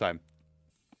spend less time?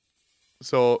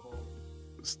 So,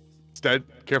 instead,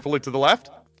 carefully to the left.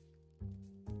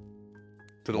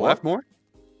 To To the More? left more.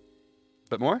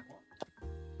 Bit more.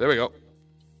 There we go.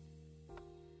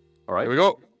 All right. There we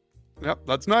go. Yep,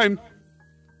 that's 9.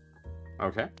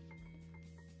 Okay.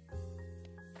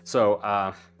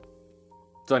 So,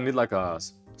 do I need like a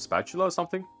spatula or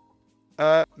something?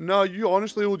 No, you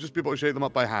honestly will just be able to shake them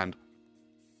up by hand.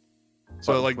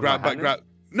 So What, like put my grab, hand in? grab.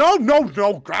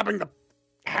 No, grabbing the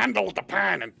handle of the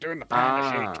pan and doing the pan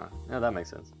to shake. Yeah, that makes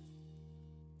sense.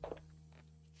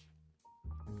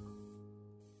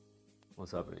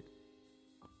 What's happening?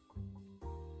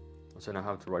 So now I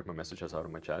have to write my messages out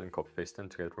of my chat and copy paste them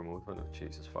to get removed. Oh,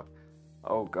 Jesus fuck.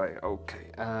 Okay, okay.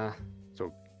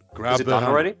 So grab Is it the done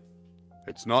handle. already?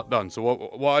 It's not done. So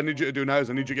what I need you to do now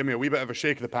is I need you to give me a wee bit of a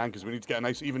shake of the pan because we need to get a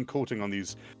nice even coating on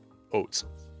these oats.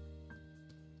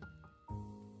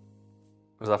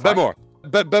 Was that Bit fine? more.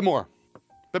 Bit more.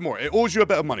 Bit more. It owes you a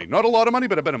bit of money. Not a lot of money,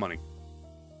 but a bit of money.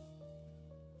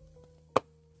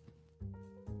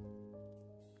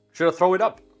 Should I throw it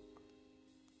up?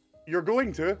 You're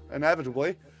going to,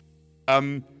 inevitably.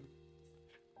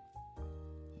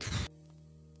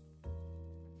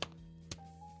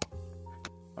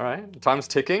 Alright, the time's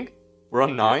ticking. We're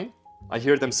on 9. I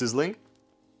hear them sizzling.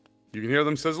 You can hear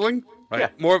them sizzling? Right. Yeah.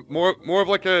 More of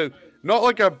like a, not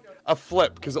like a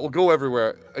flip, because it'll go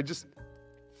everywhere. I just...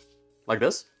 Like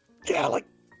this? Yeah, like...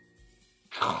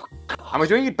 Am I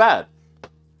doing it bad?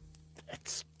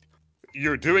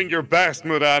 You're doing your best,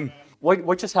 Mudan.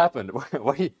 What just happened?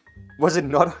 Why was it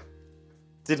not?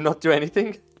 Did it not do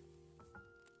anything?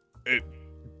 It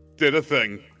did a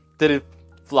thing. Did it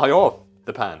fly off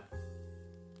the pan?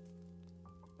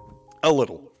 A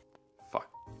little. Fuck.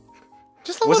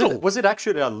 Just a little. Was it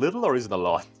actually a little or is it a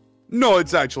lot? No,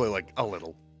 it's actually like a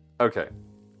little. Okay.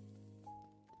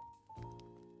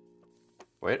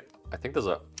 Wait, I think there's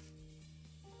a...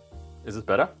 Is it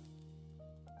better?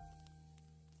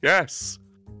 Yes.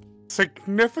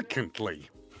 Significantly.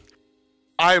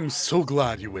 I am so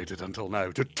glad you waited until now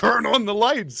to turn on the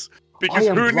lights. Because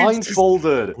I am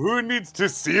blindfolded. Who needs to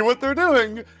see what they're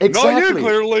doing? Not Exactly. you,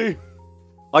 clearly.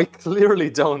 I clearly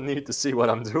don't need to see what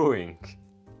I'm doing.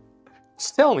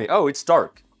 Just tell me, oh, it's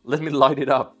dark. Let me light it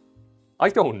up. I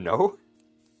don't know.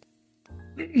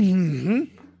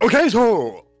 Okay,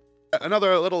 so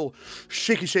another little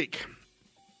shaky shake.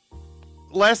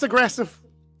 Less aggressive.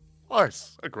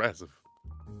 Less aggressive.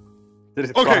 Did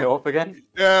it Okay. fly off again?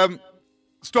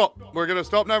 Stop. We're gonna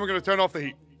stop now. We're gonna turn off the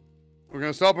heat. We're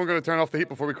gonna stop. And we're gonna turn off the heat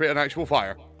before we create an actual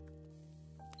fire.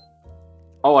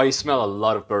 Oh, I smell a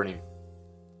lot of burning.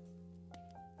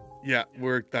 Yeah,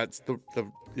 we're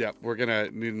gonna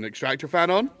need an extractor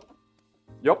fan on.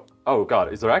 Yup. Oh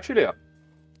god, is there actually a...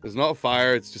 There's not a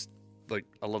fire. It's just like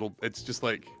a little. It's just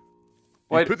like. You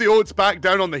Wait. put the oats back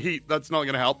down on the heat. That's not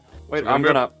gonna help. Wait, So I'm we're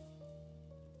gonna...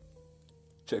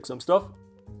 check some stuff.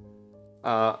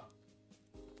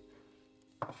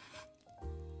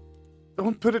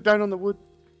 Don't put it down on the wood.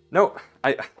 No,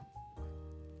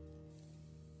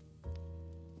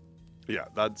 Yeah,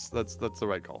 that's the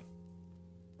right call.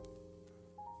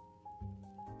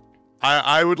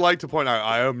 I would like to point out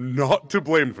I am not to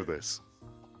blame for this.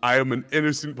 I am an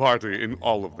innocent party in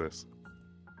all of this.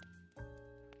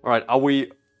 Alright, are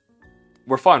we...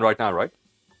 We're fine right now, right?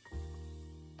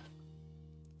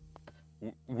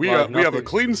 We Well, have a nothing-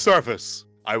 clean surface.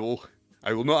 I will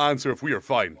not answer if we are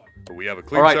fine, but we have a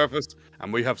clean Alright. surface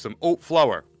and we have some oat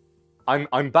flour.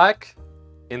 I'm back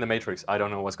in the Matrix. I don't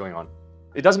know what's going on.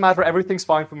 It doesn't matter, everything's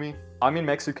fine for me. I'm in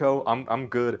Mexico, I'm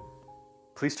good.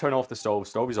 Please turn off the stove.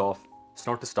 Stove is off.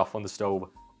 Snort the stuff on the stove.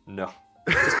 No.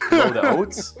 Just blow the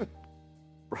oats.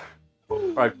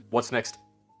 Alright, what's next?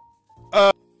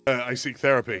 I seek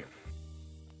therapy.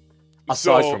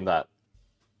 Aside So- from that.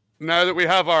 Now that we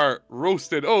have our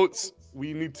roasted oats,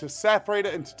 we need to separate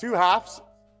it into 2 halves,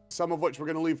 some of which we're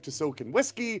going to leave to soak in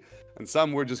whiskey, and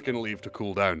some we're just going to leave to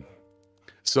cool down.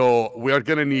 So we are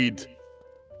going to need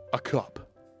a cup,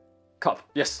 Cup,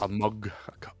 yes. a mug,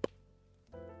 a cup.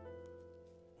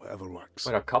 Whatever works.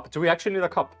 Wait, a cup? Do we actually need a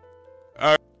cup?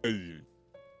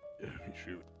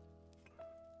 Shoot.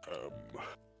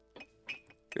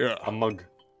 Yeah. A mug.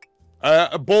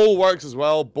 A bowl works as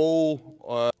well.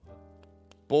 Bowl.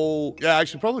 Yeah,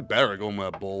 actually, probably better going with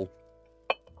a bowl.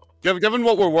 Given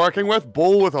what we're working with,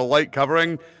 bowl with a light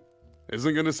covering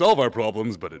isn't going to solve our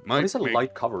problems, but it might. What is a make-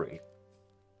 light covering?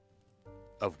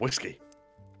 of whiskey.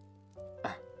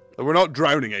 We're not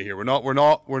drowning it here. We're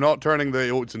not turning the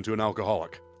oats into an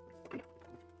alcoholic.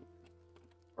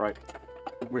 Right.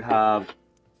 We have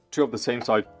 2 of the same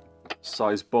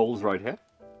size bowls right here.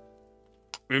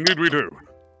 Indeed, we do.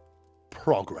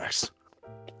 Progress.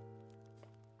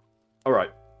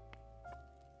 Alright.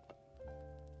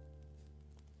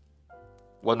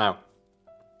 What now?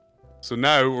 So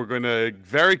now we're going to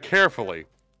very carefully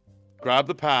grab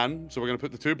the pan. So we're going to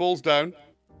put the 2 bowls down.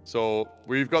 So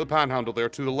where you've got the pan handle there,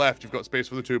 to the left, you've got space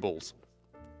for the 2 bowls.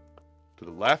 To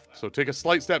the left. So take a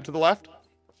slight step to the left.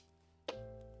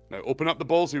 Now open up the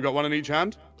bowls. So you've got 1 in each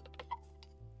hand.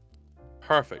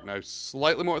 Perfect. Now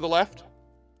slightly more to the left.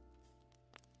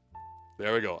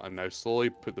 There we go. And now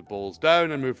slowly put the bowls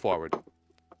down and move forward.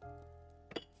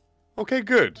 Okay,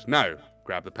 good. Now,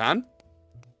 grab the pan.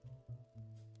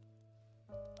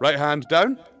 Right hand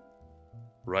down.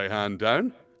 Right hand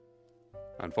down.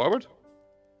 And forward.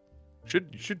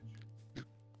 Should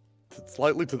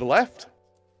slightly to the left.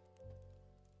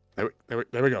 There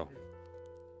we go.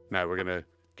 Now we're going to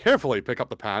carefully pick up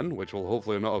the pan, which will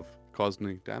hopefully not have caused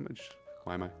any damage.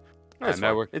 Why am I? That's and now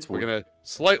fine. we're going to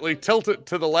slightly tilt it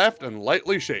to the left and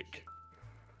lightly shake.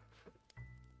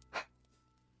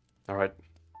 All right.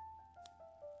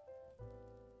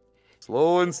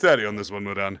 Slow and steady on this one,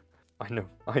 Modan. I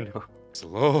know.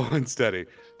 Slow and steady.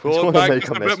 Don't Pull it wanna back make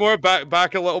just a a mess. bit more.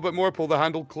 Back a little bit more. Pull the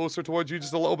handle closer towards you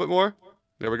just a little bit more.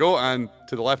 There we go. And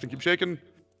to the left and keep shaking.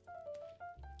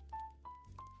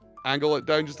 Angle it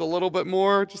down just a little bit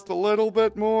more. Just a little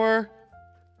bit more.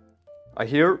 I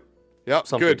hear. Yep,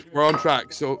 Something. good. We're on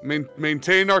track. So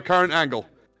maintain our current angle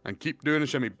and keep doing a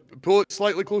shimmy. Pull it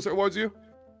slightly closer towards you.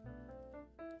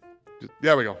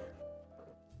 There we go.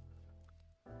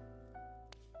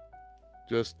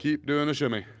 Just keep doing a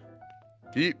shimmy.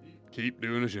 Keep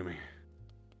doing a shimmy.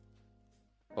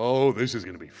 Oh, this is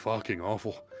gonna be fucking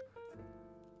awful.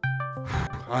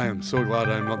 I am so glad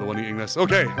I'm not the one eating this.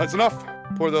 Okay, that's enough.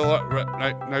 Pour the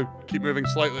right now. Keep moving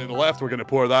slightly to the left. We're gonna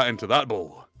pour that into that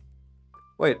bowl.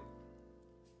 Wait.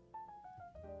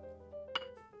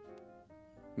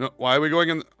 No, why are we going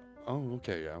in? Oh,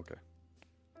 okay, yeah, okay.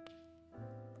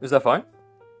 Is that fine?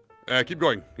 Keep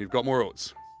going. You've got more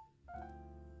oats.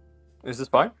 Is this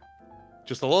fine?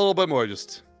 Just a little bit more.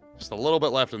 Just a little bit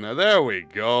left in there. There we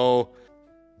go.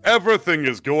 Everything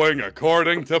is going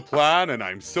according to plan, and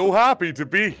I'm so happy to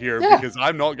be here because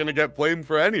I'm not going to get blamed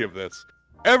for any of this.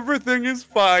 Everything is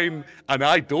fine, and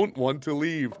I don't want to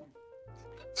leave.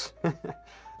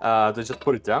 They just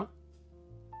put it down?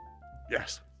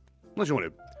 Yes. Unless you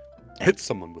want to hit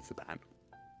someone with the pan.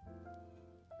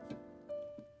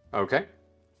 Okay.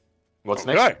 What's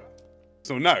Okay. next?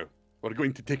 So now, we're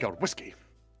going to take our whiskey,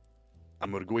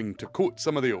 and we're going to coat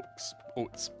some of the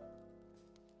oats.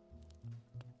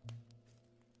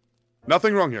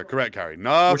 Nothing wrong here, correct, Carrie?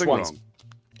 Nothing Which ones?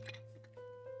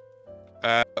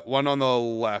 wrong. One on the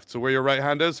left. So where your right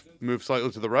hand is, move slightly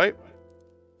to the right.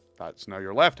 That's now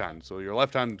your left hand. So your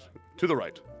left hand to the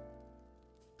right.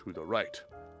 To the right.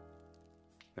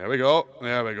 There we go.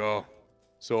 There we go.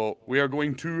 So we are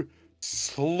going to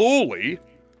slowly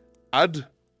add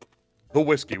the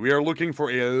whiskey. We are looking for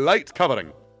a light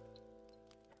covering.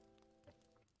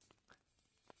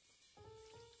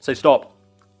 Say stop.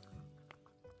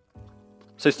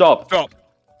 Say stop. Stop.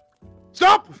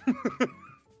 Stop!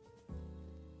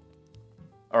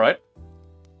 All right.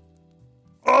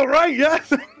 All right, yeah,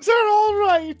 things are all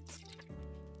right.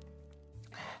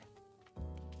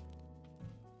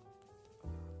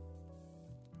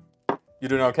 You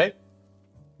doing okay?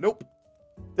 Nope.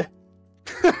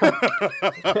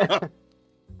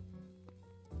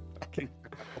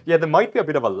 Yeah, there might be a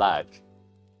bit of a lag.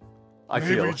 I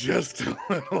Maybe feel. just a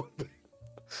little bit.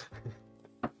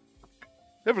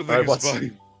 Everything Alright, is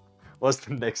fine. What's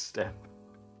the next step?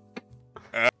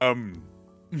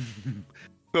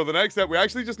 So the next step, we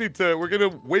actually just need to, we're going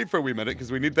to wait for a wee minute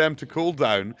because we need them to cool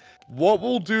down. What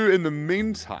we'll do in the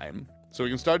meantime, so we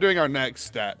can start doing our next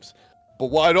steps, but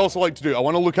what I'd also like to do, I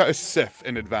want to look at a sieve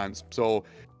in advance. So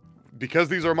because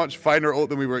these are much finer oat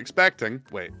than we were expecting,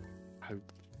 wait, how?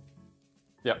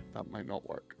 Yeah. That might not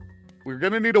work. We're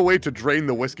going to need a way to drain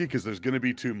the whiskey because there's going to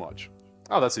be too much.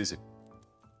 Oh, that's easy.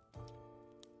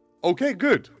 Okay,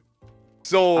 good.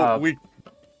 So we...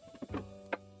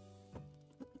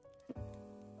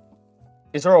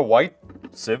 Is there a white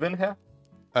sieve in here?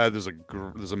 there's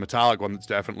a metallic one that's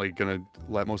definitely gonna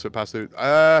let most of it pass through.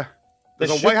 There's a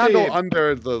should white handle be-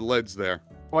 under the lids there.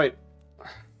 Wait.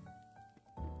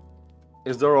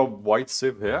 Is there a white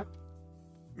sieve here?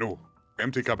 No,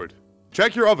 empty cupboard.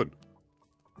 Check your oven.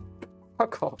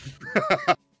 Fuck off.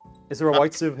 Is there a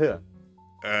white sieve here?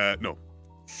 No.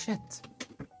 Shit.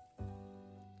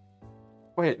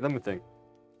 Wait, let me think.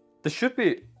 There should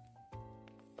be...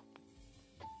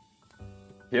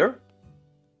 Here?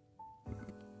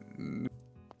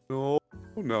 No,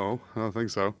 I don't think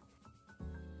so.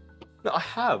 No, I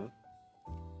have.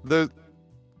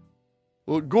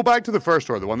 Well, go back to the first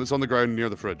drawer, the one that's on the ground near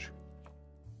the fridge.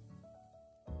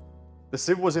 The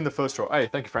sieve was in the first row. Hey,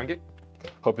 thank you, Frankie.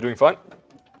 Hope you're doing fine.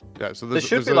 Yeah, so There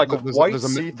should be like a white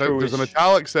see-through. There's a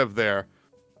metallic sieve there.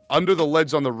 Under the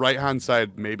lids on the right-hand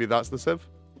side, maybe that's the sieve.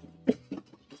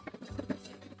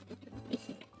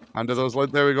 Under those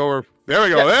lids, there we go. There we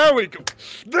go. Yeah. There we go.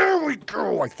 There we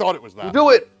go. I thought it was that. You do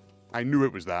it. I knew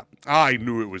it was that. I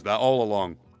knew it was that all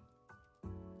along.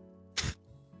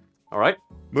 All right.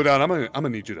 Mudan, I'm gonna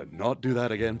need you to not do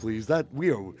that again, please. That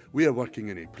we are working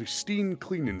in a pristine,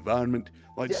 clean environment.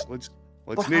 Let's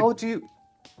But how do you?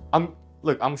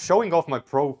 Look, I'm showing off my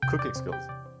pro cooking skills.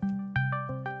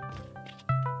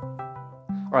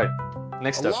 All right.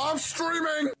 Next step. Live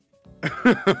streaming.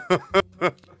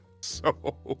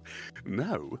 So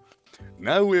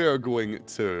now we are going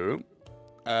to.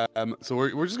 So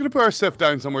we're just gonna put our sieve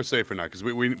down somewhere safer now, because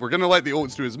we're gonna let the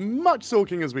oats do as much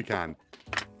soaking as we can.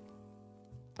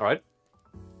 All right.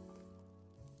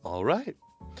 All right.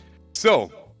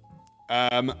 So,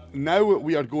 now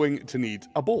we are going to need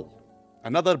a bowl,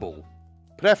 another bowl,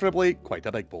 preferably quite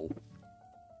a big bowl.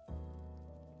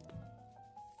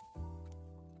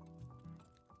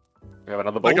 We have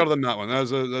another bowl. Bigger than that one. That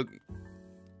was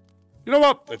you know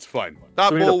what? It's fine. That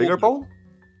Do we need bowl. a bigger bowl?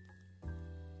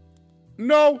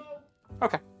 No.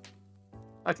 Okay.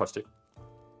 I trust you.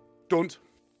 Don't.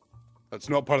 That's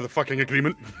not part of the fucking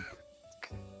agreement.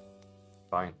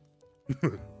 Fine.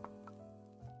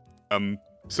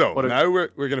 So now we're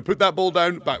gonna put that bowl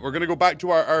down. Back. We're gonna go back to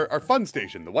our fun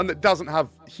station, the one that doesn't have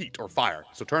heat or fire.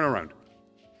 So turn around.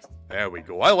 There we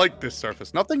go. I like this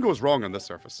surface. Nothing goes wrong on this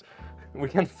surface. We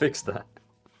can fix that.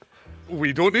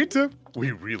 We don't need to.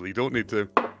 We really don't need to.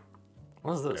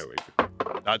 What's this? There we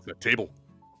go. That's the table.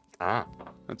 Ah.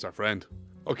 That's our friend.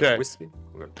 Okay. Whiskey.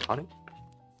 We got honey.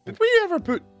 Did we ever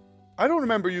put? I don't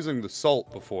remember using the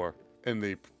salt before in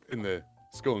the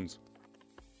scones.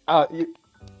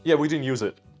 Yeah, we didn't use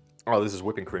it. Oh, this is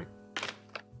whipping cream.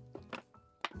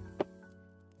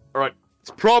 All right.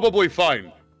 It's probably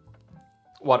fine.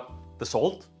 What? The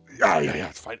salt? Yeah,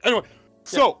 it's fine. Anyway,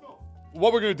 so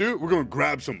what we're gonna do? We're gonna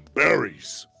grab some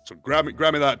berries. So grab me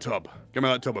that tub. Give me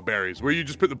that tub of berries. Where you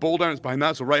just put the bowl down. It's behind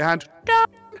that. So right hand down.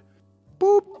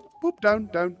 Boop, boop, down,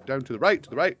 to the right,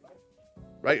 right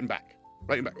and back, Oh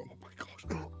my gosh.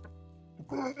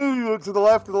 To the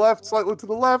left, slightly to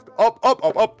the left. Up,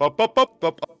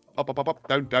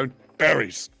 down.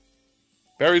 Berries.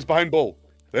 Berries behind bowl.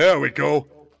 There we go.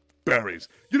 Berries.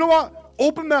 You know what?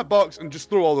 Open that box and just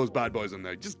throw all those bad boys in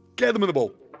there. Just get them in the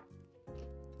bowl.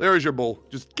 There's your bowl.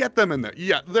 Just get them in there.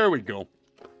 Yeah, there we go.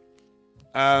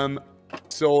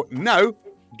 So now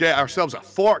get ourselves a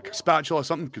fork, spatula,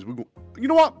 something, because we go. You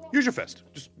know what? Use your fist.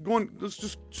 Just go on. Let's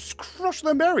just crush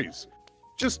them berries.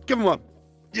 Just give them up.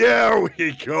 There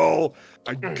we go.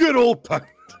 A good old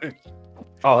pounding.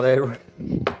 Oh, they were.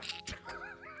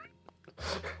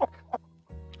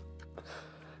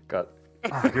 God.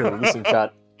 Here, listen,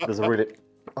 chat. There's a really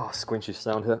squinchy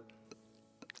sound here.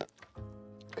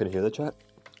 Can you hear the chat?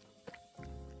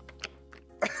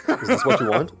 Is this what you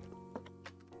want?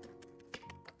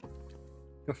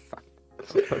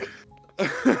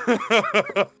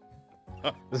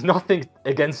 There's nothing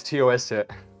against TOS here.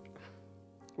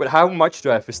 Wait, how much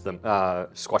do I fist them?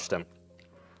 Squash them.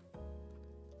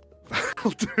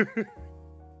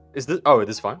 Is this? Oh, it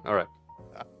is fine. All right.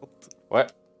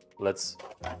 Wait, let's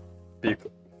be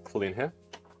clean here.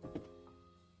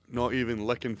 Not even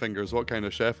licking fingers. What kind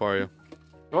of chef are you?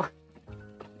 What?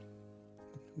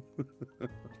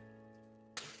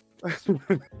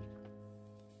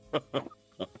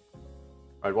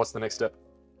 Alright, what's the next step?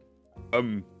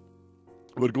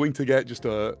 We're going to get just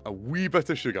a wee bit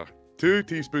of sugar. 2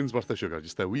 teaspoons worth of sugar.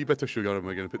 Just a wee bit of sugar, and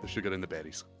we're going to put the sugar in the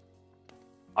berries.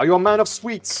 Are you a man of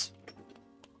sweets?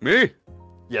 Me?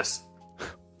 Yes.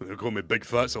 They call me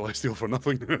BigFatCelestial for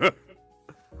nothing.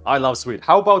 I love sweet.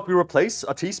 How about we replace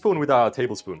a teaspoon with a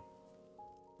tablespoon?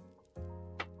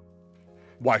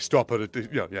 Why stop at a...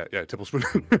 Yeah, tablespoon.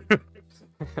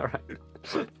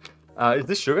 Alright. Is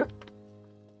this sugar?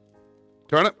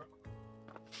 Turn it.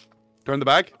 Turn the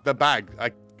bag. The bag.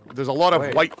 There's a lot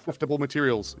of white siftable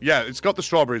materials. Yeah, it's got the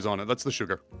strawberries on it. That's the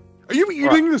sugar. Are you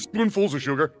eating the spoonfuls of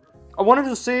sugar? I wanted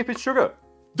to see if it's sugar.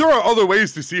 There are other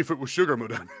ways to see if it was sugar,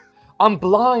 Mudan. I'm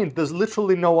blind. There's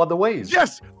literally no other ways.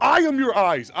 Yes, I am your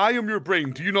eyes. I am your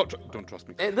brain. Do you not... Don't trust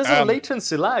me. There's a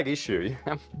latency lag issue.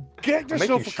 Get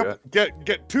yourself a cup...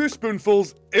 Get 2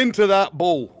 spoonfuls into that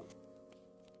bowl.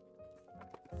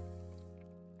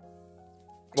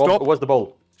 Well, where's the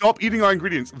bowl? Stop eating our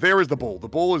ingredients. There is the bowl. The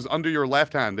bowl is under your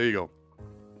left hand. There you go.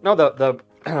 No,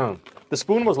 the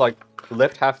spoon was like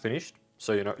left half finished.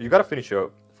 So, you know, you gotta finish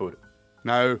your food.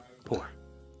 Now, pour.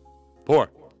 Pour.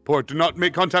 Pour. Do not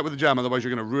make contact with the jam, otherwise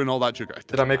you're going to ruin all that sugar.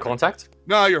 Did I make contact?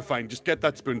 No, you're fine. Just get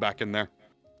that spoon back in there.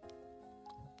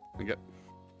 And get...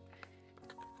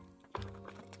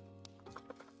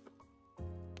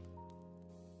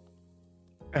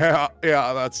 Yeah,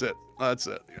 that's it. That's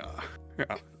it.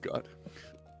 Yeah, good.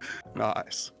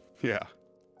 Nice. Yeah.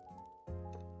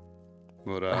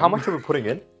 But, How much are we putting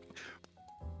in?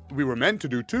 We were meant to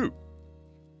do 2.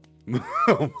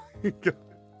 Oh my god.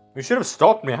 You should have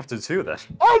stopped me after 2 then.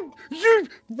 Oh, you!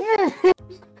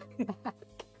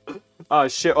 Oh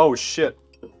shit, oh shit.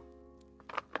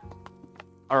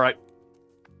 Alright.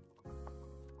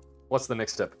 What's the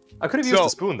next step? I could have used a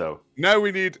spoon though. Now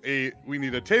we need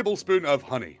a tablespoon of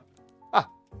honey. Ah.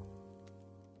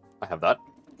 I have that.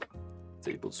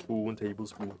 Tablespoon,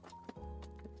 tablespoon.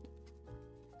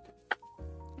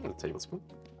 A tablespoon.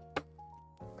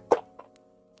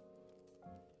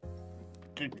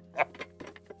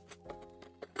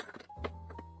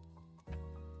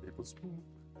 Tablespoon.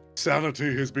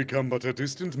 Sanity has become but a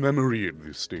distant memory at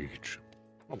this stage.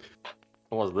 Oh.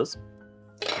 What was this?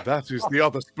 That is the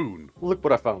other spoon. Look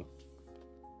what I found.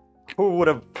 Who would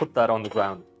have put that on the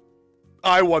ground?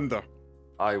 I wonder.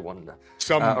 I wonder.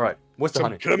 Alright, what's the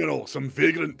honey? Some criminal, some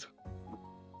vagrant.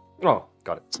 Oh,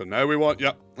 got it. So now we want,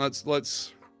 yeah,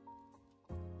 let's...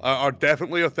 our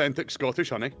definitely authentic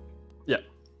Scottish honey. Yeah.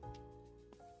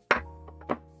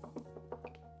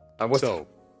 What's so...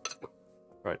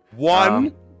 Right.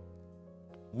 One.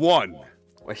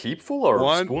 A heapful or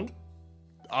a spoon?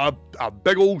 A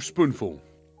big old spoonful.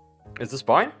 Is this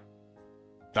fine?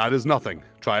 That is nothing.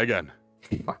 Try again.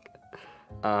 Fuck.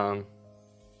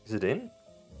 Is it in?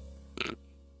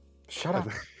 Shut up.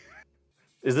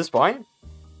 Is this fine?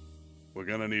 We're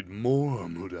gonna need more,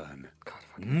 Mudan.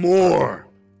 More.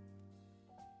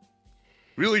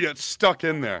 Really get stuck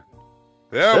in there.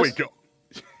 There we go.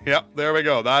 Yep, there we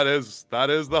go. That is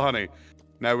the honey.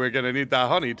 Now we're gonna need that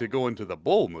honey to go into the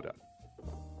bowl, Mudan.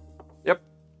 Yep.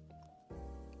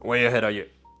 Way ahead are you?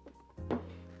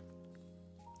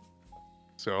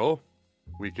 So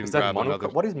we can Is that grab Manuka?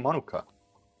 another. What is Manuka?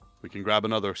 We can grab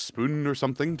another spoon or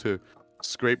something to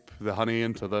scrape the honey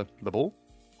into the bowl.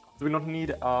 Do we not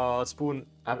need a spoon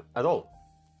at all?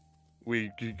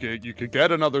 You could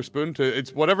get another spoon to.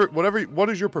 It's whatever. What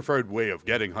is your preferred way of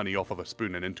getting honey off of a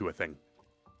spoon and into a thing?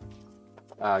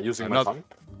 Using my tongue.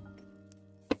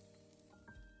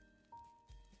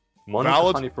 Manuka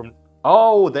Valid. honey from...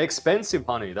 Oh, the expensive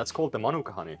honey. That's called the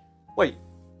Manuka honey. Wait,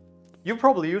 you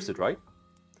probably used it, right?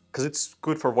 Because it's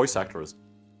good for voice actors.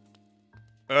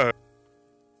 I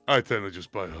tend to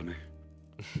just buy honey.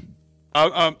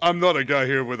 I'm not a guy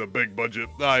here with a big budget.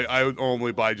 I would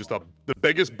normally buy just the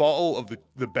biggest bottle of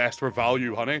the best for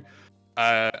value honey,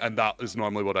 and that is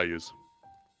normally what I use.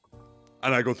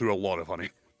 And I go through a lot of honey.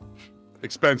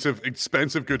 Expensive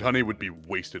good honey would be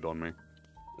wasted on me.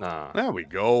 Nah. There we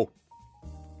go.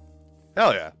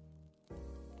 Hell yeah.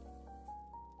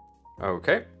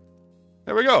 Okay.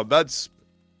 There we go. That's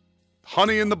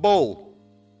honey in the bowl.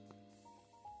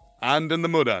 And in the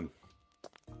mudan.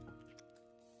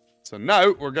 So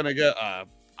now we're gonna get a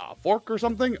fork or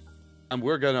something, and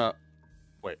we're gonna...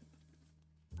 Wait.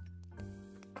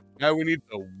 Now we need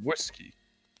the whiskey.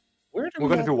 We're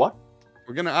gonna do what?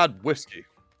 We're gonna add whiskey.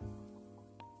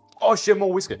 Oh shit,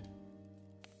 more whiskey.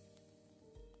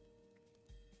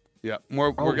 Yeah,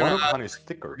 we're gonna add... honey's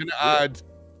thicker. We're gonna add...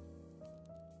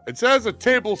 It says a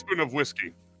tablespoon of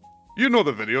whiskey. You know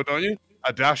the video, don't you?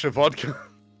 A dash of vodka.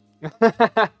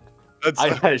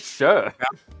 That's sure.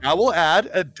 Now we'll add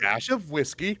a dash of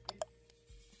whiskey.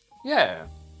 Yeah.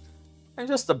 And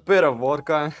just a bit of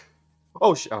vodka.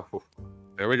 Oh shit. Oh.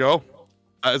 There we go.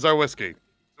 That is our whiskey.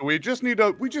 So we just need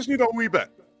a wee bit.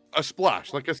 A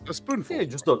splash, like a spoonful. Yeah,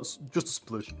 just a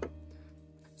splash.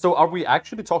 So are we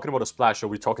actually talking about a splash or are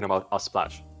we talking about a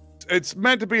splash? It's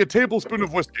meant to be a tablespoon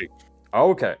of whiskey.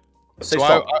 Okay. Say so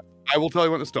stop. I will tell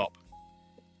you when to stop.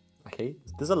 Okay.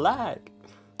 There's a lag.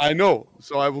 I know,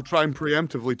 so I will try and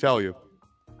preemptively tell you.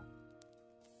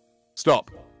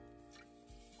 Stop.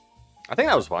 I think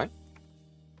that was fine.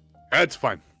 It's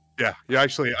fine. Yeah,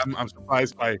 actually, I'm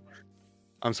surprised by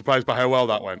how well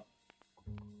that went.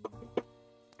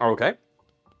 Okay.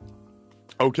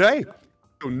 Okay.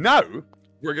 So now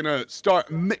we're gonna start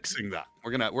mixing that.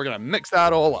 We're gonna mix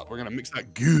that all up. We're gonna mix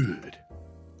that good.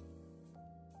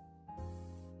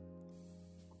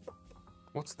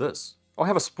 What's this? Oh, I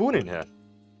have a spoon in here.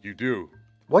 You do.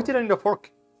 Why did I need a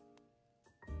fork?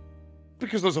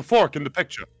 Because there's a fork in the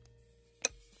picture.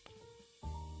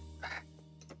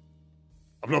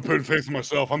 I'm not putting faith in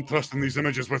myself. I'm trusting these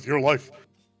images with your life.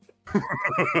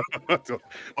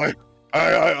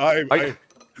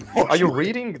 Are you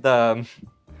reading the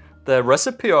The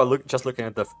recipe or just looking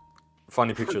at the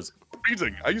funny pictures?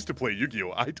 Reading. I used to play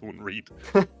Yu-Gi-Oh! I don't read.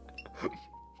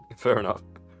 Fair enough.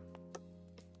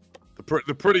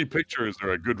 The pretty pictures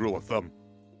are a good rule of thumb.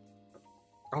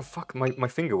 Oh fuck, my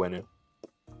finger went in.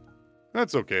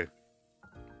 That's okay.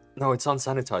 No, it's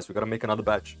unsanitized. We gotta make another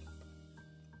batch.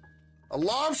 I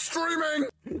love streaming!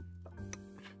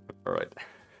 Alright.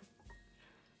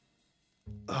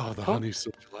 Oh, the honey's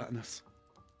so gelatinous.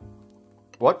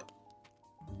 What?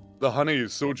 The honey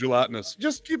is so gelatinous.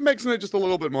 Just keep mixing it just a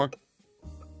little bit more.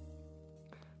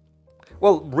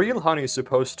 Well, real honey is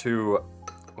supposed to,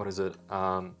 what is it?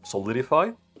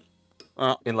 Solidify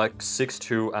in like 6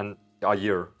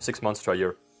 months to a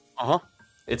year. Uh-huh.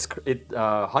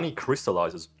 Honey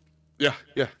crystallizes. Yeah,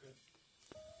 yeah.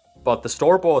 But the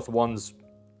store-bought ones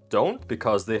don't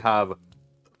because they have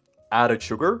added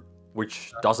sugar,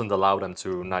 which doesn't allow them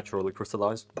to naturally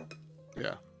crystallize.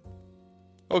 Yeah.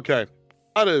 Okay.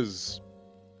 That is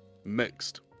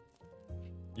mixed.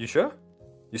 You sure?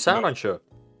 You sound unsure.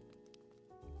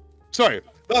 Sorry.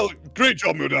 Well, great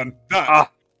job, Mudan. That's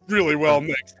really well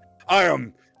mixed.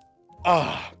 It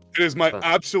is my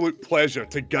absolute pleasure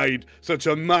to guide such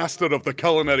a master of the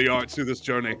culinary arts through this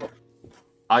journey.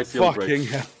 I feel Fucking great.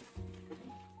 hell.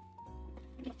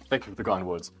 Thank you for the kind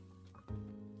words.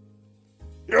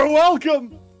 You're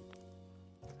welcome!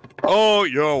 Oh,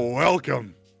 you're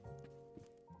welcome.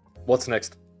 What's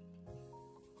next?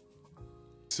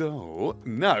 So,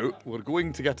 now, we're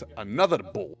going to get another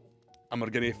bowl. And we're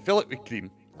going to fill it with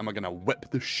cream. And we're going to whip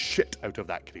the shit out of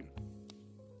that cream.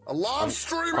 I love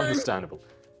streaming! Understandable.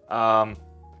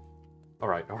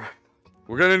 Alright.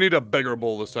 We're going to need a bigger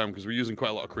bowl this time, because we're using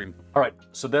quite a lot of cream. Alright,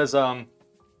 so there's,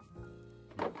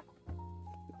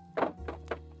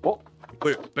 What?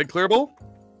 Big clear bowl?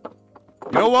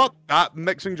 You know what? That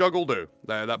mixing jug will do.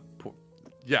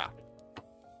 Yeah.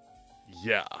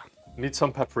 Yeah. Need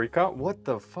some paprika? What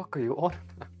the fuck are you on?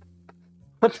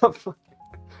 What the fuck?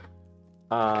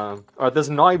 Alright, there's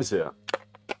knives here.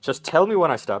 Just tell me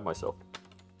when I stab myself.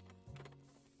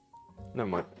 Never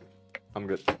mind. I'm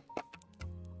good.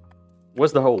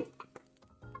 Where's the hole?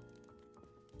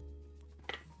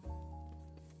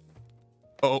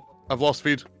 Uh-oh, I've lost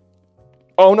feed.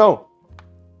 Oh no!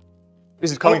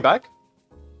 Is it coming back?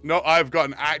 No, I've got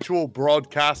an actual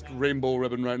broadcast rainbow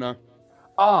ribbon right now.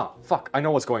 Ah, fuck, I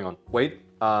know what's going on. Wait,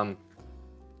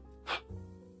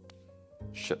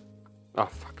 Shit. Oh,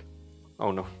 fuck.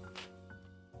 Oh no.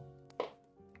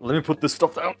 Let me put this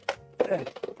stuff down.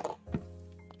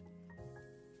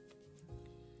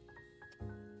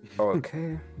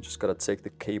 Okay, just gotta take the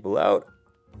cable out.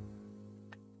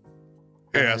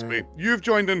 Hey, SB, you've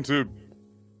joined into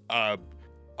a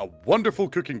wonderful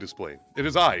cooking display. It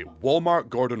is I, Walmart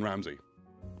Gordon Ramsay.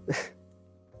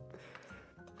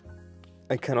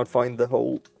 I cannot find the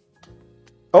hole.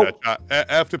 Oh!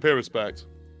 Have to pay respect.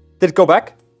 Did it go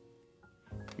back?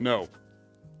 No.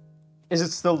 Is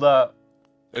it still the...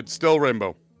 It's still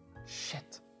rainbow.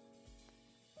 Shit.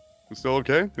 It's still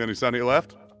okay? Any sanity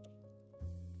left?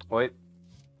 Wait.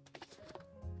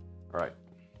 Alright.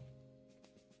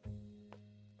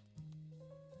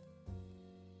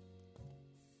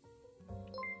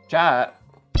 Chat.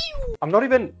 I'm not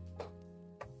even...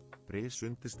 Okay,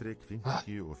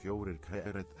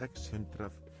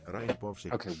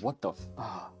 what the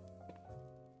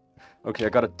Okay, I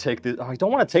gotta take this... I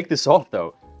don't want to take this off,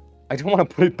 though. I don't want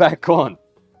to put it back on.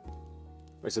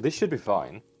 Wait, so this should be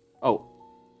fine. Oh.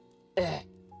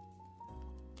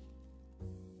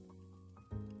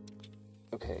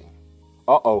 Okay.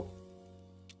 Uh-oh.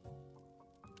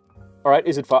 Alright,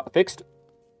 is it fixed?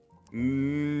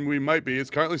 We might be. It's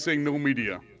currently saying no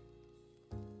media.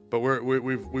 But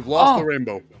we've lost the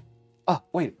rainbow. Ah,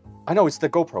 wait. I know, it's the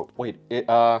GoPro. Wait,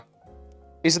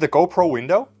 is it the GoPro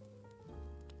window?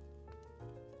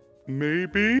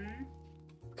 Maybe?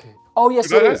 Okay. Oh,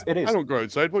 yes, it is. It is. I don't go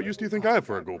outside. What use do you think I have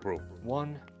for a GoPro?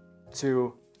 1,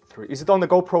 2, 3. Is it on the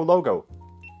GoPro logo?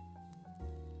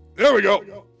 There we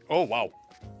go. Oh, wow.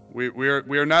 We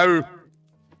are now...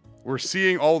 We're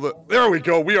seeing all the... There we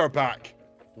go. We are back.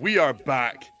 We are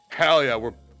back. Hell yeah.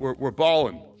 We're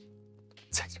balling.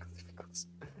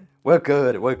 We're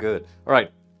good. We're good. All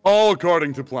right. All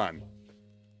according to plan.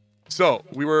 So,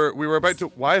 we were about to...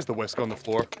 Why is the whisk on the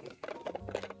floor?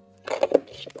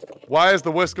 Why is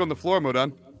the whisk on the floor,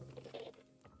 Modan?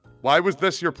 Why was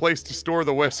this your place to store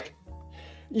the whisk?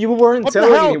 You weren't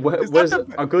telling me where's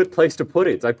a good place to put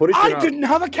it. I put it in didn't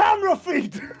have a camera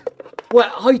feed!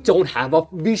 Well, I don't have a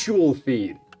visual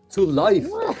feed to life.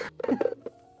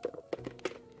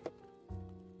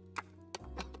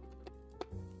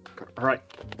 All right.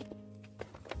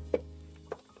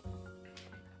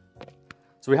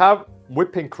 So we have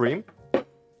whipping cream.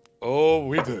 Oh,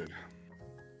 we do.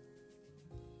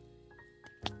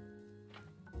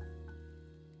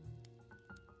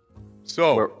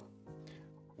 So, Where-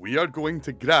 we are going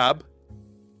to grab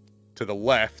to the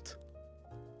left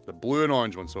the blue and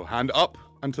orange one. So hand up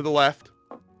and to the left.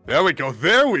 There we go.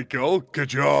 There we go. Good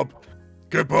job.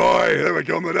 Good boy. There we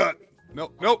go, my dad.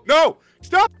 No, no, no.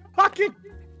 Stop fucking.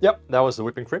 Yep, that was the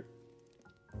whipping cream.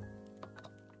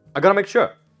 I gotta make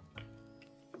sure.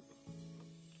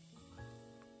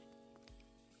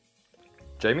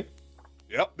 Jamie?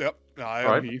 Yep, yep. I am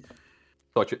Alright. he.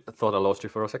 Thought I lost you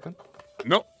for a second.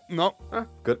 No, no, Ah,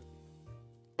 good.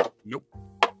 nope.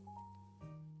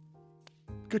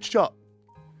 Good shot.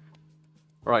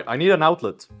 Alright, I need an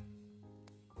outlet.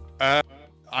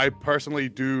 I personally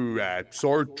do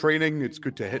sword training. It's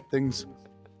good to hit things.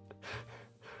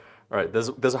 Alright, there's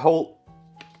a hole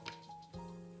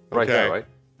right Okay. there, right?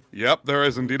 Yep, there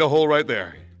is indeed a hole right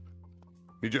there.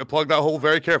 Need you to plug that hole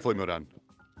very carefully, Modan.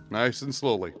 Nice and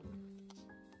slowly.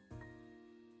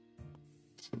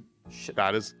 Shit.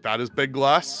 That is big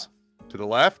glass. To the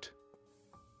left.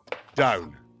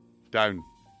 Down. Down.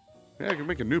 Yeah, I can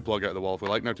make a new plug out of the wall if we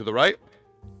like. Now to the right.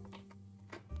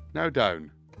 Now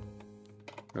down.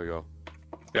 There we go.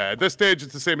 Yeah, at this stage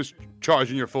it's the same as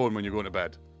charging your phone when you're going to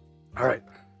bed. Alright.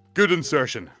 Good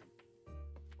insertion.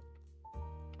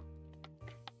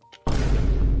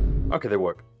 Okay, they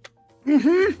work.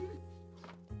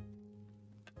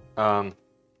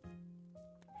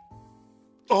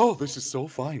 Oh, this is so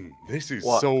fine. This is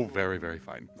What? so very, very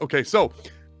fine. Okay, so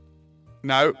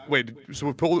now wait. So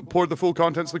we poured the full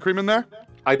contents of the cream in there.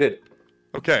 I did.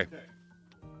 Okay.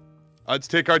 Let's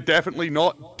take our definitely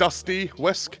not dusty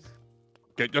whisk.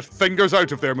 Get your fingers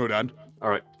out of there, Mudan.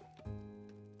 Alright.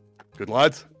 Good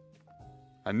lad.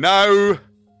 And now,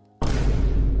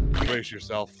 brace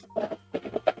yourself.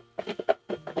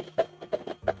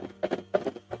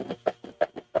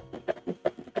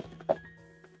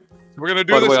 We're gonna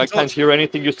do By the this. way, I until can't it's- hear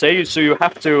anything you say, so you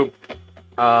have to...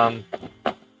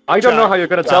 I don't know how you're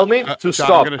gonna tell me to Jack,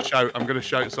 stop. I'm gonna shout. I'm gonna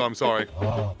shout. So I'm sorry.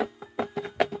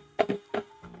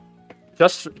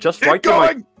 Just Keep write in my...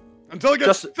 going until it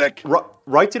gets Just thick.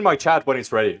 write in my chat when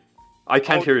it's ready. I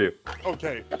can't Oh. hear you.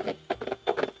 Okay.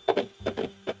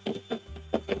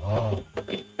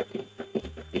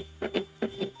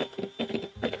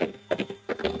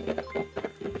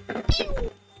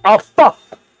 Oh, fuck!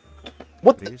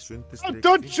 What?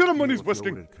 Don't shoot him when he's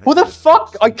whisking. Who the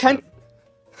fuck? I can't...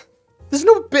 There's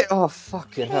no bit... Oh,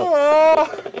 fucking hell.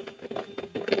 Ah.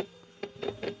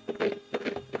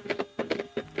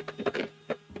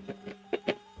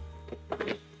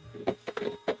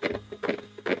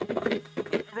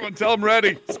 Everyone tell him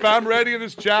ready. Spam ready in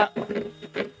his chat.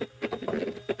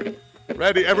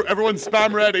 Ready. Everyone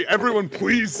spam ready. Everyone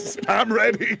please spam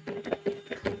ready.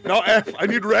 Not F. I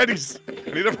need readies.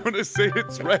 I need everyone to say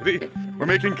it's ready. We're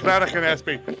making Kranach and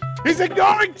SP. He's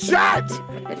ignoring chat!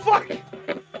 Fuck!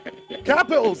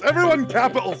 Capitals! Everyone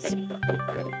capitals!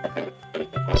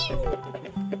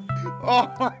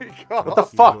 Oh my god. What the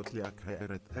fuck?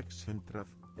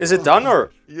 Is it done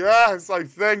or? Yes, I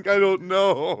think. I don't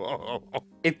know.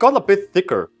 It got a bit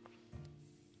thicker.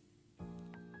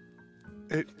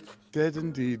 It did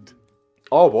indeed.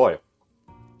 Oh boy.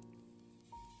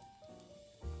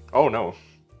 Oh no.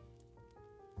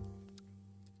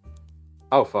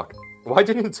 Oh fuck. Why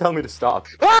didn't you tell me to stop?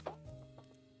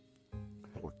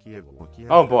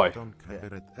 Oh boy.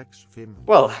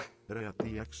 Well,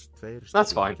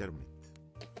 that's fine.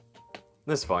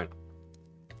 That's fine.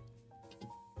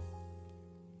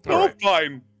 So Alright.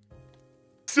 fine.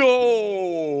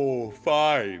 So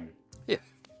fine. Yeah.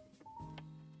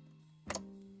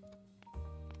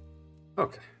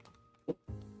 Okay.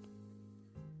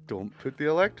 Don't put the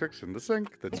electrics in the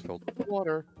sink that's filled with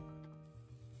water.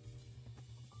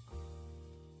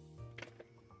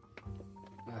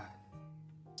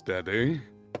 Steady.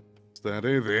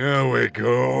 Steady. There we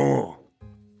go.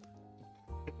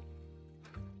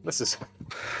 This is...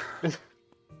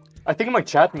 I think my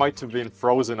chat might have been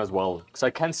frozen as well, because I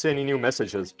can't see any new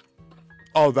messages.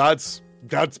 Oh, that's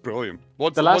brilliant.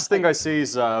 What's The last thing I see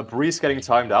is Breeze getting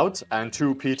timed out and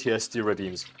 2 PTSD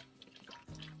redeems.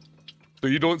 So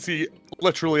you don't see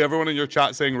literally everyone in your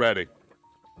chat saying ready?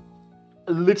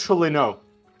 Literally no.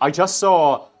 I just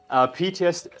saw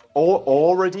PTSD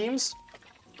all redeems,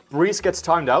 Breeze gets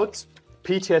timed out,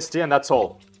 PTSD, and that's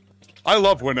all. I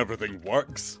love when everything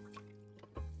works.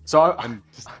 So I'm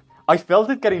just, I felt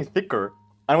it getting thicker,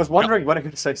 and I was wondering when I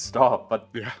could say stop, but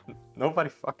yeah. nobody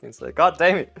fucking said. God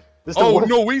damn it! This is the Oh worst.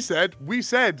 no, we said.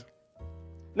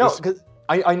 No, this- because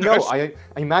I know, Yes. I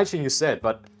imagine you said,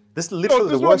 but This is literally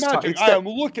there's the no worst time. magic.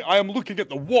 I am looking at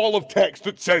the wall of text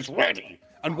that says ready,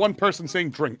 and one person saying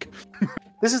drink.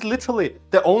 This is literally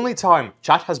the only time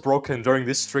chat has broken during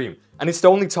this stream, and it's the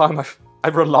only time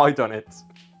I've relied on it.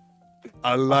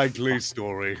 A likely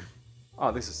story.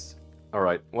 Oh, this is...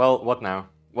 Alright, well, what now?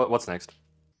 What's next?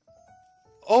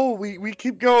 Oh, we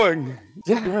keep going.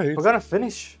 Yeah, Right. we're gonna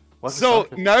finish. So,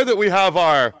 now that we have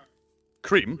our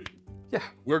cream, Yeah.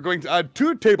 we're going to add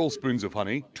 2 tablespoons of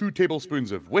honey, 2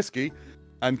 tablespoons of whiskey,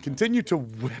 and continue to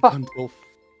whip until...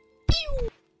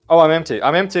 Oh, I'm empty.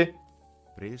 I'm empty.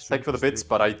 Thank you for the bits,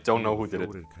 but I don't know who did it.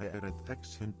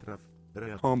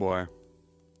 Oh boy.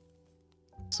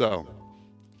 So,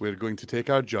 we're going to take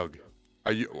our jug.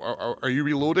 Are you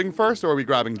reloading first, or are we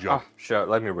grabbing jug? Ah, sure,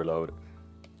 let me reload.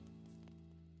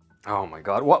 Oh my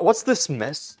god, what's this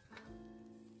mess?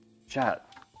 Chat.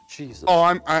 Jesus. Oh,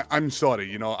 I'm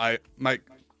sorry. You know, Mike,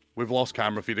 we've lost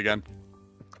camera feed again.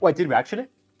 Wait, did we actually?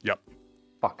 Yep.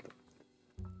 Fuck.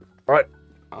 Alright.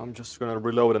 I'm just gonna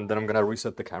reload and then I'm gonna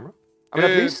reset the camera. I mean,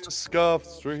 at It's least a scuffed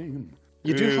stream.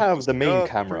 you do It's have a the main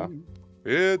scuffed camera, stream.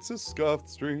 It's a scuffed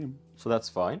stream. so that's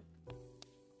fine.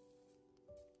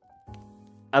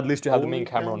 At least you have the main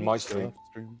Oh, camera on my it's a screen. scuffed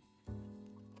stream.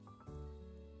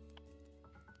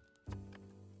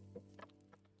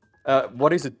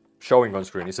 What is it showing on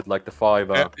screen? Is it like the 5...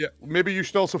 Yeah, maybe you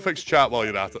should also fix chat while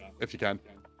you're at it, if you can.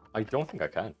 I don't think I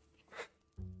can.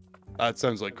 That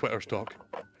sounds like quitter's talk.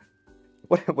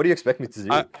 What do you expect me to do?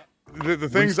 The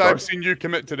things Restart? I've seen you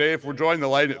commit today, if we're drawing the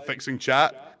line at fixing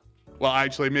chat, well,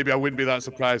 actually, maybe I wouldn't be that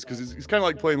surprised, because it's kind of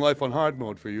like playing life on hard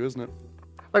mode for you, isn't it?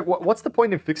 Like, what's the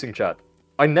point in fixing chat?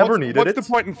 I never needed it. What's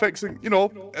the point in fixing, you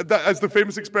know, as the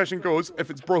famous expression goes, if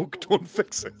it's broke, don't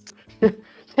fix it.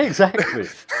 Exactly.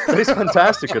 That is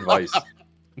fantastic advice.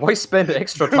 Why spend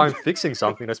extra time fixing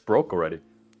something that's broke already?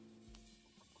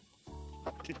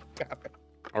 Damn it.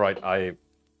 Alright, I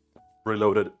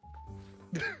reloaded.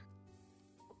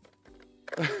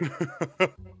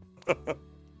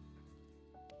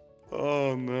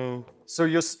 Oh, no. So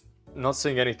you're not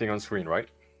seeing anything on screen, right?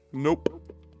 Nope.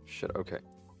 Shit, okay.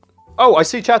 Oh, I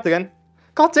see chat again.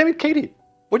 God damn it, Katie.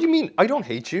 What do you mean? I don't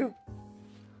hate you.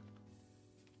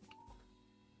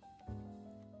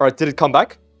 Alright, did it come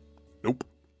back? Nope.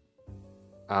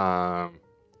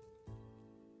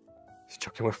 He's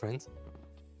joking, we're friends.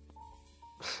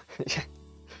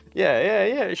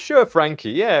 yeah, sure,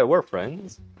 Frankie. Yeah, we're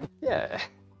friends. Yeah.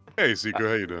 Hey, Seeker,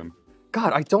 how you doing?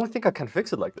 God, I don't think I can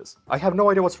fix it like this. I have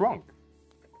no idea what's wrong.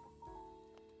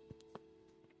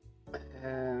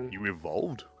 You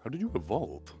evolved? How did you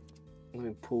evolve? Let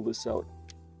me pull this out.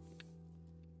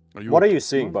 What are you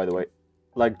seeing, by the way?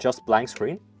 Like, just blank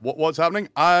screen? What's happening?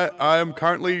 I am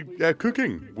currently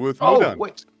cooking with Oh, Modan.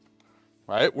 wait.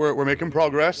 Right, we're making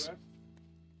progress.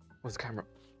 Where's the camera?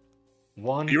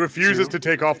 One, He refuses two. to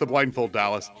take off the blindfold,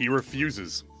 Dallas. He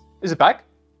refuses. Is it back?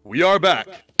 We are back.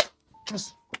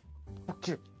 Just... Fuck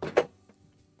you.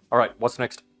 Alright, what's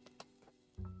next?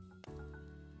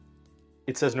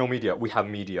 It says no media. We have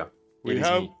media. It is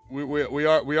me.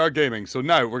 We are gaming. So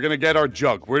now we're gonna get our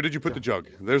jug. Where did you put the jug?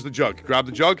 There's the jug. Grab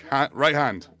the jug. Right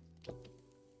hand.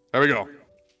 There we go.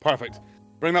 Perfect.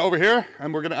 Bring that over here,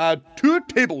 and we're gonna add 2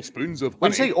 tablespoons of honey.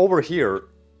 When you say over here,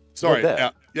 Sorry. not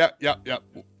there. Yeah.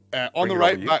 On Bring the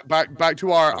it right, over back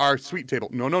to our sweet table.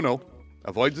 No.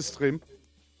 Avoid the stream.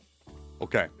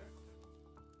 Okay.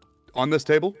 On this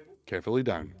table, carefully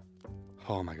down.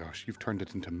 Oh my gosh, you've turned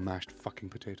it into mashed fucking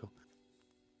potato.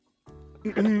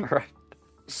 Alright.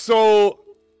 So,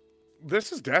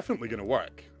 this is definitely gonna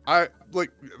work.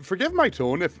 Forgive my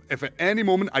tone if at any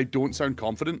moment I don't sound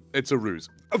confident, it's a ruse.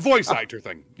 A voice actor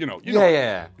thing, you know.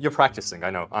 Yeah. You're practicing, I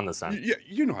know, understand. Yeah,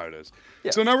 you know how it is.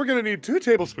 Yeah. So now we're gonna need 2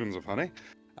 tablespoons of honey.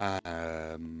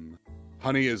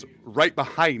 Honey is right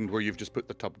behind where you've just put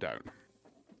the tub down.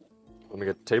 Let me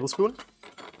get a tablespoon.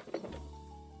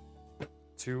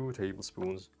 2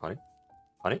 tablespoons. Honey?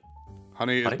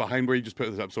 Honey is behind where you just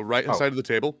put the tub. So right inside of the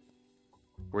table,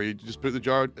 where you just put the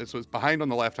jar. So it's behind on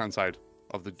the left-hand side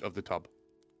of the tub.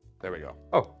 There we go.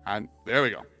 Oh. And there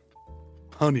we go.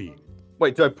 Honey.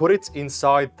 Wait, do I put it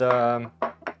inside the...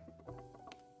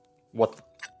 What?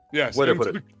 Yes, Where do I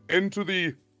put it? Into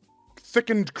the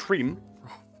thickened cream.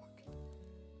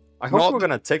 I hope we're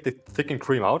gonna take the thickened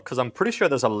cream out, because I'm pretty sure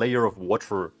there's a layer of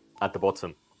water at the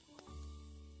bottom.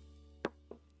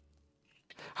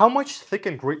 How much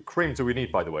thickened cream do we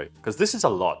need, by the way? Because this is a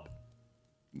lot.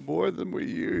 More than we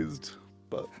used,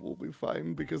 but we'll be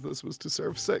fine because this was to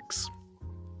serve 6.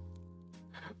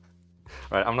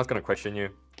 Right, I'm not gonna question you.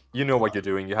 You know what you're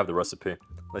doing, you have the recipe.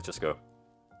 Let's just go.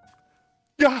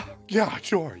 Yeah,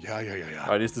 sure. Yeah.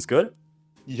 Alright, is this good?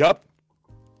 Yup.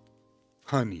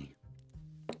 honey.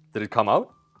 Did it come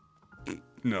out?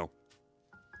 No.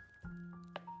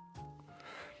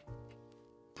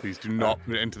 Please do not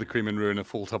put it into the cream and ruin a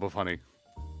full tub of honey.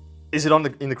 Is it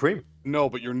in the cream? No,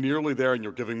 but you're nearly there and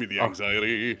you're giving me the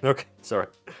anxiety. Okay, sorry.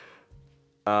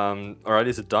 Alright,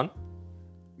 is it done?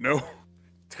 No.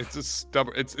 It's a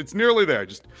stubborn... It's nearly there.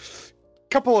 Just a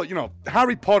couple of,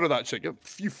 Harry Potter that shit. A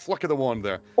few flick of the wand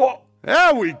there. Oh!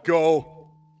 There we go.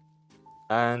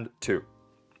 And 2.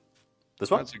 This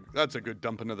one? That's a good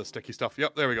dump into the sticky stuff.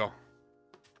 Yep, there we go.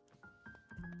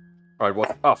 Alright,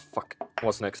 what? Oh, fuck.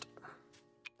 What's next?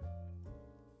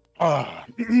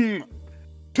 2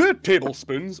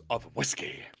 tablespoons of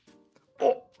whiskey.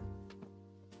 Oh!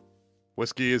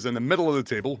 Whiskey is in the middle of the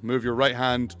table. Move your right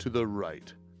hand to the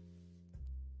right.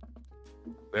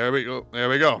 There we go. There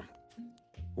we go.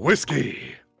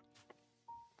 Whiskey.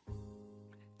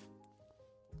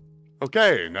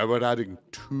 Okay, now we're adding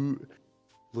 2.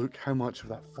 Look how much of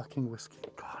that fucking whiskey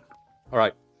gone.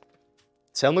 Alright.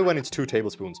 Tell me when it's 2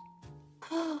 tablespoons.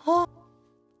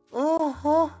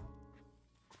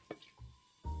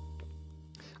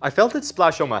 I felt it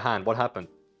splash on my hand. What happened?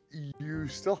 You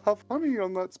still have honey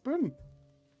on that spoon.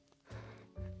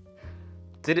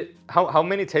 Did it... How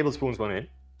many tablespoons went in?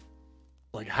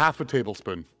 Like half a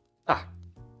tablespoon. Ah.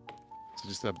 So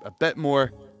just a bit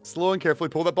more. Slow and carefully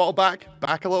pull that bottle back.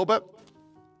 Back a little bit.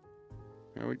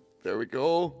 There we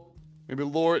go. Maybe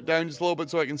lower it down just a little bit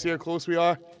so I can see how close we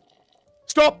are.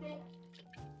 Stop!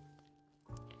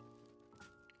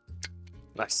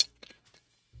 Nice.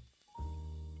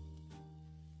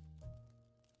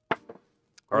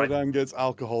 Alright. Madame gets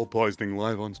alcohol poisoning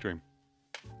live on stream.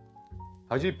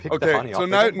 How do you pick the honey so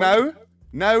up?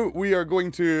 now we are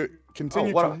going to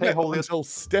continue to whip until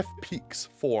stiff peaks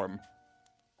form.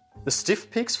 The stiff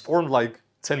peaks formed like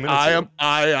 10 minutes ago.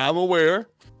 I am aware.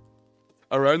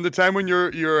 Around the time when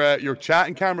your chat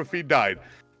and camera feed died.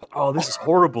 Oh, this is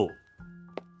horrible.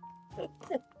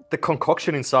 The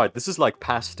concoction inside. This is like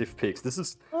past stiff peaks. This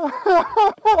is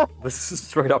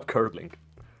straight up curdling.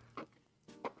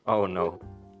 Oh no.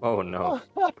 Oh no.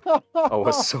 I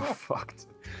was so fucked.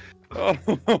 Oh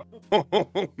no.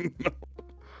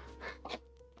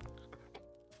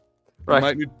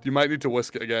 Right. You might need to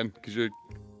whisk it again because you.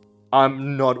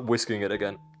 I'm not whisking it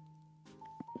again.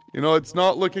 It's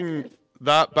not looking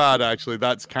that bad actually.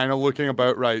 That's kind of looking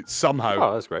about right somehow.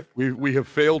 Oh, that's great. We have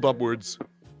failed upwards.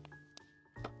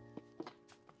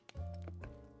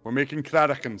 We're making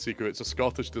Kraraken, Siku. It's a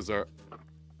Scottish dessert.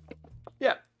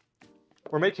 Yeah.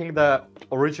 We're making the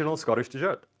original Scottish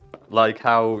dessert. Like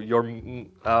how your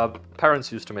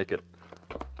parents used to make it.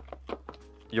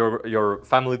 Your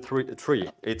family tree.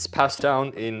 It's passed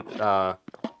down in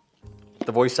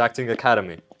the voice acting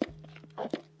academy.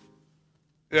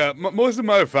 Yeah, most of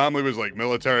my family was like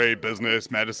military,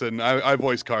 business, medicine. I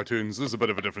voice cartoons. There's a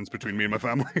bit of a difference between me and my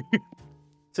family.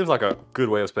 Seems like a good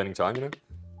way of spending time,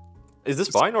 Is this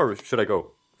fine, or should I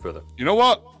go further? You know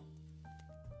what?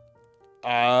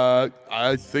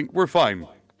 I think we're fine.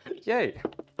 Yay.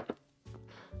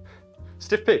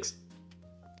 Stiff pigs.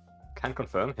 Can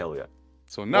confirm, hell yeah.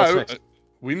 So now,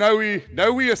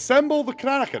 we assemble the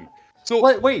Kraraken. So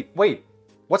wait.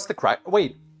 What's the crack?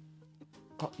 Wait.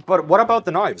 But what about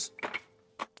the knives?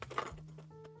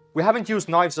 We haven't used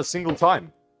knives a single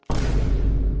time.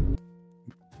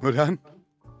 Mudan,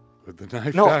 put the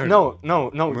knife down. No,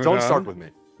 Mudan. don't start with me.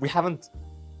 We haven't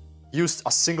used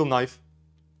a single knife.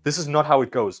 This is not how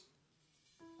it goes.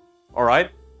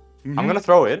 Alright? I'm gonna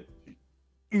throw it.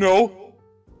 No.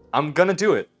 I'm gonna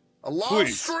do it. Live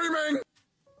streaming!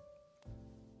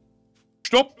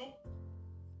 Stop.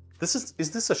 Is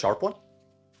this a sharp one?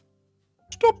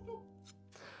 Stop.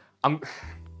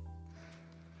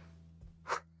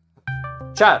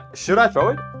 Chat, should I throw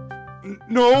it?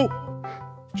 No.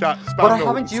 Chat, spam but no. I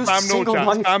haven't used spam single no, chat,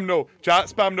 knife. spam no. Chat,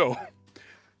 spam no.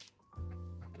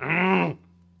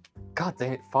 God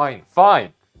dang it,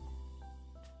 fine.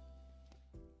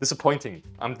 Disappointing.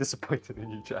 I'm disappointed in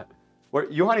you, chat.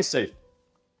 Johan is safe.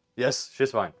 Yes,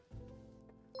 she's fine.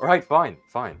 Alright, fine.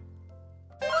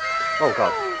 Oh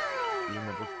god.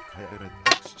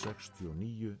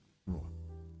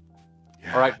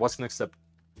 Alright, what's the next step?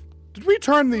 Did we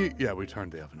turn the... Yeah, we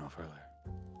turned the oven off earlier.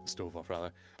 The stove off,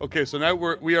 rather. Okay, so now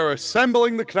we are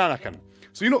assembling the Kraraken.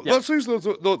 So, let's use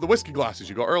the whiskey glasses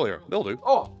you got earlier. They'll do.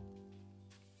 Oh!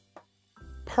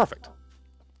 Perfect.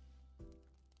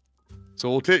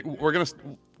 So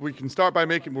we can start by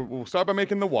making, we'll start by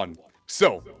making the one.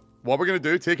 So, what we're going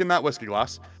to do, taking that whiskey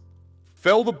glass,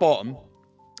 fill the bottom.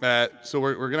 So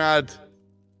we're going to add,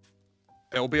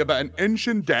 it'll be about 1 inch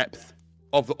in depth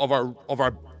of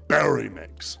our berry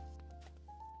mix.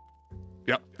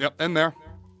 Yep, in there.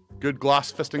 Good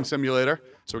glass fisting simulator.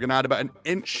 So we're going to add about an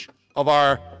inch of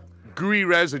our gooey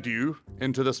residue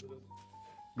into this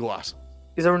glass.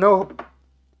 Is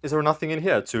there nothing in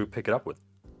here to pick it up with?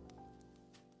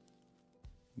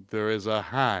 There is a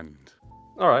hand.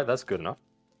 All right, that's good enough.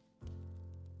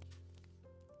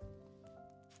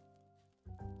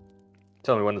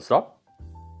 Tell me when to stop.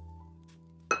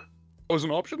 That was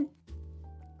an option?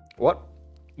 What?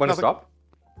 When Nothing. to stop?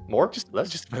 More? Less?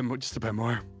 Just a bit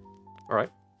more. All right.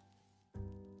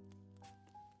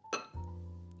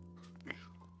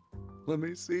 Let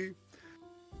me see.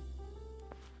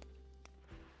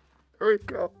 There we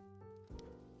go.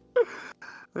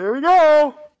 There we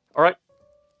go. All right.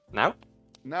 Now?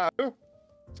 Now, so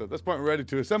at this point we're ready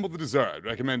to assemble the dessert. I'd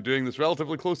recommend doing this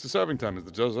relatively close to serving time as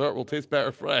the dessert will taste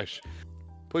better fresh.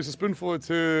 Place a spoonful or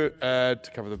two to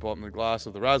cover the bottom of the glass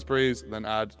of the raspberries, and then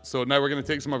add. So now we're going to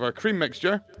take some of our cream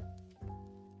mixture,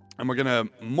 and we're going to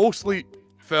mostly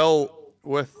fill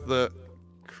with the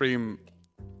cream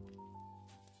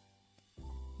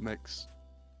mix.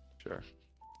 Sure.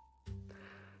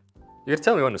 You gotta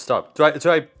tell me when to stop. Do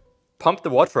I pump the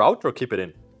water out or keep it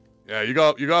in? Yeah, you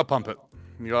gotta pump it.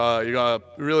 You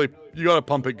gotta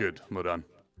pump it good, Modan.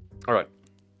 All right.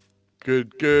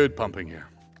 Good pumping here.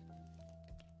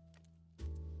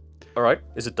 All right.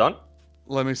 Is it done?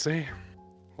 Let me see.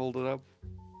 Hold it up.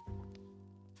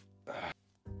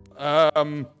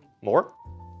 More?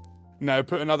 Now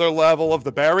put another level of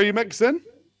the berry mix in.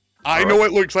 I know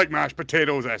it looks like mashed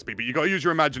potatoes, SB, but you gotta use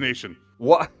your imagination.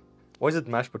 What? Why is it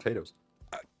mashed potatoes?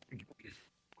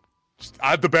 Just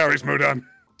add the berries, Modan.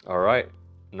 All right.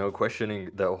 No questioning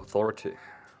the authority.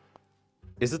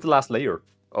 Is it the last layer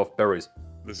of berries?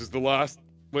 This is the last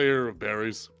layer of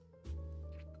berries.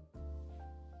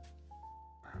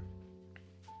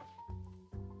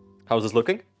 How's this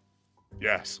looking?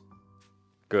 Yes.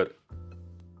 Good.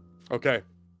 Okay.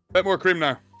 Bit more cream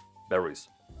now. Berries.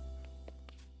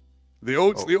 The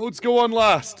oats go on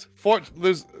last.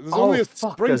 There's only a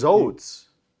sprinkle. There's oats.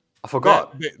 I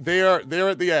forgot. They're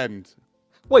at the end.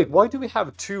 Wait, why do we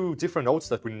have two different oats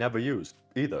that we never used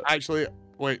either? Actually,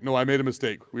 wait, no, I made a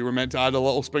mistake. We were meant to add a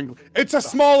little sprinkle. It's a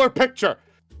smaller picture.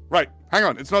 Right, hang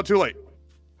on, it's not too late.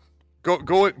 Go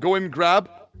and grab.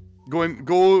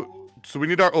 Go. So we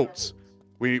need our oats.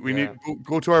 We need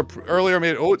go to our earlier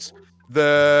made oats.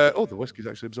 The whiskey's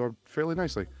actually absorbed fairly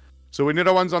nicely. So we need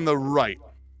our ones on the right.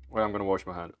 Wait, I'm gonna wash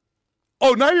my hand.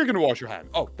 Oh, now you're gonna wash your hand.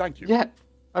 Oh, thank you. Yeah,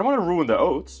 I don't want to ruin the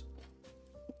oats.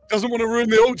 Doesn't want to ruin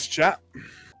the oats, chat.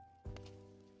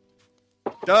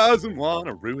 Doesn't want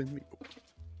to ruin the oats.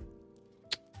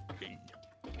 Hey.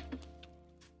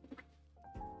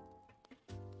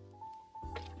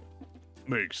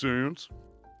 Makes sense.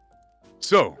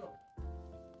 So,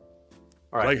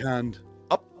 All right. right hand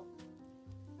up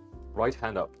Right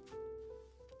hand up.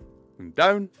 and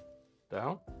down,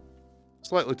 Down.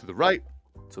 slightly to the right,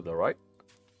 To the right.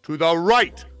 to the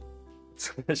right.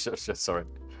 Sorry.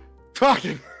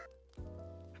 Fucking.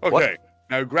 Okay, What?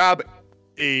 now grab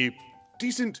a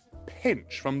decent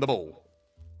pinch from the bowl.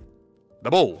 The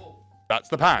bowl. That's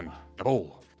the pan. The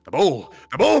bowl. The bowl.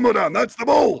 The bowl, Modan. That's the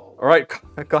bowl. All right,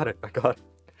 I got it.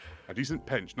 A decent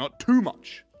pinch, not too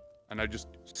much. And now just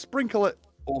sprinkle it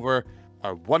over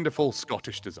our wonderful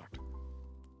Scottish dessert.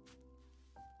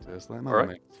 Just like that, All right.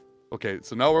 mate. Okay,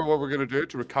 so now what we're going to do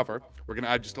to recover, we're going to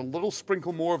add just a little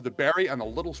sprinkle more of the berry and a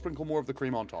little sprinkle more of the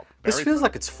cream on top. This Berry- feels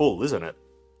like it's full, isn't it?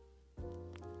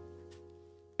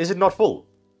 Is it not full?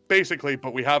 Basically,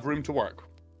 but we have room to work.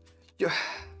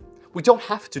 We don't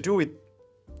have to do it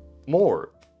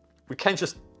more. We can't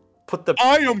just put the...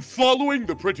 I am following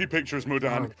the pretty pictures,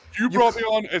 Modan. You brought me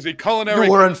on as a culinary...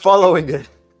 You weren't following it.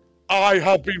 I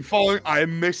have been following... I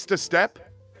missed a step.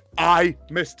 Right,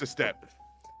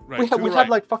 We to have the right.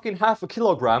 like fucking half a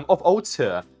kilogram of oats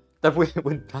here that we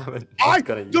haven't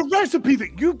gonna use. The recipe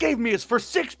that you gave me is for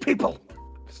 6 people.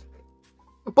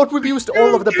 But we've used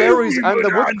all of the gave berries me and the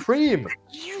banana. whipped cream.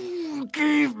 You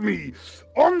gave me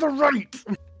on the right.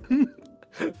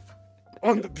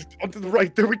 onto the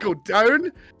right. There we go.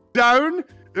 Down.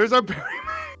 There's our berry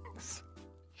mix.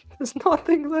 There's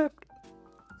nothing left.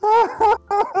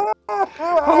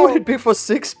 How would it be for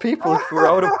 6 people if we're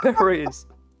out of berries?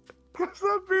 Does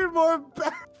that mean more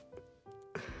bad?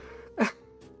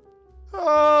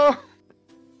 Oh.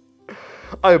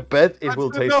 I bet it will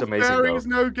That's taste enough amazing berries.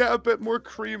 though. Now get a bit more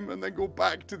cream and then go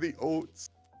back to the oats.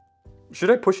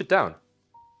 Should I push it down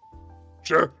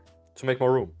Sure. to make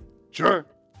more room? Sure.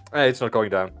 Hey, it's not going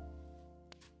down.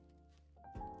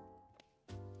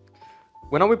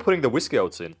 When are we putting the whiskey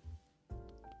oats in?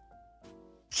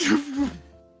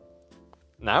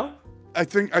 Now? I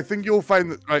think you'll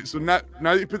find that. Right. So now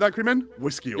that you put that cream in,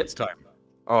 whiskey oats time.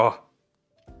 Oh,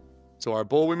 So our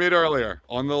bowl we made earlier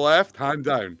on the left, hand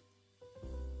down.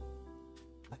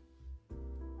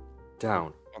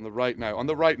 down. On the right now. On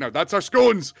the right now. That's our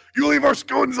scones. You leave our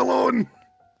scones alone.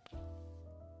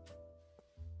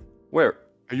 Where?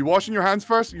 Are you washing your hands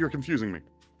first? You're confusing me.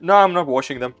 No, I'm not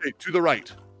washing them. Okay, to the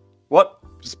right. What?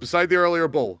 Just beside the earlier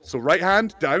bowl. So right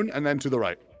hand down and then to the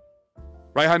right.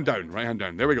 Right hand down. Right hand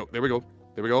down. There we go. There we go.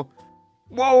 There we go.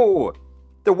 Whoa!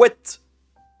 The wet.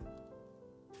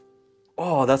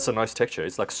 Oh, that's a nice texture.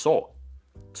 It's like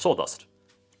sawdust.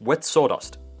 Wet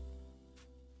sawdust.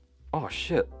 Oh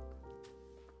shit.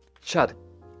 Chad,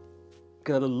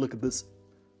 gotta look at this.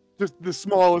 Just the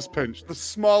smallest pinch. The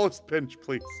smallest pinch,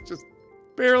 please. Just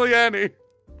barely any.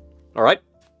 All right.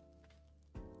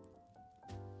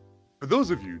 For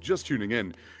those of you just tuning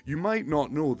in, you might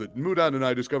not know that Mudan and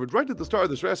I discovered right at the start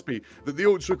of this recipe that the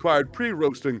oats required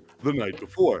pre-roasting the night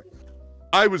before.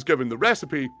 I was given the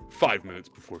recipe 5 minutes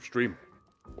before stream.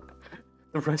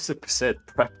 The recipe said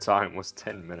prep time was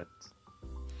 10 minutes.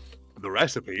 The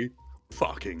recipe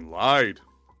fucking lied.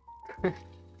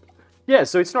 Yeah,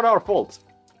 so it's not our fault.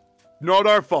 Not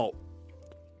our fault.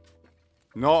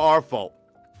 Not our fault.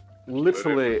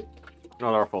 Literally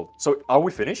not our fault. So are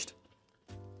we finished?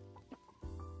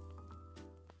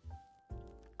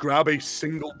 Grab a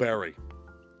single berry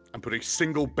and put a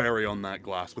single berry on that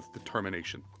glass with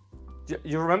determination.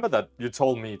 You remember that you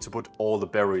told me to put all the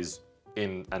berries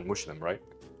in and mush them, right?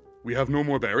 We have no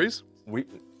more berries?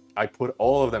 I put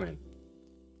all of them in.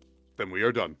 Then we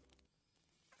are done.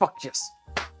 Fuck yes.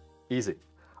 Easy.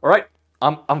 All right,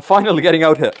 I'm finally getting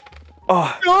out here.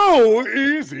 Oh, Oh,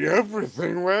 easy.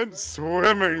 Everything went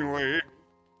swimmingly.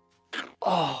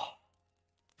 oh.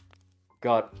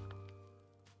 God.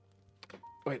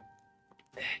 Wait.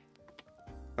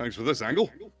 Thanks for this angle.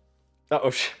 Oh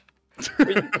shit.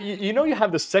 You know you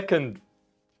have the second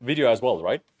video as well,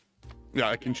 right? Yeah,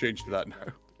 I can change to that now.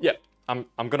 Yeah. I'm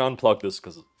gonna unplug this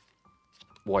because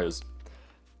wires.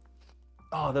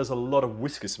 Oh, there's a lot of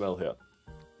whiskey smell here,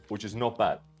 which is not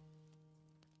bad.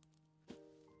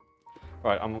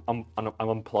 All right, I'm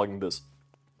unplugging this.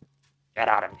 Get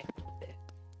out of here.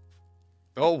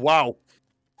 Oh, wow.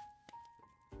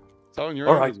 Is that on your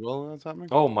All end right. as well that's happening?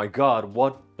 Oh my god,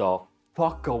 what the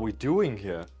fuck are we doing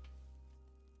here?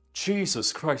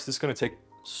 Jesus Christ, this is gonna take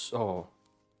so...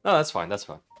 No, that's fine, that's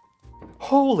fine.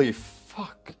 Holy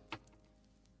fuck.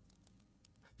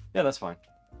 Yeah, that's fine.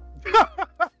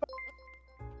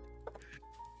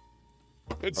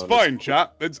 It's fine,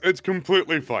 chat. It's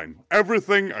completely fine.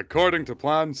 Everything according to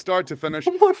plan, start to finish.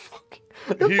 What fucking...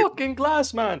 The fucking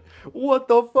glass, man! What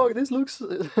the fuck? This looks...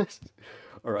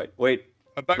 Alright, wait.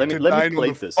 About Let me to dine on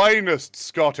plate the this. finest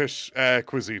Scottish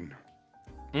cuisine.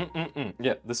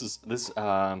 Yeah, this is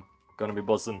gonna be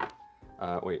buzzing.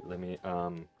 Wait, let me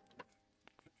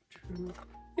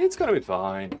It's gonna be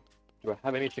fine. Do I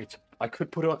have anything to... I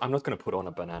could put on... I'm not gonna put on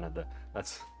a banana there.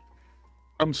 That's...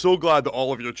 I'm so glad that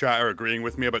all of your chat are agreeing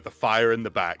with me about the fire in the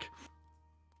back.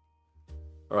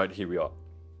 Alright, here we are.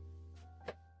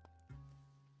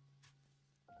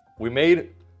 We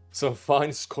made some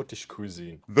fine Scottish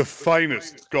cuisine. The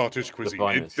finest Scottish cuisine.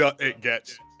 finest. It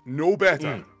gets no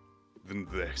better than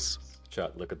this.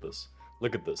 Chat, look at this.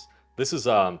 Look at this. This is,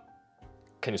 can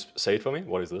you say it for me?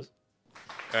 What is this?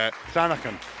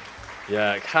 Flanagan.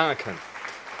 Yeah, Kankan.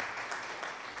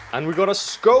 And we got a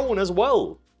scone as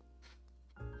well.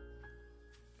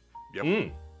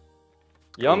 Yep.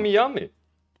 Yummy, yummy.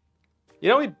 You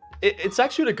know, it's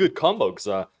actually a good combo,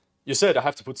 because you said I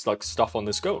have to put like stuff on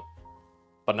this scone.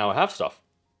 But now I have stuff.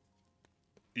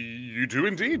 You do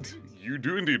indeed. You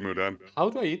do indeed, Mudan. How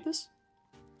do I eat this?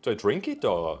 Do I drink it,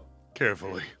 or...?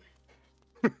 Carefully.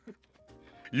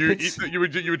 You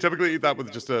would typically eat that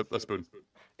with just a spoon.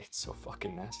 It's so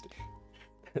fucking nasty.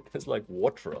 There's like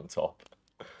water on top.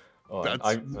 Oh,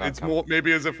 It's more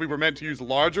maybe as if we were meant to use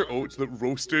larger oats that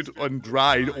roasted and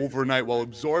dried overnight while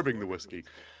absorbing the whiskey.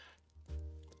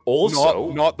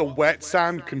 Also, Not the wet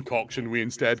sand concoction we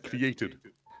instead created.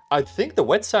 I think the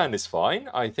wet sand is fine.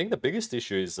 I think the biggest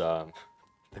issue is the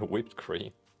whipped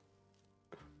cream.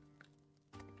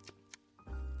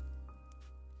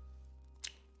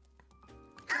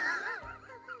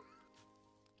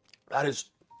 That is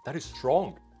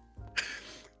strong.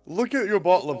 Look at your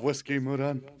bottle of whiskey,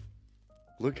 Mudan.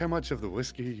 Look how much of the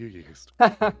whiskey you used.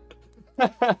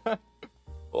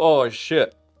 Oh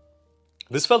shit!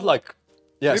 This felt like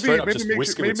straight up just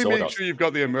whiskey with maybe soda. make sure you've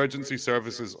got the emergency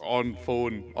services on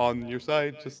phone on your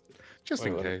side, just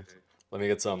in case. Let me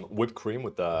get some whipped cream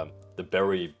with the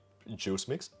berry juice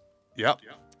mix. Yep.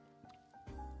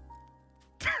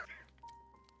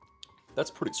 That's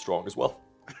pretty strong as well.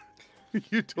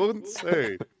 You don't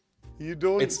say. You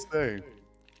don't say.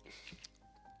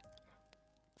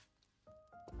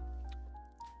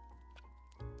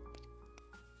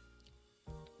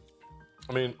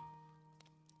 I mean,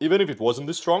 even if it wasn't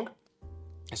this strong,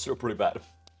 it's still pretty bad.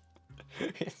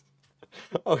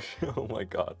 Oh my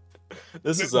god.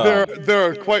 This is there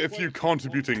are quite a few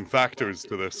contributing factors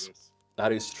to this.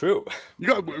 That is true. You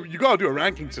got to do a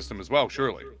ranking system as well,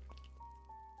 surely.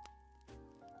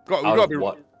 We Out got of to be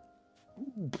what?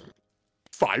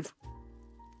 5.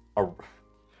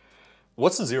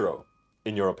 What's a 0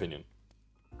 in your opinion?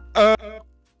 A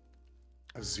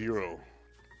 0.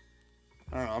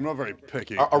 I don't know, I'm not very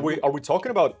picky. Are we talking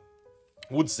about,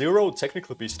 would 0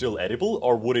 technically be still edible,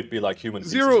 or would it be like human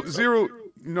feces? Zero.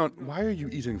 No, why are you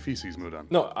eating feces, Mudan?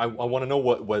 No, I want to know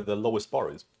where the lowest bar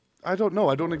is. I don't know.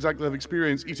 I don't exactly have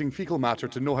experience eating fecal matter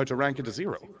to know how to rank it a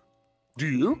 0. Do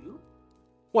you?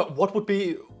 What would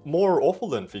be more awful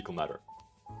than fecal matter?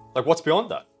 Like, what's beyond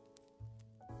that?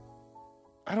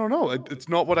 I don't know. It's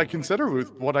not what I consider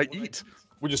with what I eat.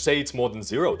 Would you say it's more than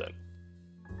 0 then?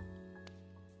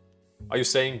 Are you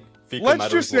saying fecal Let's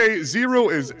matter? just say 0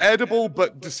 is edible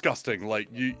but disgusting. Like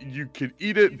you could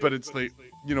eat it, but it's like,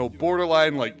 you know,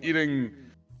 borderline like eating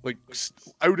like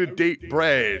out of date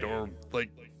bread or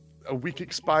like a week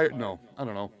expired. No, I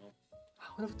don't know.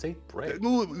 Out of date bread?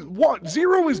 What?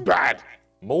 0 is bad.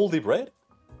 Moldy bread?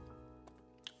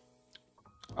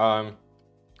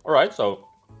 Alright, so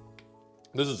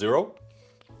this is 0.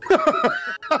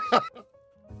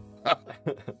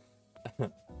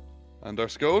 And our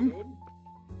scone?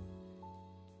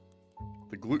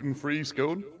 The gluten-free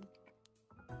scone?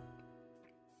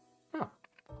 Huh.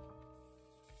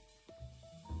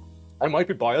 I might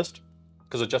be biased,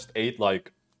 because I just ate,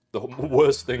 like, the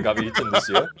worst thing I've eaten this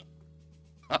year.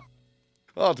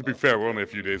 Well, to be fair, we're only a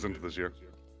few days into this year.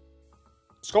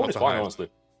 Scone is fine, honestly.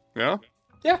 Yeah?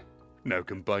 Yeah. Now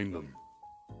combine them.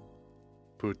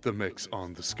 Put the mix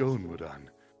on the scone, Mudan.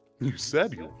 You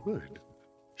said you would.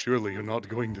 Surely you're not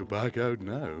going to back out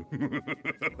now.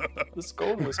 The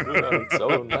scone was good on its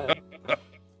own, man.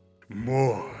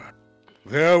 More.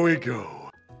 There we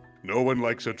go. No one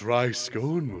likes a dry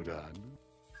scone, Mudan.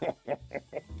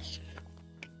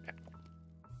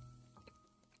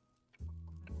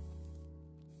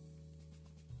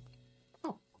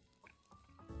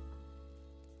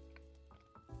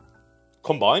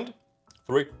 Combined?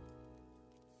 3.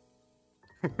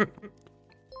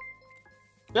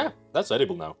 Yeah, that's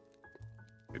edible now.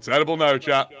 It's edible now,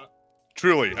 chat.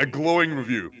 Truly, a glowing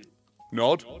review.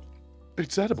 Nod.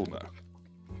 It's edible now.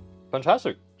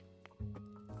 Fantastic.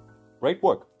 Great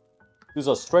work. These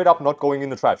are straight up not going in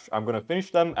the trash. I'm gonna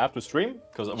finish them after stream,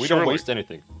 because we don't waste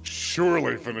anything.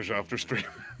 Surely finish after stream.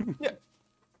 Yeah.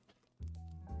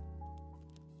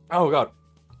 Oh god.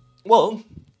 Well,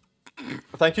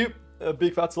 thank you,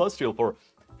 BigFatCelestial, for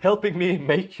helping me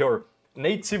make your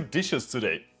native dishes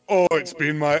today. Oh, it's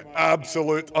been my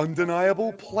absolute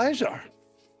undeniable pleasure.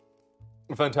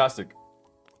 Fantastic.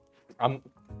 I'm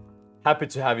happy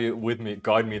to have you with me,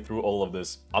 guide me through all of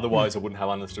this. Otherwise, I wouldn't have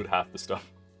understood half the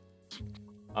stuff.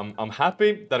 I'm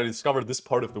happy that I discovered this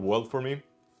part of the world for me.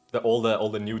 All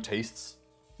the new tastes.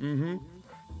 Mm-hmm.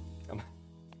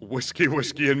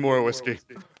 Whiskey, and more whiskey.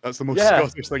 That's the most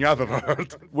Scottish thing I've ever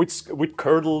heard. With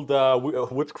curdled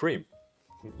whipped cream.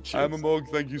 Cheers. I'm a Mog,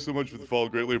 thank you so much for the follow,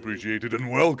 greatly appreciated, and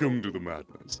welcome to the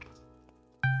madness.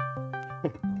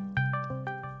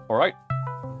 Alright.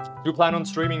 Do you plan on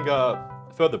streaming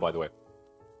further, by the way?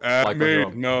 Like me?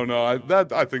 No,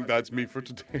 I think that's me for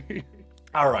today.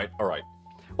 Alright.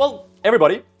 Well,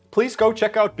 everybody, please go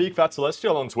check out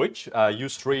BigFatCelestial on Twitch. You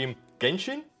stream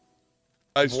Genshin?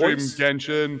 I stream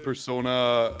Genshin,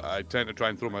 Persona. I tend to try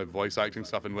and throw my voice acting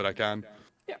stuff in when I can.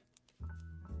 Yeah.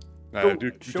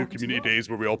 Do community days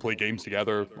where we all play games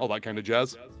together, all that kind of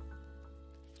jazz.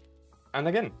 And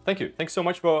again, thank you. Thanks so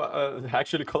much for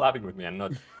actually collabing with me and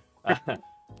not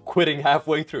quitting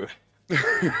halfway through.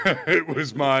 It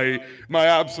was my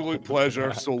absolute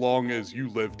pleasure, so long as you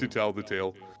live to tell the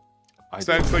tale.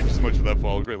 Sans, thank you so much for that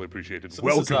follow, greatly appreciated. So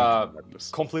welcome. This is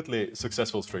a completely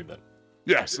successful stream then.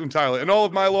 Yes, entirely. And all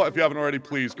of my lot, if you haven't already,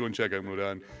 please go and check out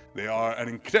Mudan. They are an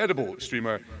incredible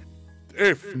streamer,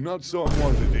 if not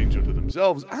somewhat a danger to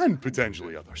themselves and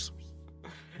potentially others.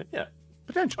 Yeah.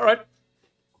 Potentially. Alright.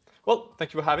 Well,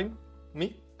 thank you for having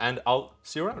me, and I'll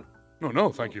see you around. No,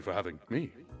 thank you for having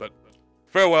me. But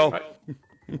farewell.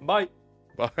 Right. Bye.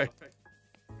 Bye.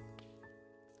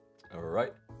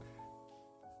 Alright.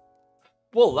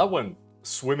 Well, that went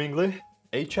swimmingly.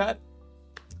 chat?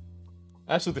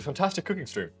 Absolutely fantastic cooking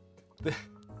stream.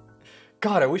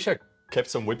 God, I wish I kept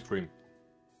some whipped cream.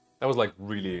 That was like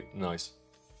really nice.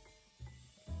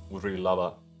 Would really love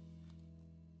a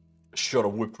shot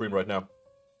of whipped cream right now.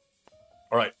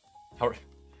 All right,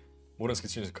 Modern's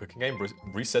Kitchen is a cooking game.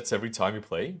 Resets every time you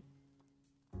play.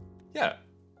 Yeah,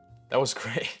 that was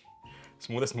great.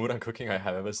 Smoothest mood on cooking I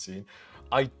have ever seen.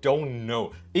 I don't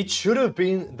know. It should have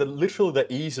been literally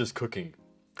the easiest cooking,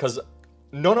 because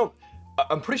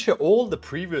I'm pretty sure all the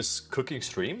previous cooking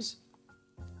streams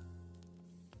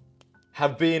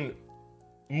have been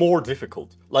more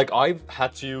difficult. Like, I've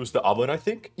had to use the oven, I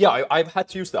think. Yeah, I've had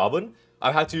to use the oven.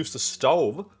 I've had to use the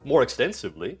stove more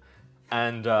extensively.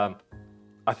 And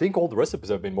I think all the recipes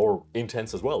have been more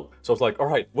intense as well. So I was like, all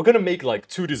right, we're gonna make like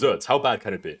 2 desserts. How bad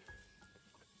can it be?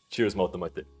 Cheers,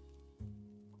 Motamate.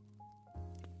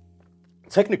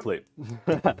 Technically,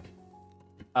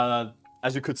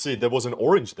 as you could see, there was an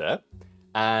orange there.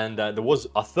 And there was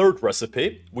a 3rd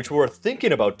recipe, which we were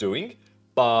thinking about doing,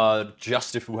 but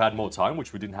just if we had more time,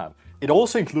 which we didn't have. It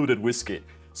also included whiskey,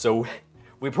 so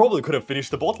we probably could have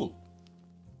finished the bottle.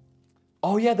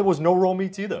 Oh yeah, there was no raw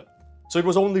meat either. So it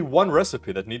was only 1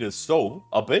 recipe that needed stove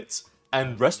a bit,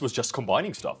 and the rest was just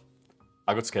combining stuff.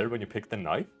 I got scared when you picked the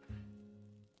knife.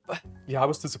 But yeah, I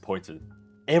was disappointed.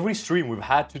 Every stream we've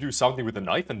had to do something with the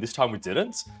knife, and this time we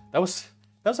didn't. That was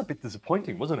a bit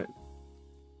disappointing, wasn't it?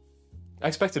 I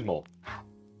expected more.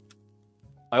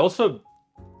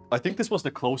 I think this was the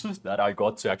closest that I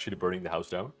got to actually burning the house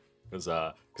down. Because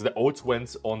the oats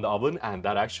went on the oven, and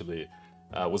that actually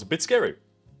was a bit scary.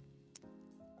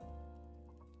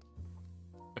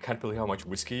 I can't believe how much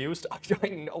whiskey you used. I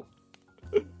know.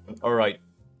 Alright.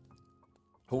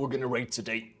 Who we're gonna rate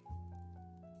today?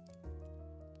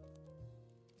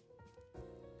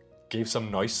 Gave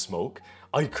some nice smoke.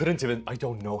 I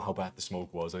don't know how bad the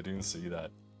smoke was. I didn't see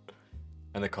that.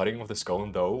 And the cutting of the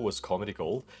scone, though, was comedy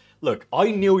gold. Look,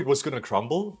 I knew it was gonna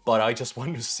crumble, but I just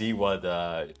wanted to see what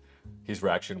his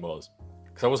reaction was.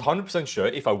 Because I was 100% sure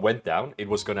if I went down, it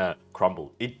was gonna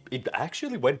crumble. It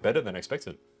actually went better than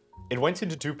expected. It went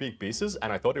into 2 big pieces,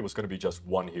 and I thought it was gonna be just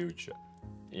one huge,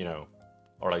 you know,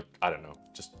 or like, I don't know,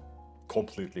 just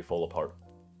completely fall apart.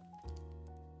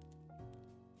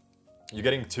 You're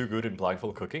getting too good in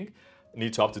blindfold cooking.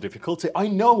 Need to up the difficulty. I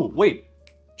know, wait.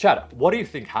 Chat, what do you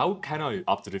think? How can I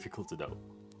up the difficulty though?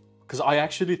 Because I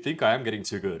actually think I am getting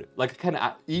too good. Like, I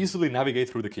can easily navigate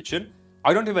through the kitchen.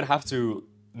 I don't even have to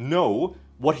know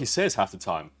what he says half the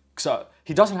time. Because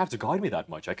he doesn't have to guide me that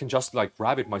much. I can just, like,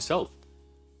 grab it myself.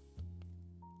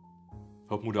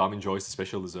 Hope Mudam enjoys the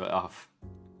special dessert.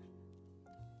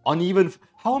 Uneven...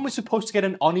 How am I supposed to get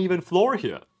an uneven floor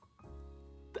here?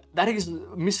 That is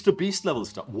Mr. Beast level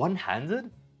stuff.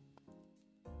 One-handed?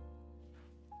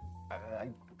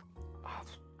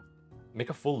 Make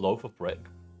a full loaf of bread.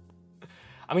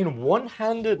 I mean,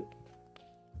 one-handed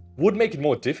would make it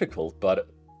more difficult, but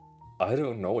I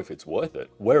don't know if it's worth it.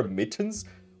 Wear mittens?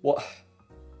 What?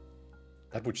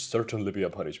 That would certainly be a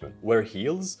punishment. Wear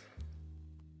heels?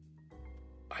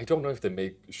 I don't know if they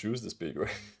make shoes this big,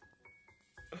 right?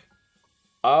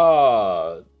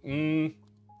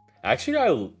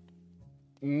 Actually,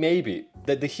 maybe.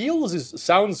 The heels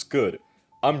sounds good.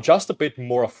 I'm just a bit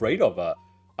more afraid of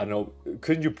I don't know,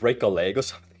 couldn't you break a leg or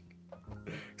something?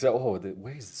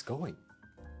 Where is this going?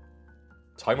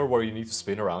 Timer where you need to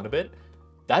spin around a bit?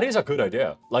 That is a good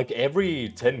idea. Like, every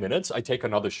 10 minutes, I take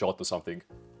another shot or something.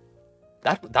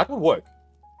 That would work.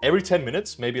 Every 10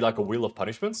 minutes, maybe like a wheel of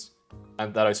punishments,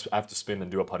 and that I have to spin and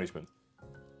do a punishment.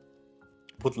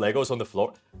 Put Legos on the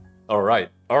floor. Alright.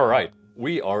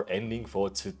 We are ending for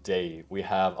today. We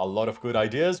have a lot of good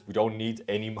ideas. We don't need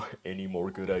any more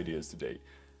good ideas today.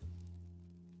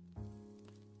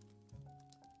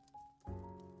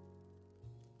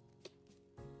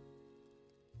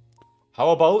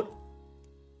 How about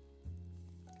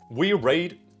we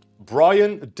raid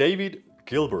Brian David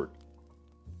Gilbert?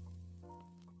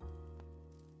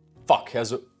 Fuck, he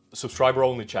has a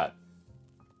subscriber-only chat.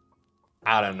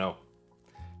 I don't know.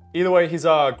 Either way, he's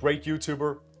a great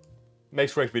YouTuber,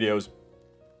 makes great videos,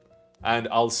 and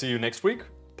I'll see you next week,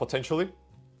 potentially.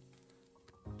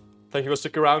 Thank you for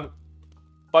sticking around.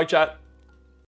 Bye, chat.